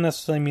 That doesn't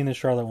necessarily mean that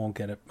Carmella won't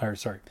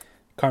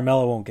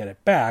get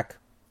it back,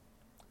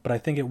 but I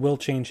think it will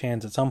change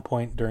hands at some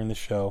point during the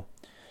show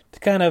to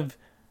kind of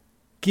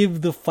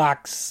give the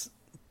Fox,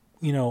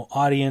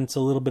 audience a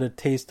little bit of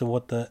taste of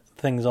what the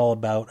thing's all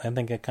about. I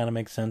think it kind of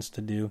makes sense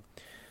to do.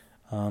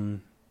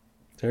 There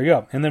you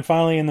go. And then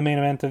finally, in the main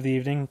event of the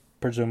evening,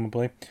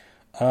 presumably,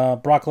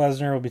 Brock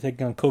Lesnar will be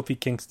taking on Kofi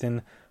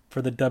Kingston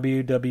for the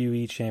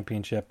WWE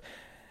Championship.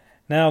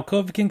 Now,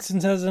 Kofi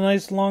Kingston has a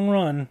nice long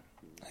run.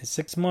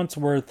 6 months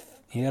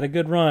worth. He had a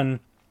good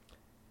run.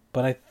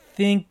 But I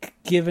think,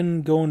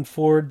 given going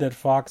forward, that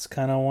Fox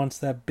kind of wants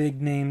that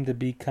big name to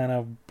be kind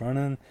of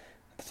running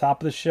at the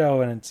top of the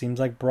show, and it seems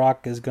like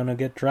Brock is going to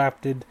get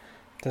drafted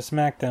to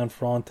SmackDown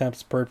for all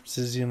intents and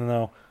purposes, even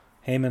though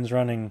Heyman's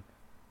running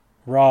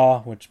Raw,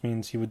 which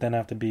means he would then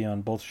have to be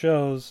on both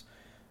shows.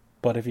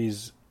 But if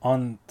he's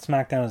on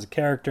SmackDown as a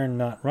character and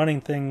not running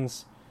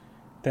things,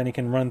 then he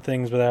can run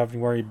things without having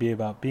to worry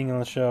about being on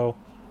the show.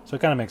 So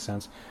it kind of makes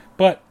sense.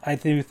 But I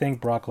do think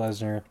Brock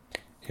Lesnar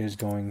is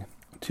going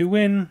to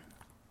win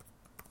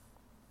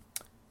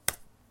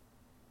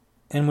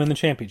and win the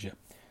championship.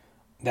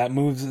 That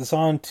moves us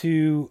on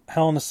to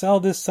Hell in a Cell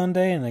this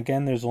Sunday. And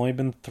again, there's only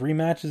been 3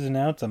 matches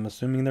announced. I'm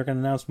assuming they're going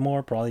to announce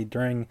more, probably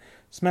during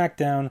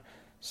SmackDown.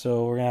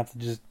 So we're going to have to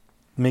just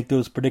make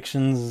those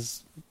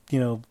predictions,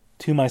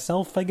 to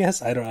myself, I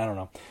guess. I don't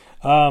know.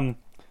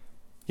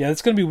 Yeah,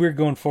 it's going to be weird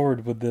going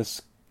forward with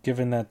this,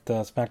 given that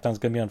SmackDown's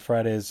going to be on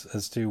Fridays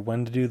as to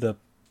when to do the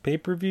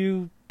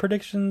pay-per-view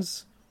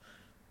predictions.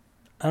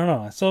 I don't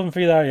know. I still haven't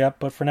figured that out yet,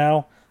 but for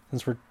now,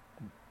 since we're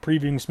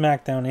previewing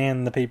SmackDown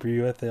and the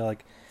pay-per-view, I feel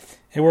like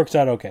it works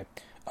out okay.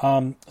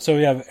 So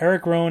we have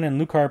Eric Rowan and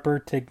Luke Harper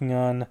taking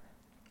on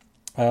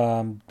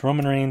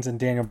Roman Reigns and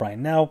Daniel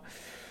Bryan. Now,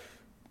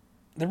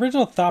 the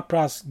original thought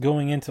process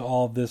going into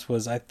all of this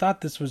was I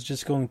thought this was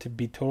just going to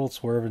be total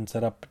swerve and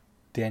set up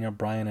Daniel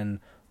Bryan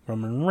and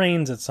Roman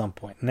Reigns at some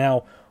point.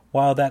 Now,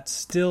 while that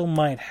still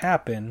might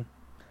happen,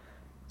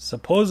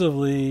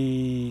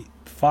 supposedly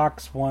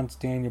Fox wants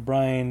Daniel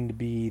Bryan to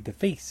be the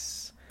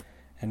face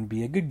and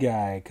be a good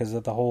guy because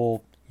of the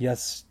whole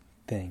yes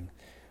thing.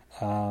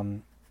 Now,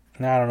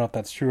 I don't know if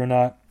that's true or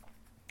not,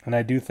 and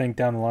I do think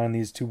down the line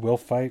these two will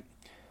fight.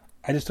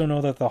 I just don't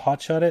know that they'll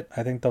hotshot it.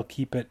 I think they'll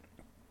keep it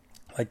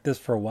like this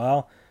for a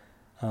while.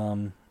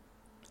 And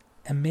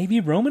maybe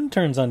Roman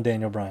turns on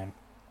Daniel Bryan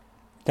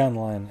down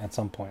the line at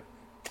some point.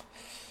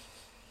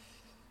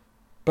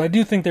 But I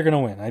do think they're going to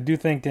win. I do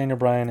think Daniel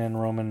Bryan and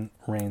Roman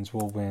Reigns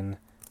will win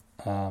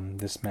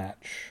this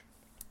match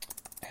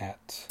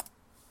at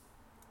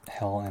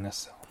Hell in a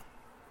Cell.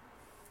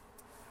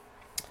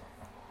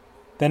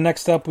 Then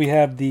next up we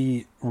have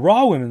the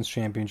Raw Women's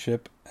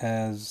Championship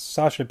as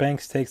Sasha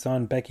Banks takes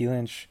on Becky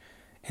Lynch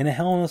in a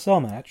Hell in a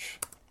Cell match.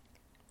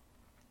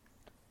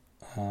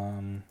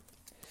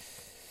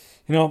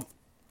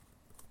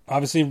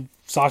 Obviously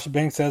Sasha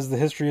Banks has the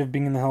history of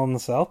being in the Hell in the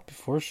Cell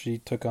before she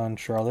took on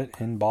Charlotte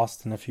in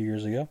Boston a few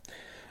years ago.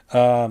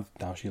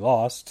 Now she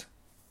lost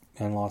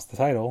the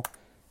title,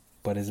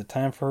 but is it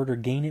time for her to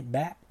gain it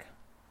back?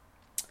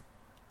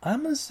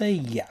 I'm going to say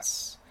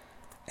yes.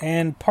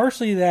 And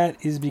partially that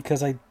is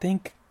because I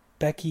think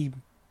Becky,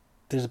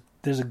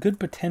 there's a good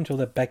potential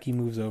that Becky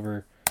moves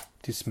over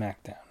to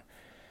SmackDown.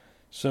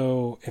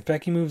 So if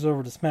Becky moves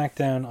over to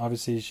SmackDown,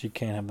 obviously she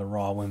can't have the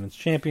Raw Women's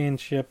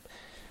Championship.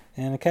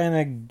 And it kind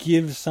of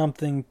gives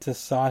something to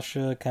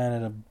Sasha,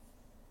 kind of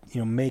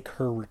to, make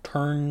her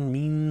return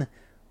mean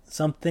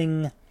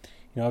something.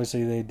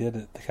 Obviously they did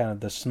it, kind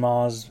of the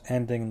schmoz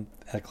ending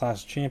at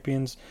Clash of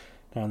Champions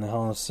down the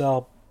Hell in a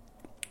Cell.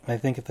 I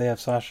think if they have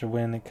Sasha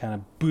win, it kind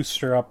of boosts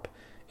her up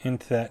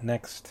into that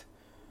next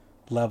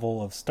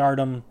level of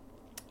stardom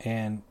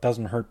and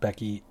doesn't hurt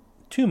Becky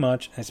too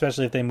much,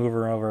 especially if they move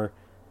her over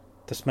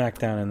to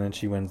SmackDown and then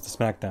she wins the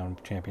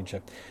SmackDown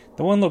Championship.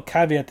 The one little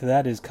caveat to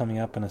that is coming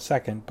up in a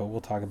second, but we'll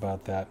talk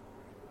about that.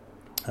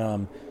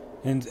 And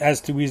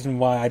as to reason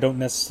why I don't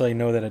necessarily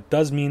know that it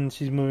does mean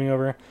she's moving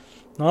over.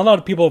 Now, a lot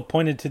of people have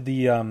pointed to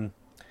the, and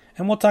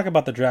we'll talk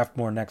about the draft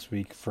more next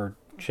week for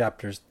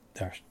chapter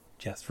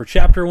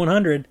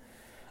 100.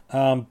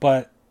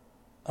 But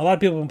a lot of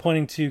people have been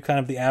pointing to kind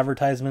of the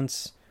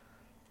advertisements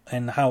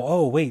and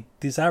how,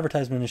 this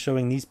advertisement is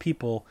showing these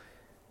people.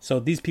 So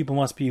these people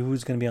must be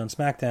who's going to be on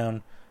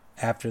SmackDown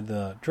after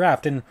the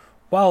draft. And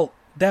while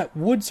that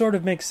would sort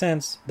of make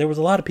sense, there was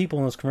a lot of people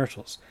in those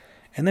commercials.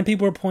 And then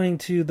people were pointing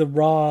to the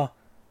Raw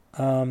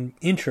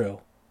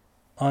intro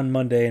on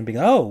Monday and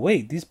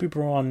being, these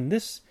people are on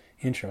this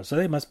intro. So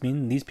they must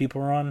mean these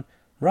people are on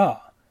Raw.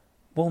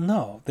 Well,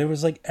 no. There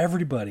was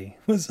everybody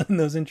was in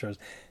those intros.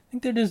 I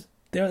think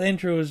their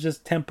intro is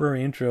just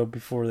temporary intro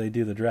before they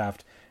do the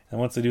draft. And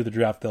once they do the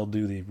draft, they'll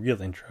do the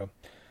real intro.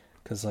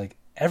 Because,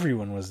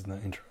 everyone was in the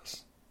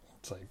intros.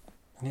 It's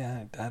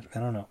I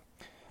don't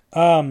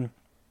know.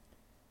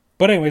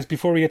 But anyways,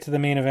 before we get to the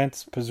main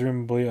events,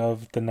 presumably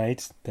of the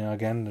night,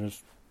 again,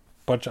 there's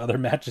a bunch of other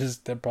matches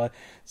that probably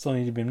still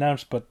need to be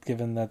announced, but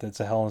given that it's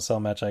a Hell in a Cell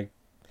match, I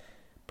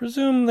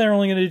presume they're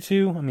only going to do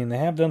 2. I mean, they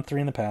have done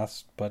 3 in the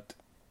past, but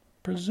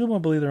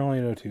presumably they're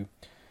only going to do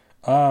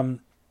 2.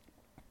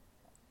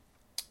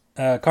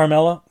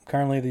 Carmella,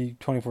 currently the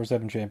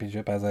 24/7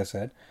 championship, as I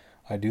said.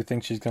 I do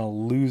think she's going to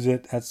lose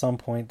it at some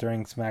point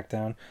during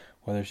SmackDown.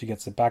 Whether she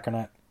gets it back or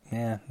not,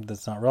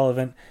 that's not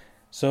relevant.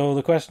 So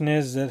the question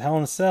is, at Hell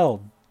in a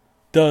Cell,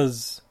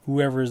 does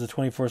whoever is the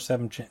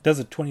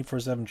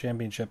 24/7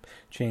 championship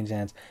change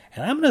hands?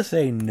 And I'm going to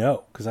say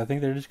no, because I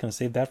think they're just going to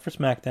save that for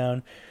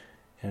SmackDown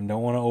and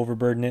don't want to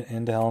overburden it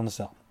into Hell in a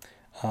Cell.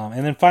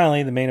 And then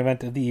finally, the main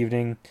event of the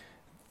evening,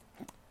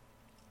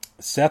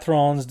 Seth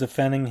Rollins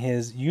defending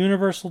his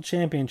Universal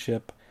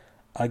Championship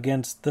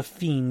against the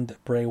Fiend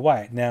Bray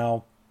Wyatt.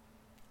 Now,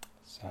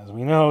 as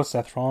we know,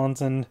 Seth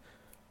Rollins and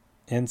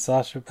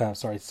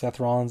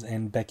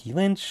Becky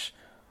Lynch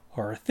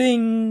are a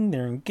thing.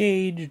 They're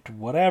engaged,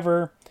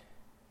 whatever.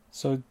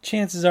 So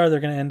chances are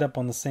they're going to end up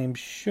on the same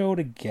show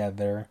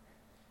together.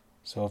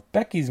 So if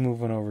Becky's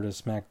moving over to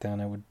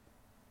SmackDown, I would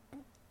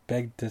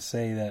beg to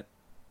say that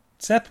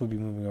Seth would be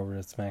moving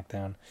over to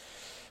SmackDown.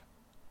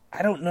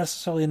 I don't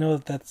necessarily know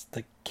that that's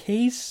the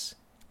case,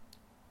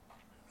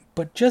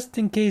 but just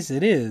in case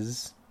it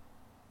is,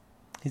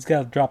 he's got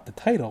to drop the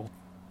title,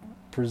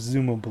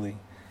 presumably.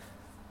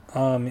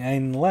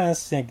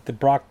 Unless the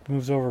Brock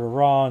moves over to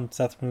Raw and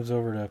Seth moves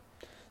over to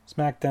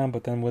SmackDown,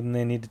 but then wouldn't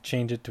they need to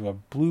change it to a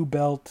blue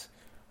belt?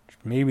 Which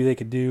maybe they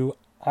could do.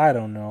 I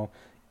don't know.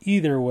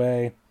 Either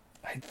way,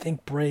 I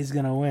think Bray's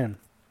going to win.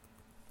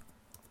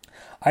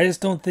 I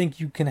just don't think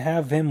you can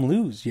have him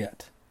lose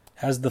yet.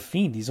 As the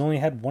Fiend, he's only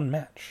had 1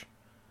 match.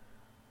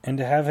 And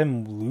to have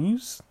him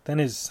lose, then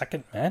his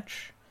second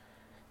match,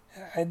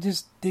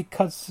 it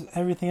cuts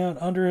everything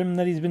out under him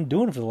that he's been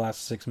doing for the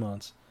last 6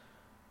 months.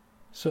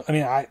 So,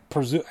 I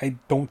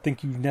don't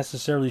think you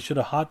necessarily should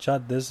have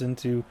hotshot this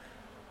into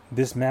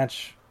this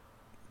match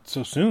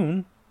so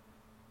soon.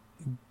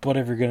 But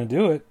if you're going to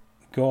do it,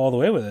 go all the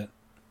way with it.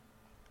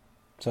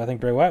 So I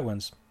think Bray Wyatt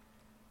wins.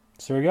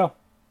 So there we go.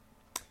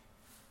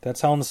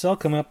 That's Hell in a Cell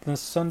coming up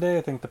this Sunday.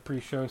 I think the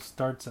pre-show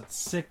starts at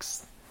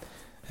 6.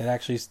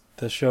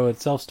 The show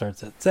itself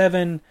starts at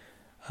 7.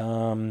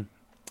 And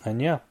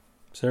yeah.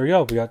 So there we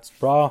go. We got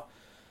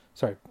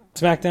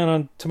SmackDown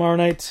on tomorrow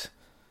night.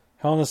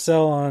 Hell in a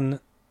Cell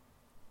on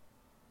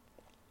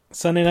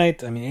Sunday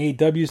night. I mean,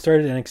 AEW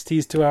started.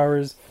 NXT's 2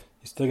 hours.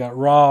 You still got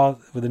Raw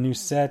with a new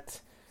set.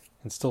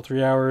 And still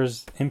 3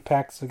 hours.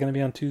 Impact's going to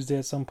be on Tuesday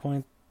at some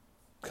point.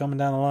 Coming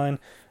down the line.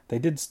 They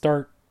did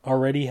start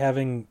already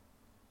having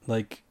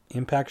like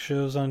Impact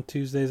shows on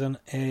Tuesdays on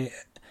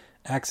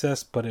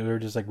Access, but it were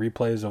just like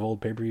replays of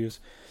old pay-per-views.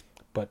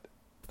 But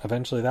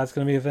eventually that's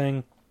going to be a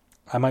thing.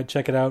 I might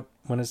check it out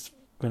when it's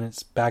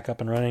back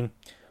up and running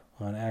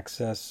on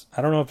Access.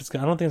 I don't think it's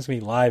going to be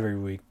live every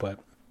week, but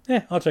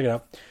I'll check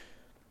it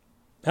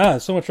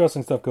out. So much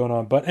wrestling stuff going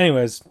on. But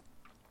anyways,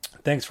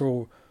 thanks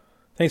for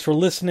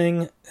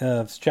listening.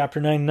 It's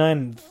chapter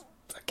 99.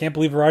 I can't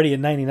believe we're already at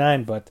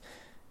 99, but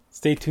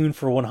stay tuned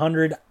for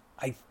 100.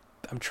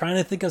 I'm trying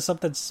to think of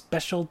something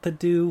special to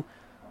do.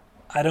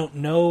 I don't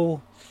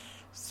know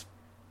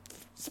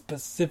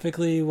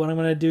specifically what I'm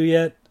going to do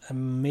yet. It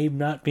may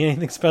not be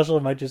anything special.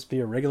 It might just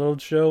be a regular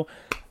old show.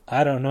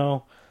 I don't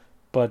know.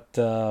 But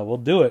we'll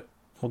do it.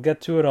 We'll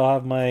get to it. I'll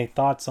have my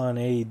thoughts on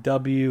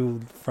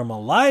AEW from a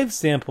live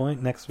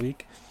standpoint next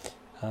week.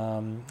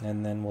 And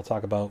then we'll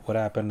talk about what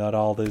happened at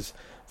all these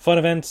fun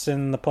events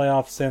and the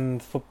playoffs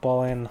and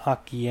football and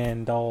hockey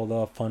and all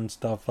the fun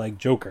stuff like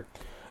Joker.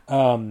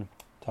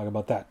 Talk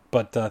about that.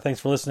 But thanks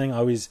for listening.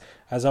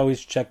 As always,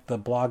 check the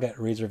blog at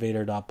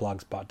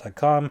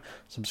razorvader.blogspot.com.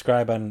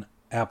 Subscribe on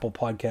Apple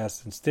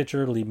Podcasts and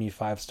Stitcher. Leave me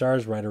 5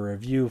 stars. Write a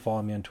review.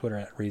 Follow me on Twitter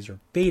at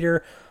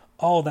razorvader.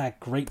 All that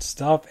great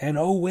stuff. And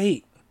oh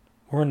wait,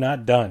 we're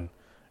not done.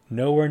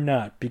 No, we're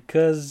not.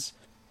 Because,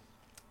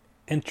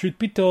 and truth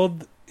be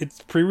told,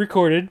 it's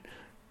pre-recorded.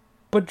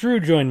 But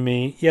Drew joined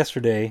me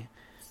yesterday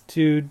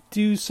to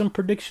do some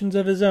predictions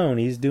of his own.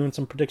 He's doing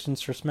some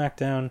predictions for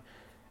SmackDown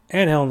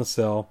and Hell in a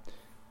Cell.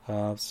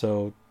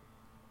 So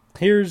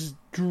here's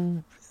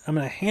Drew. I'm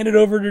going to hand it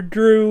over to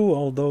Drew,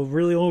 although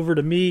really over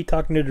to me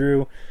talking to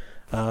Drew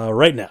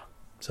right now.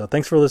 So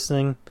thanks for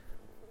listening.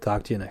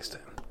 Talk to you next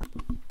time.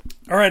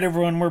 All right,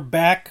 everyone, we're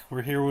back.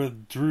 We're here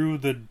with Drew,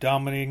 the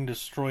Dominating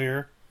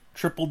Destroyer,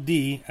 Triple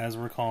D, as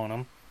we're calling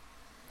him,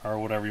 or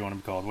whatever you want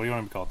to be called. What do you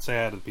want to be called? Say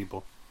hi to the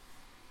people.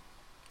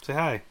 Say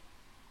hi.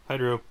 Hi,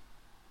 Drew.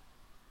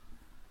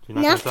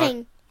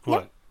 Nothing.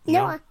 What?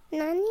 No.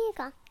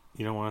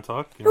 You don't want to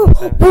talk? You don't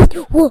want to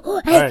say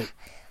All right.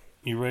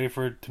 You ready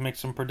to make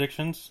some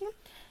predictions? Yeah.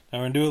 Now,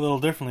 we're going to do it a little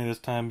differently this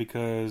time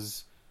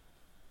because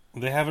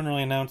they haven't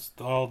really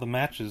announced all the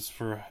matches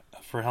for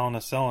Hell in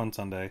a Cell on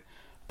Sunday.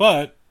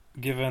 But,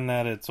 given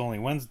that it's only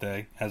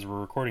Wednesday, as we're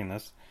recording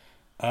this,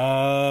 we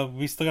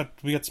got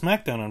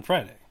SmackDown on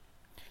Friday.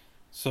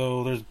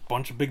 So, there's a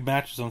bunch of big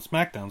matches on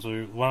SmackDown.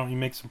 So, why don't you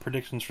make some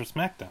predictions for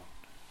SmackDown?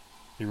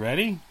 You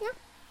ready? Yeah.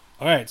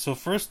 Alright, so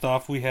first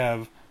off, we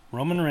have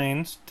Roman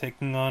Reigns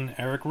taking on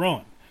Eric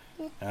Rowan.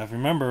 Yeah. Now, if you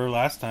remember,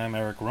 last time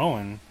Eric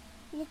Rowan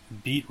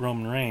beat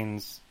Roman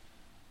Reigns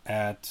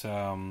at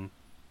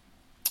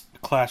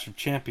Clash of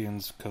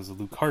Champions because of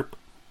Luke Harper.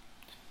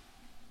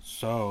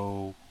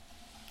 So,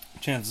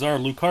 chances are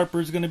Luke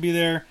Harper is going to be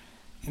there,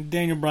 and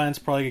Daniel Bryan's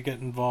probably going to get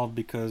involved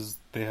because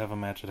they have a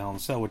match at Hell in a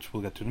Cell, which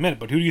we'll get to in a minute.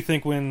 But who do you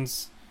think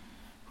wins?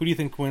 Who do you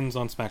think wins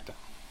on SmackDown?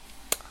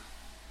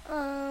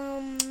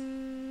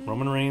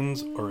 Roman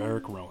Reigns or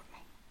Eric Rowan?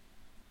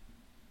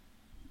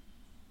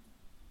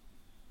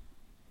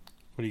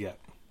 What do you got?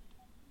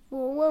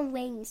 Roman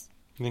Reigns.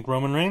 You think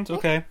Roman Reigns?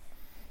 Okay.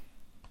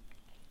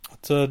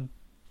 That's a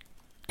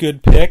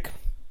good pick.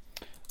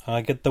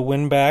 Get the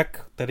win back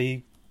that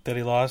he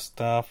lost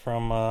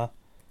from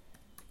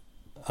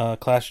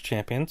Clash of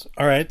Champions.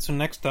 All right, so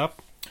next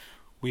up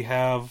we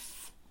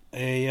have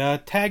a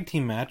tag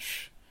team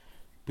match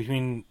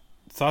between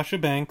Sasha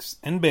Banks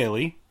and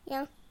Bayley.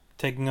 Yeah.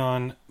 Taking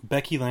on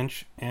Becky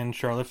Lynch and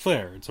Charlotte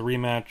Flair. It's a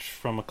rematch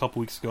from a couple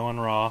weeks ago on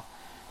Raw,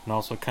 and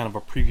also kind of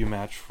a preview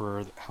match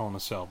for Hell in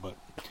a Cell. But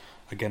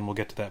again, we'll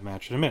get to that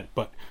match in a minute.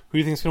 But who do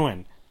you think is going to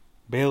win?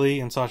 Bayley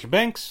and Sasha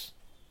Banks,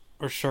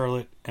 or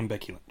Charlotte and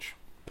Becky Lynch?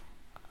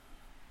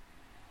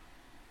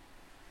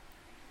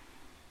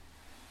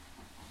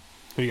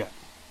 Who you got?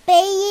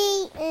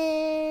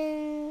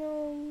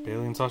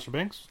 Bayley and Sasha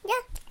Banks? Yeah.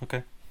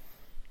 Okay.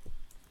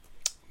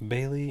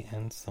 Bayley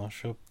and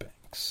Sasha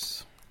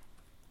Banks.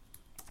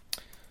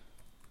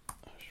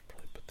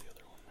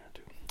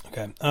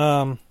 Okay.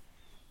 All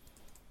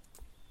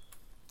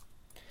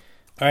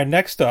right.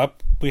 Next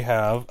up, we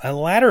have a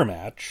ladder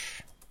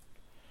match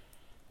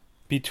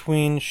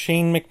between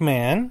Shane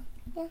McMahon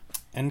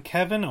and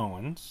Kevin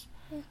Owens.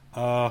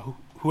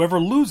 Whoever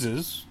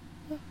loses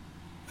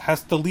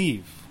has to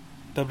leave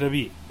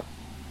WWE.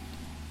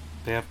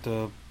 They have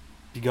to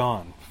be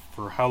gone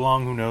for how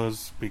long? Who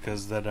knows?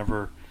 Because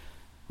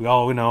we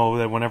all know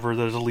that whenever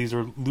there's a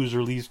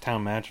loser leaves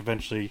town match,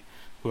 eventually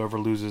whoever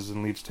loses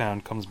and leaves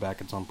town comes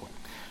back at some point.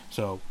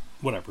 So,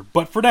 whatever.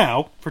 But for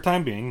now, for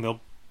time being,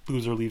 they'll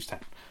loser leaves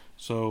town.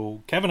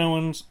 So, Kevin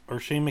Owens or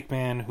Shane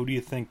McMahon, who do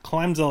you think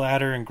climbs the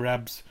ladder and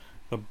grabs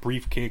the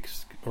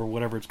briefcase or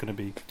whatever it's going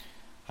to be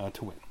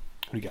to win?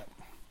 Who do you got?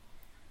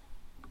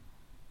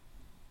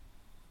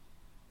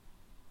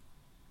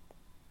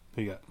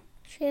 Who you got?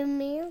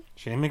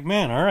 Shane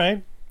McMahon, all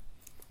right.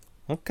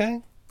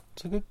 Okay,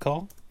 it's a good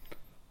call.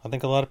 I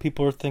think a lot of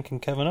people are thinking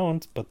Kevin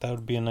Owens, but that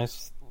would be a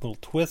nice little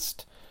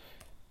twist.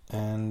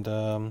 And,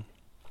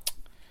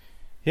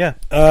 yeah.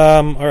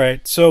 All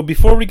right, so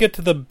before we get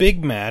to the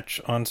big match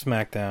on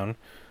SmackDown,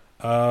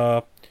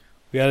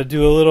 we got to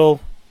do a little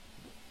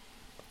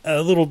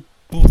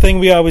thing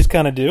we always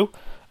kind of do.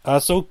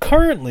 So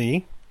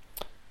currently,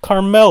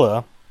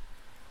 Carmella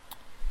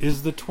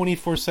is the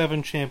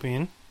 24/7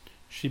 champion.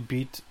 She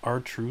beat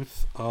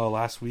R-Truth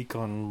last week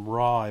on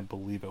Raw, I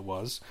believe it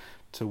was,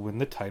 to win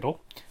the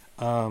title.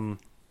 Or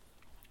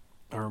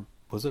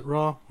was it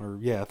Raw?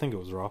 I think it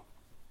was Raw.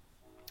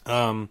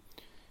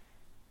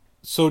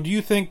 So do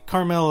you think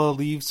Carmella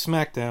leaves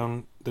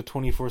SmackDown the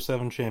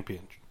 24/7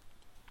 champion?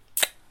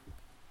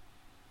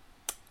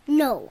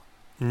 No.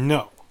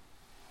 No.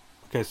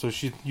 Okay, so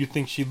you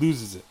think she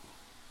loses it.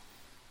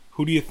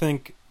 Who do you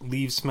think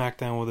leaves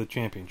SmackDown with a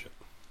championship?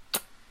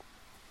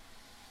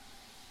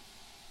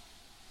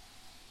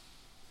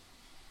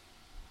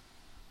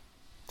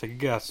 Take a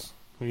guess.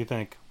 Who do you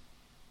think?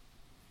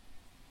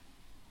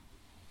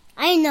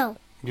 I know.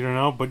 You don't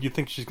know, but you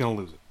think she's going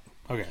to lose it.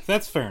 Okay,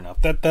 that's fair enough.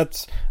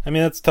 That's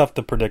tough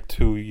to predict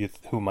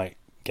who might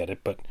get it,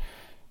 but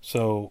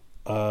so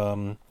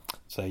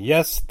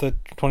yes, the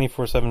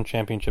 24/7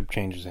 championship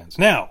changes hands.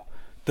 Now,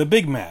 the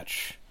big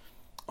match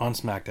on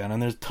SmackDown,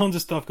 and there's tons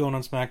of stuff going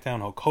on SmackDown.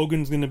 Hulk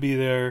Hogan's going to be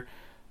there,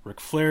 Ric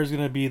Flair's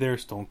going to be there,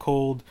 Stone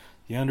Cold,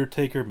 The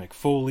Undertaker, Mick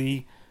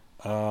Foley,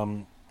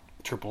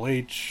 Triple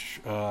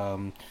H,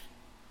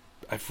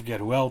 I forget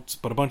who else,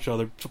 but a bunch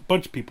of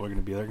people are going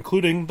to be there,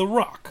 including The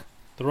Rock.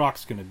 The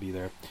Rock's going to be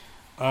there.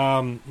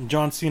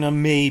 John Cena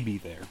may be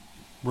there.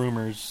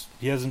 Rumors.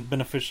 He hasn't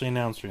been officially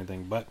announced or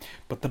anything, but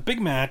the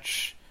big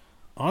match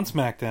on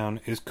SmackDown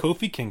is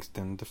Kofi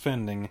Kingston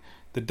defending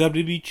the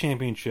WWE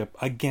Championship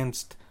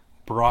against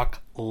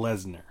Brock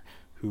Lesnar,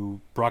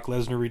 who Brock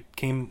Lesnar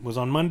was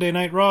on Monday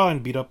Night Raw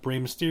and beat up Rey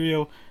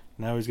Mysterio.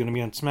 Now he's going to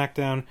be on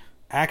SmackDown,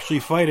 actually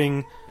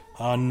fighting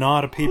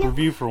not a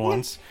pay-per-view for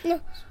once,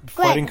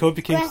 fighting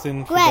Kofi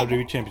Kingston for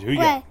WWE Championship. Who you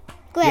got?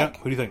 Greg. Yeah,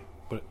 who do you think?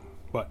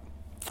 What?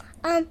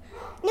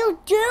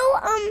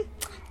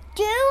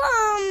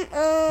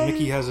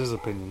 Mickey has his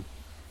opinion.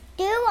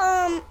 Who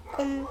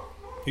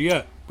you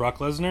got? Brock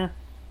Lesnar?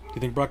 Do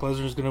you think Brock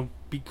Lesnar is going to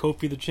beat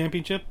Kofi the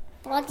championship?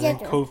 Brock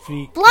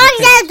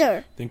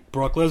Lesnar. Think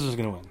Brock Lesnar is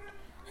going to win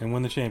and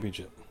win the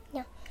championship?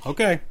 Yeah.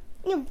 Okay.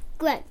 No,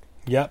 Greg.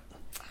 Yep.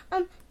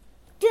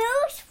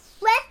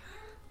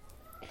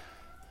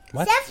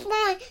 What? Seth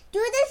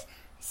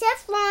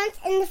Rollins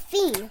and The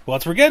Fiend. Well,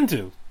 that's what we're getting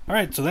to. All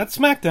right, so that's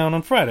SmackDown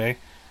on Friday.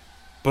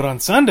 But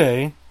on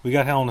Sunday, we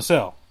got Hell in a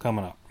Cell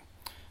coming up.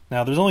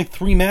 Now, there's only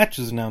 3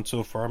 matches announced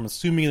so far. I'm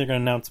assuming they're going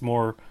to announce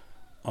more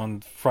on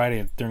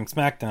Friday during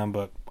SmackDown,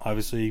 but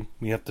obviously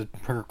we're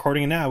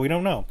recording it now. We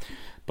don't know.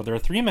 But there are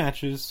 3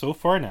 matches so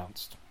far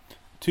announced,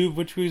 2 of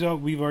which we've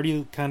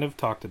already kind of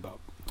talked about.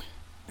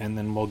 And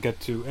then we'll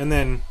get to... And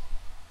then,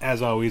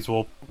 as always,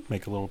 we'll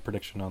make a little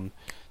prediction on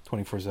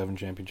 24/7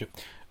 Championship.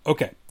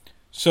 Okay,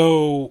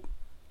 so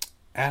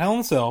at Hell in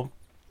a Cell...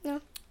 Yeah.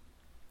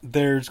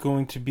 There's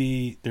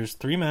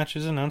 3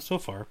 matches announced so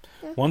far.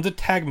 Yeah. One's a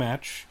tag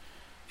match.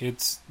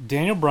 It's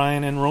Daniel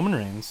Bryan and Roman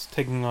Reigns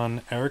taking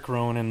on Eric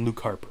Rowan and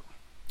Luke Harper.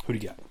 Who do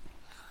you got?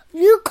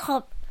 Luke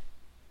Harper.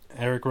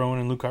 Eric Rowan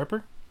and Luke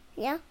Harper?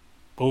 Yeah.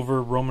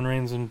 Over Roman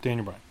Reigns and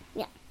Daniel Bryan?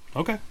 Yeah.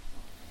 Okay.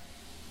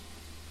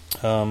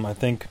 I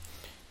think,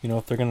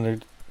 if they're going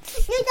to...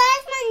 That's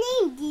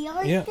my name,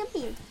 D.R. Yeah.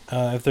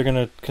 If they're going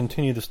to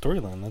continue the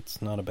storyline,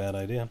 that's not a bad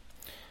idea.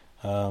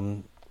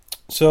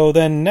 So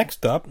then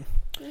next up,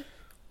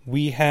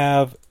 we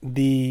have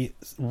the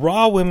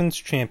Raw Women's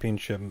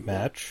Championship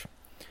match.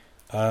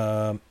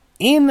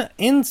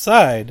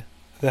 Inside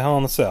the Hell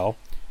in a Cell,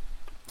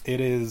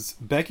 it is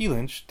Becky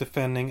Lynch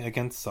defending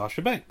against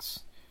Sasha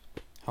Banks.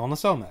 Hell in a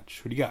Cell match.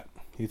 Who do you got?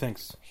 Who do you think?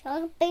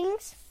 Sasha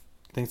Banks.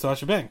 You think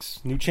Sasha Banks?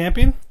 New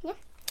champion? Yeah.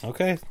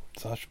 Okay.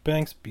 Sasha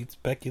Banks beats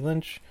Becky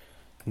Lynch.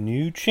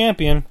 New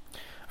champion.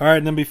 Alright,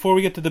 and then before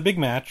we get to the big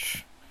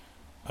match,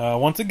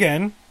 once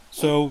again,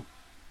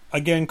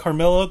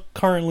 Carmella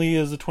currently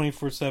is the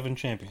 24/7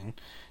 champion.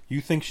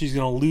 You think she's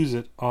going to lose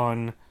it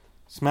on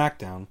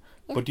SmackDown,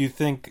 but do you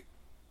think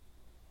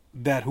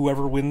that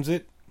whoever wins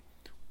it,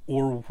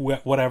 or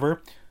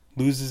whatever,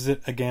 loses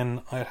it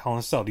again at Hell in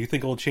a Cell? Do you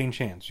think it will change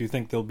hands? Do you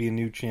think there'll be a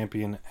new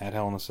champion at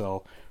Hell in a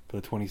Cell for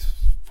the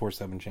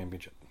 24/7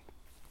 championship?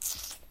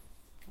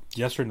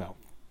 Yes or no?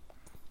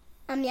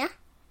 Yeah.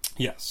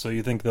 Yes, so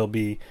you think there'll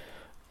be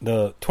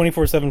the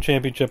 24/7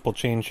 championship will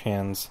change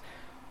hands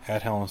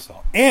at Hell in a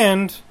Cell.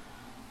 And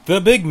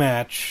the big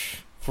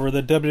match for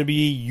the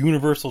WWE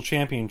Universal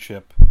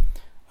Championship,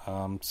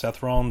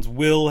 Seth Rollins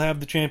will have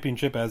the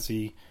championship as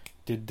he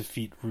did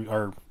defeat,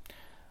 or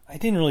I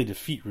didn't really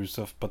defeat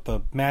Rusev, but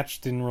the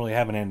match didn't really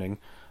have an ending.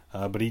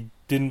 But he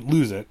didn't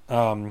lose it,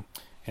 and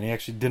he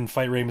actually didn't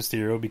fight Rey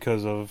Mysterio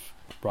because of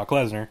Brock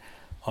Lesnar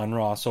on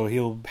Raw. So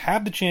he'll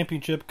have the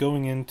championship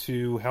going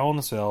into Hell in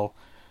a Cell,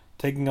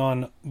 taking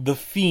on The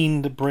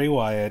Fiend Bray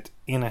Wyatt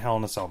in a Hell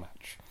in a Cell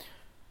match.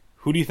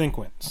 Who do you think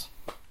wins?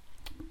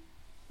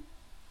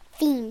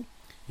 Fiend.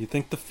 You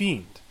think The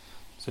Fiend.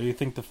 So you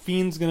think The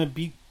Fiend's going to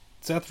beat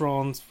Seth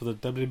Rollins for the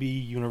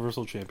WWE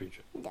Universal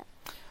Championship? Yeah.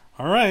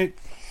 All right.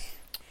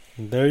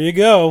 There you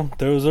go.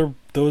 Those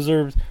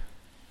are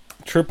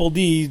Triple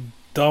D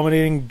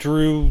dominating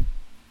Drew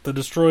the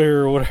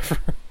Destroyer or whatever.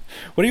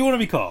 What do you want to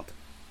be called?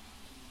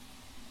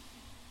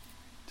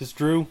 Just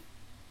Drew?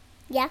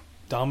 Yeah.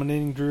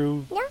 Dominating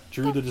Drew? Yeah.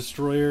 Drew the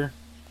Destroyer?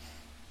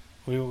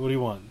 What do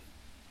you want?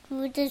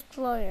 Drew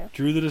Destroyer.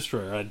 Drew the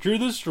Destroyer. All right, Drew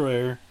the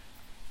Destroyer.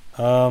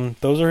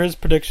 Those are his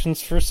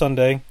predictions for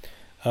Sunday.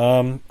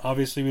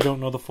 Obviously, we don't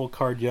know the full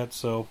card yet,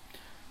 so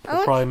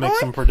we'll probably make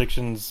some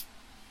predictions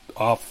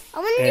off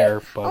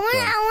air. I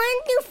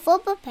want to do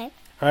football pick.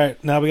 All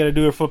right, now we got to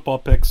do our football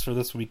picks for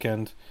this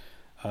weekend,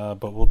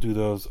 but we'll do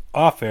those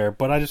off air.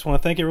 But I just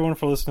want to thank everyone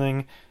for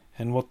listening,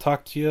 and we'll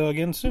talk to you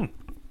again soon.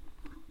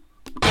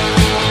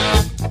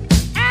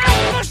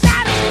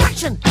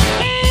 Satisfaction.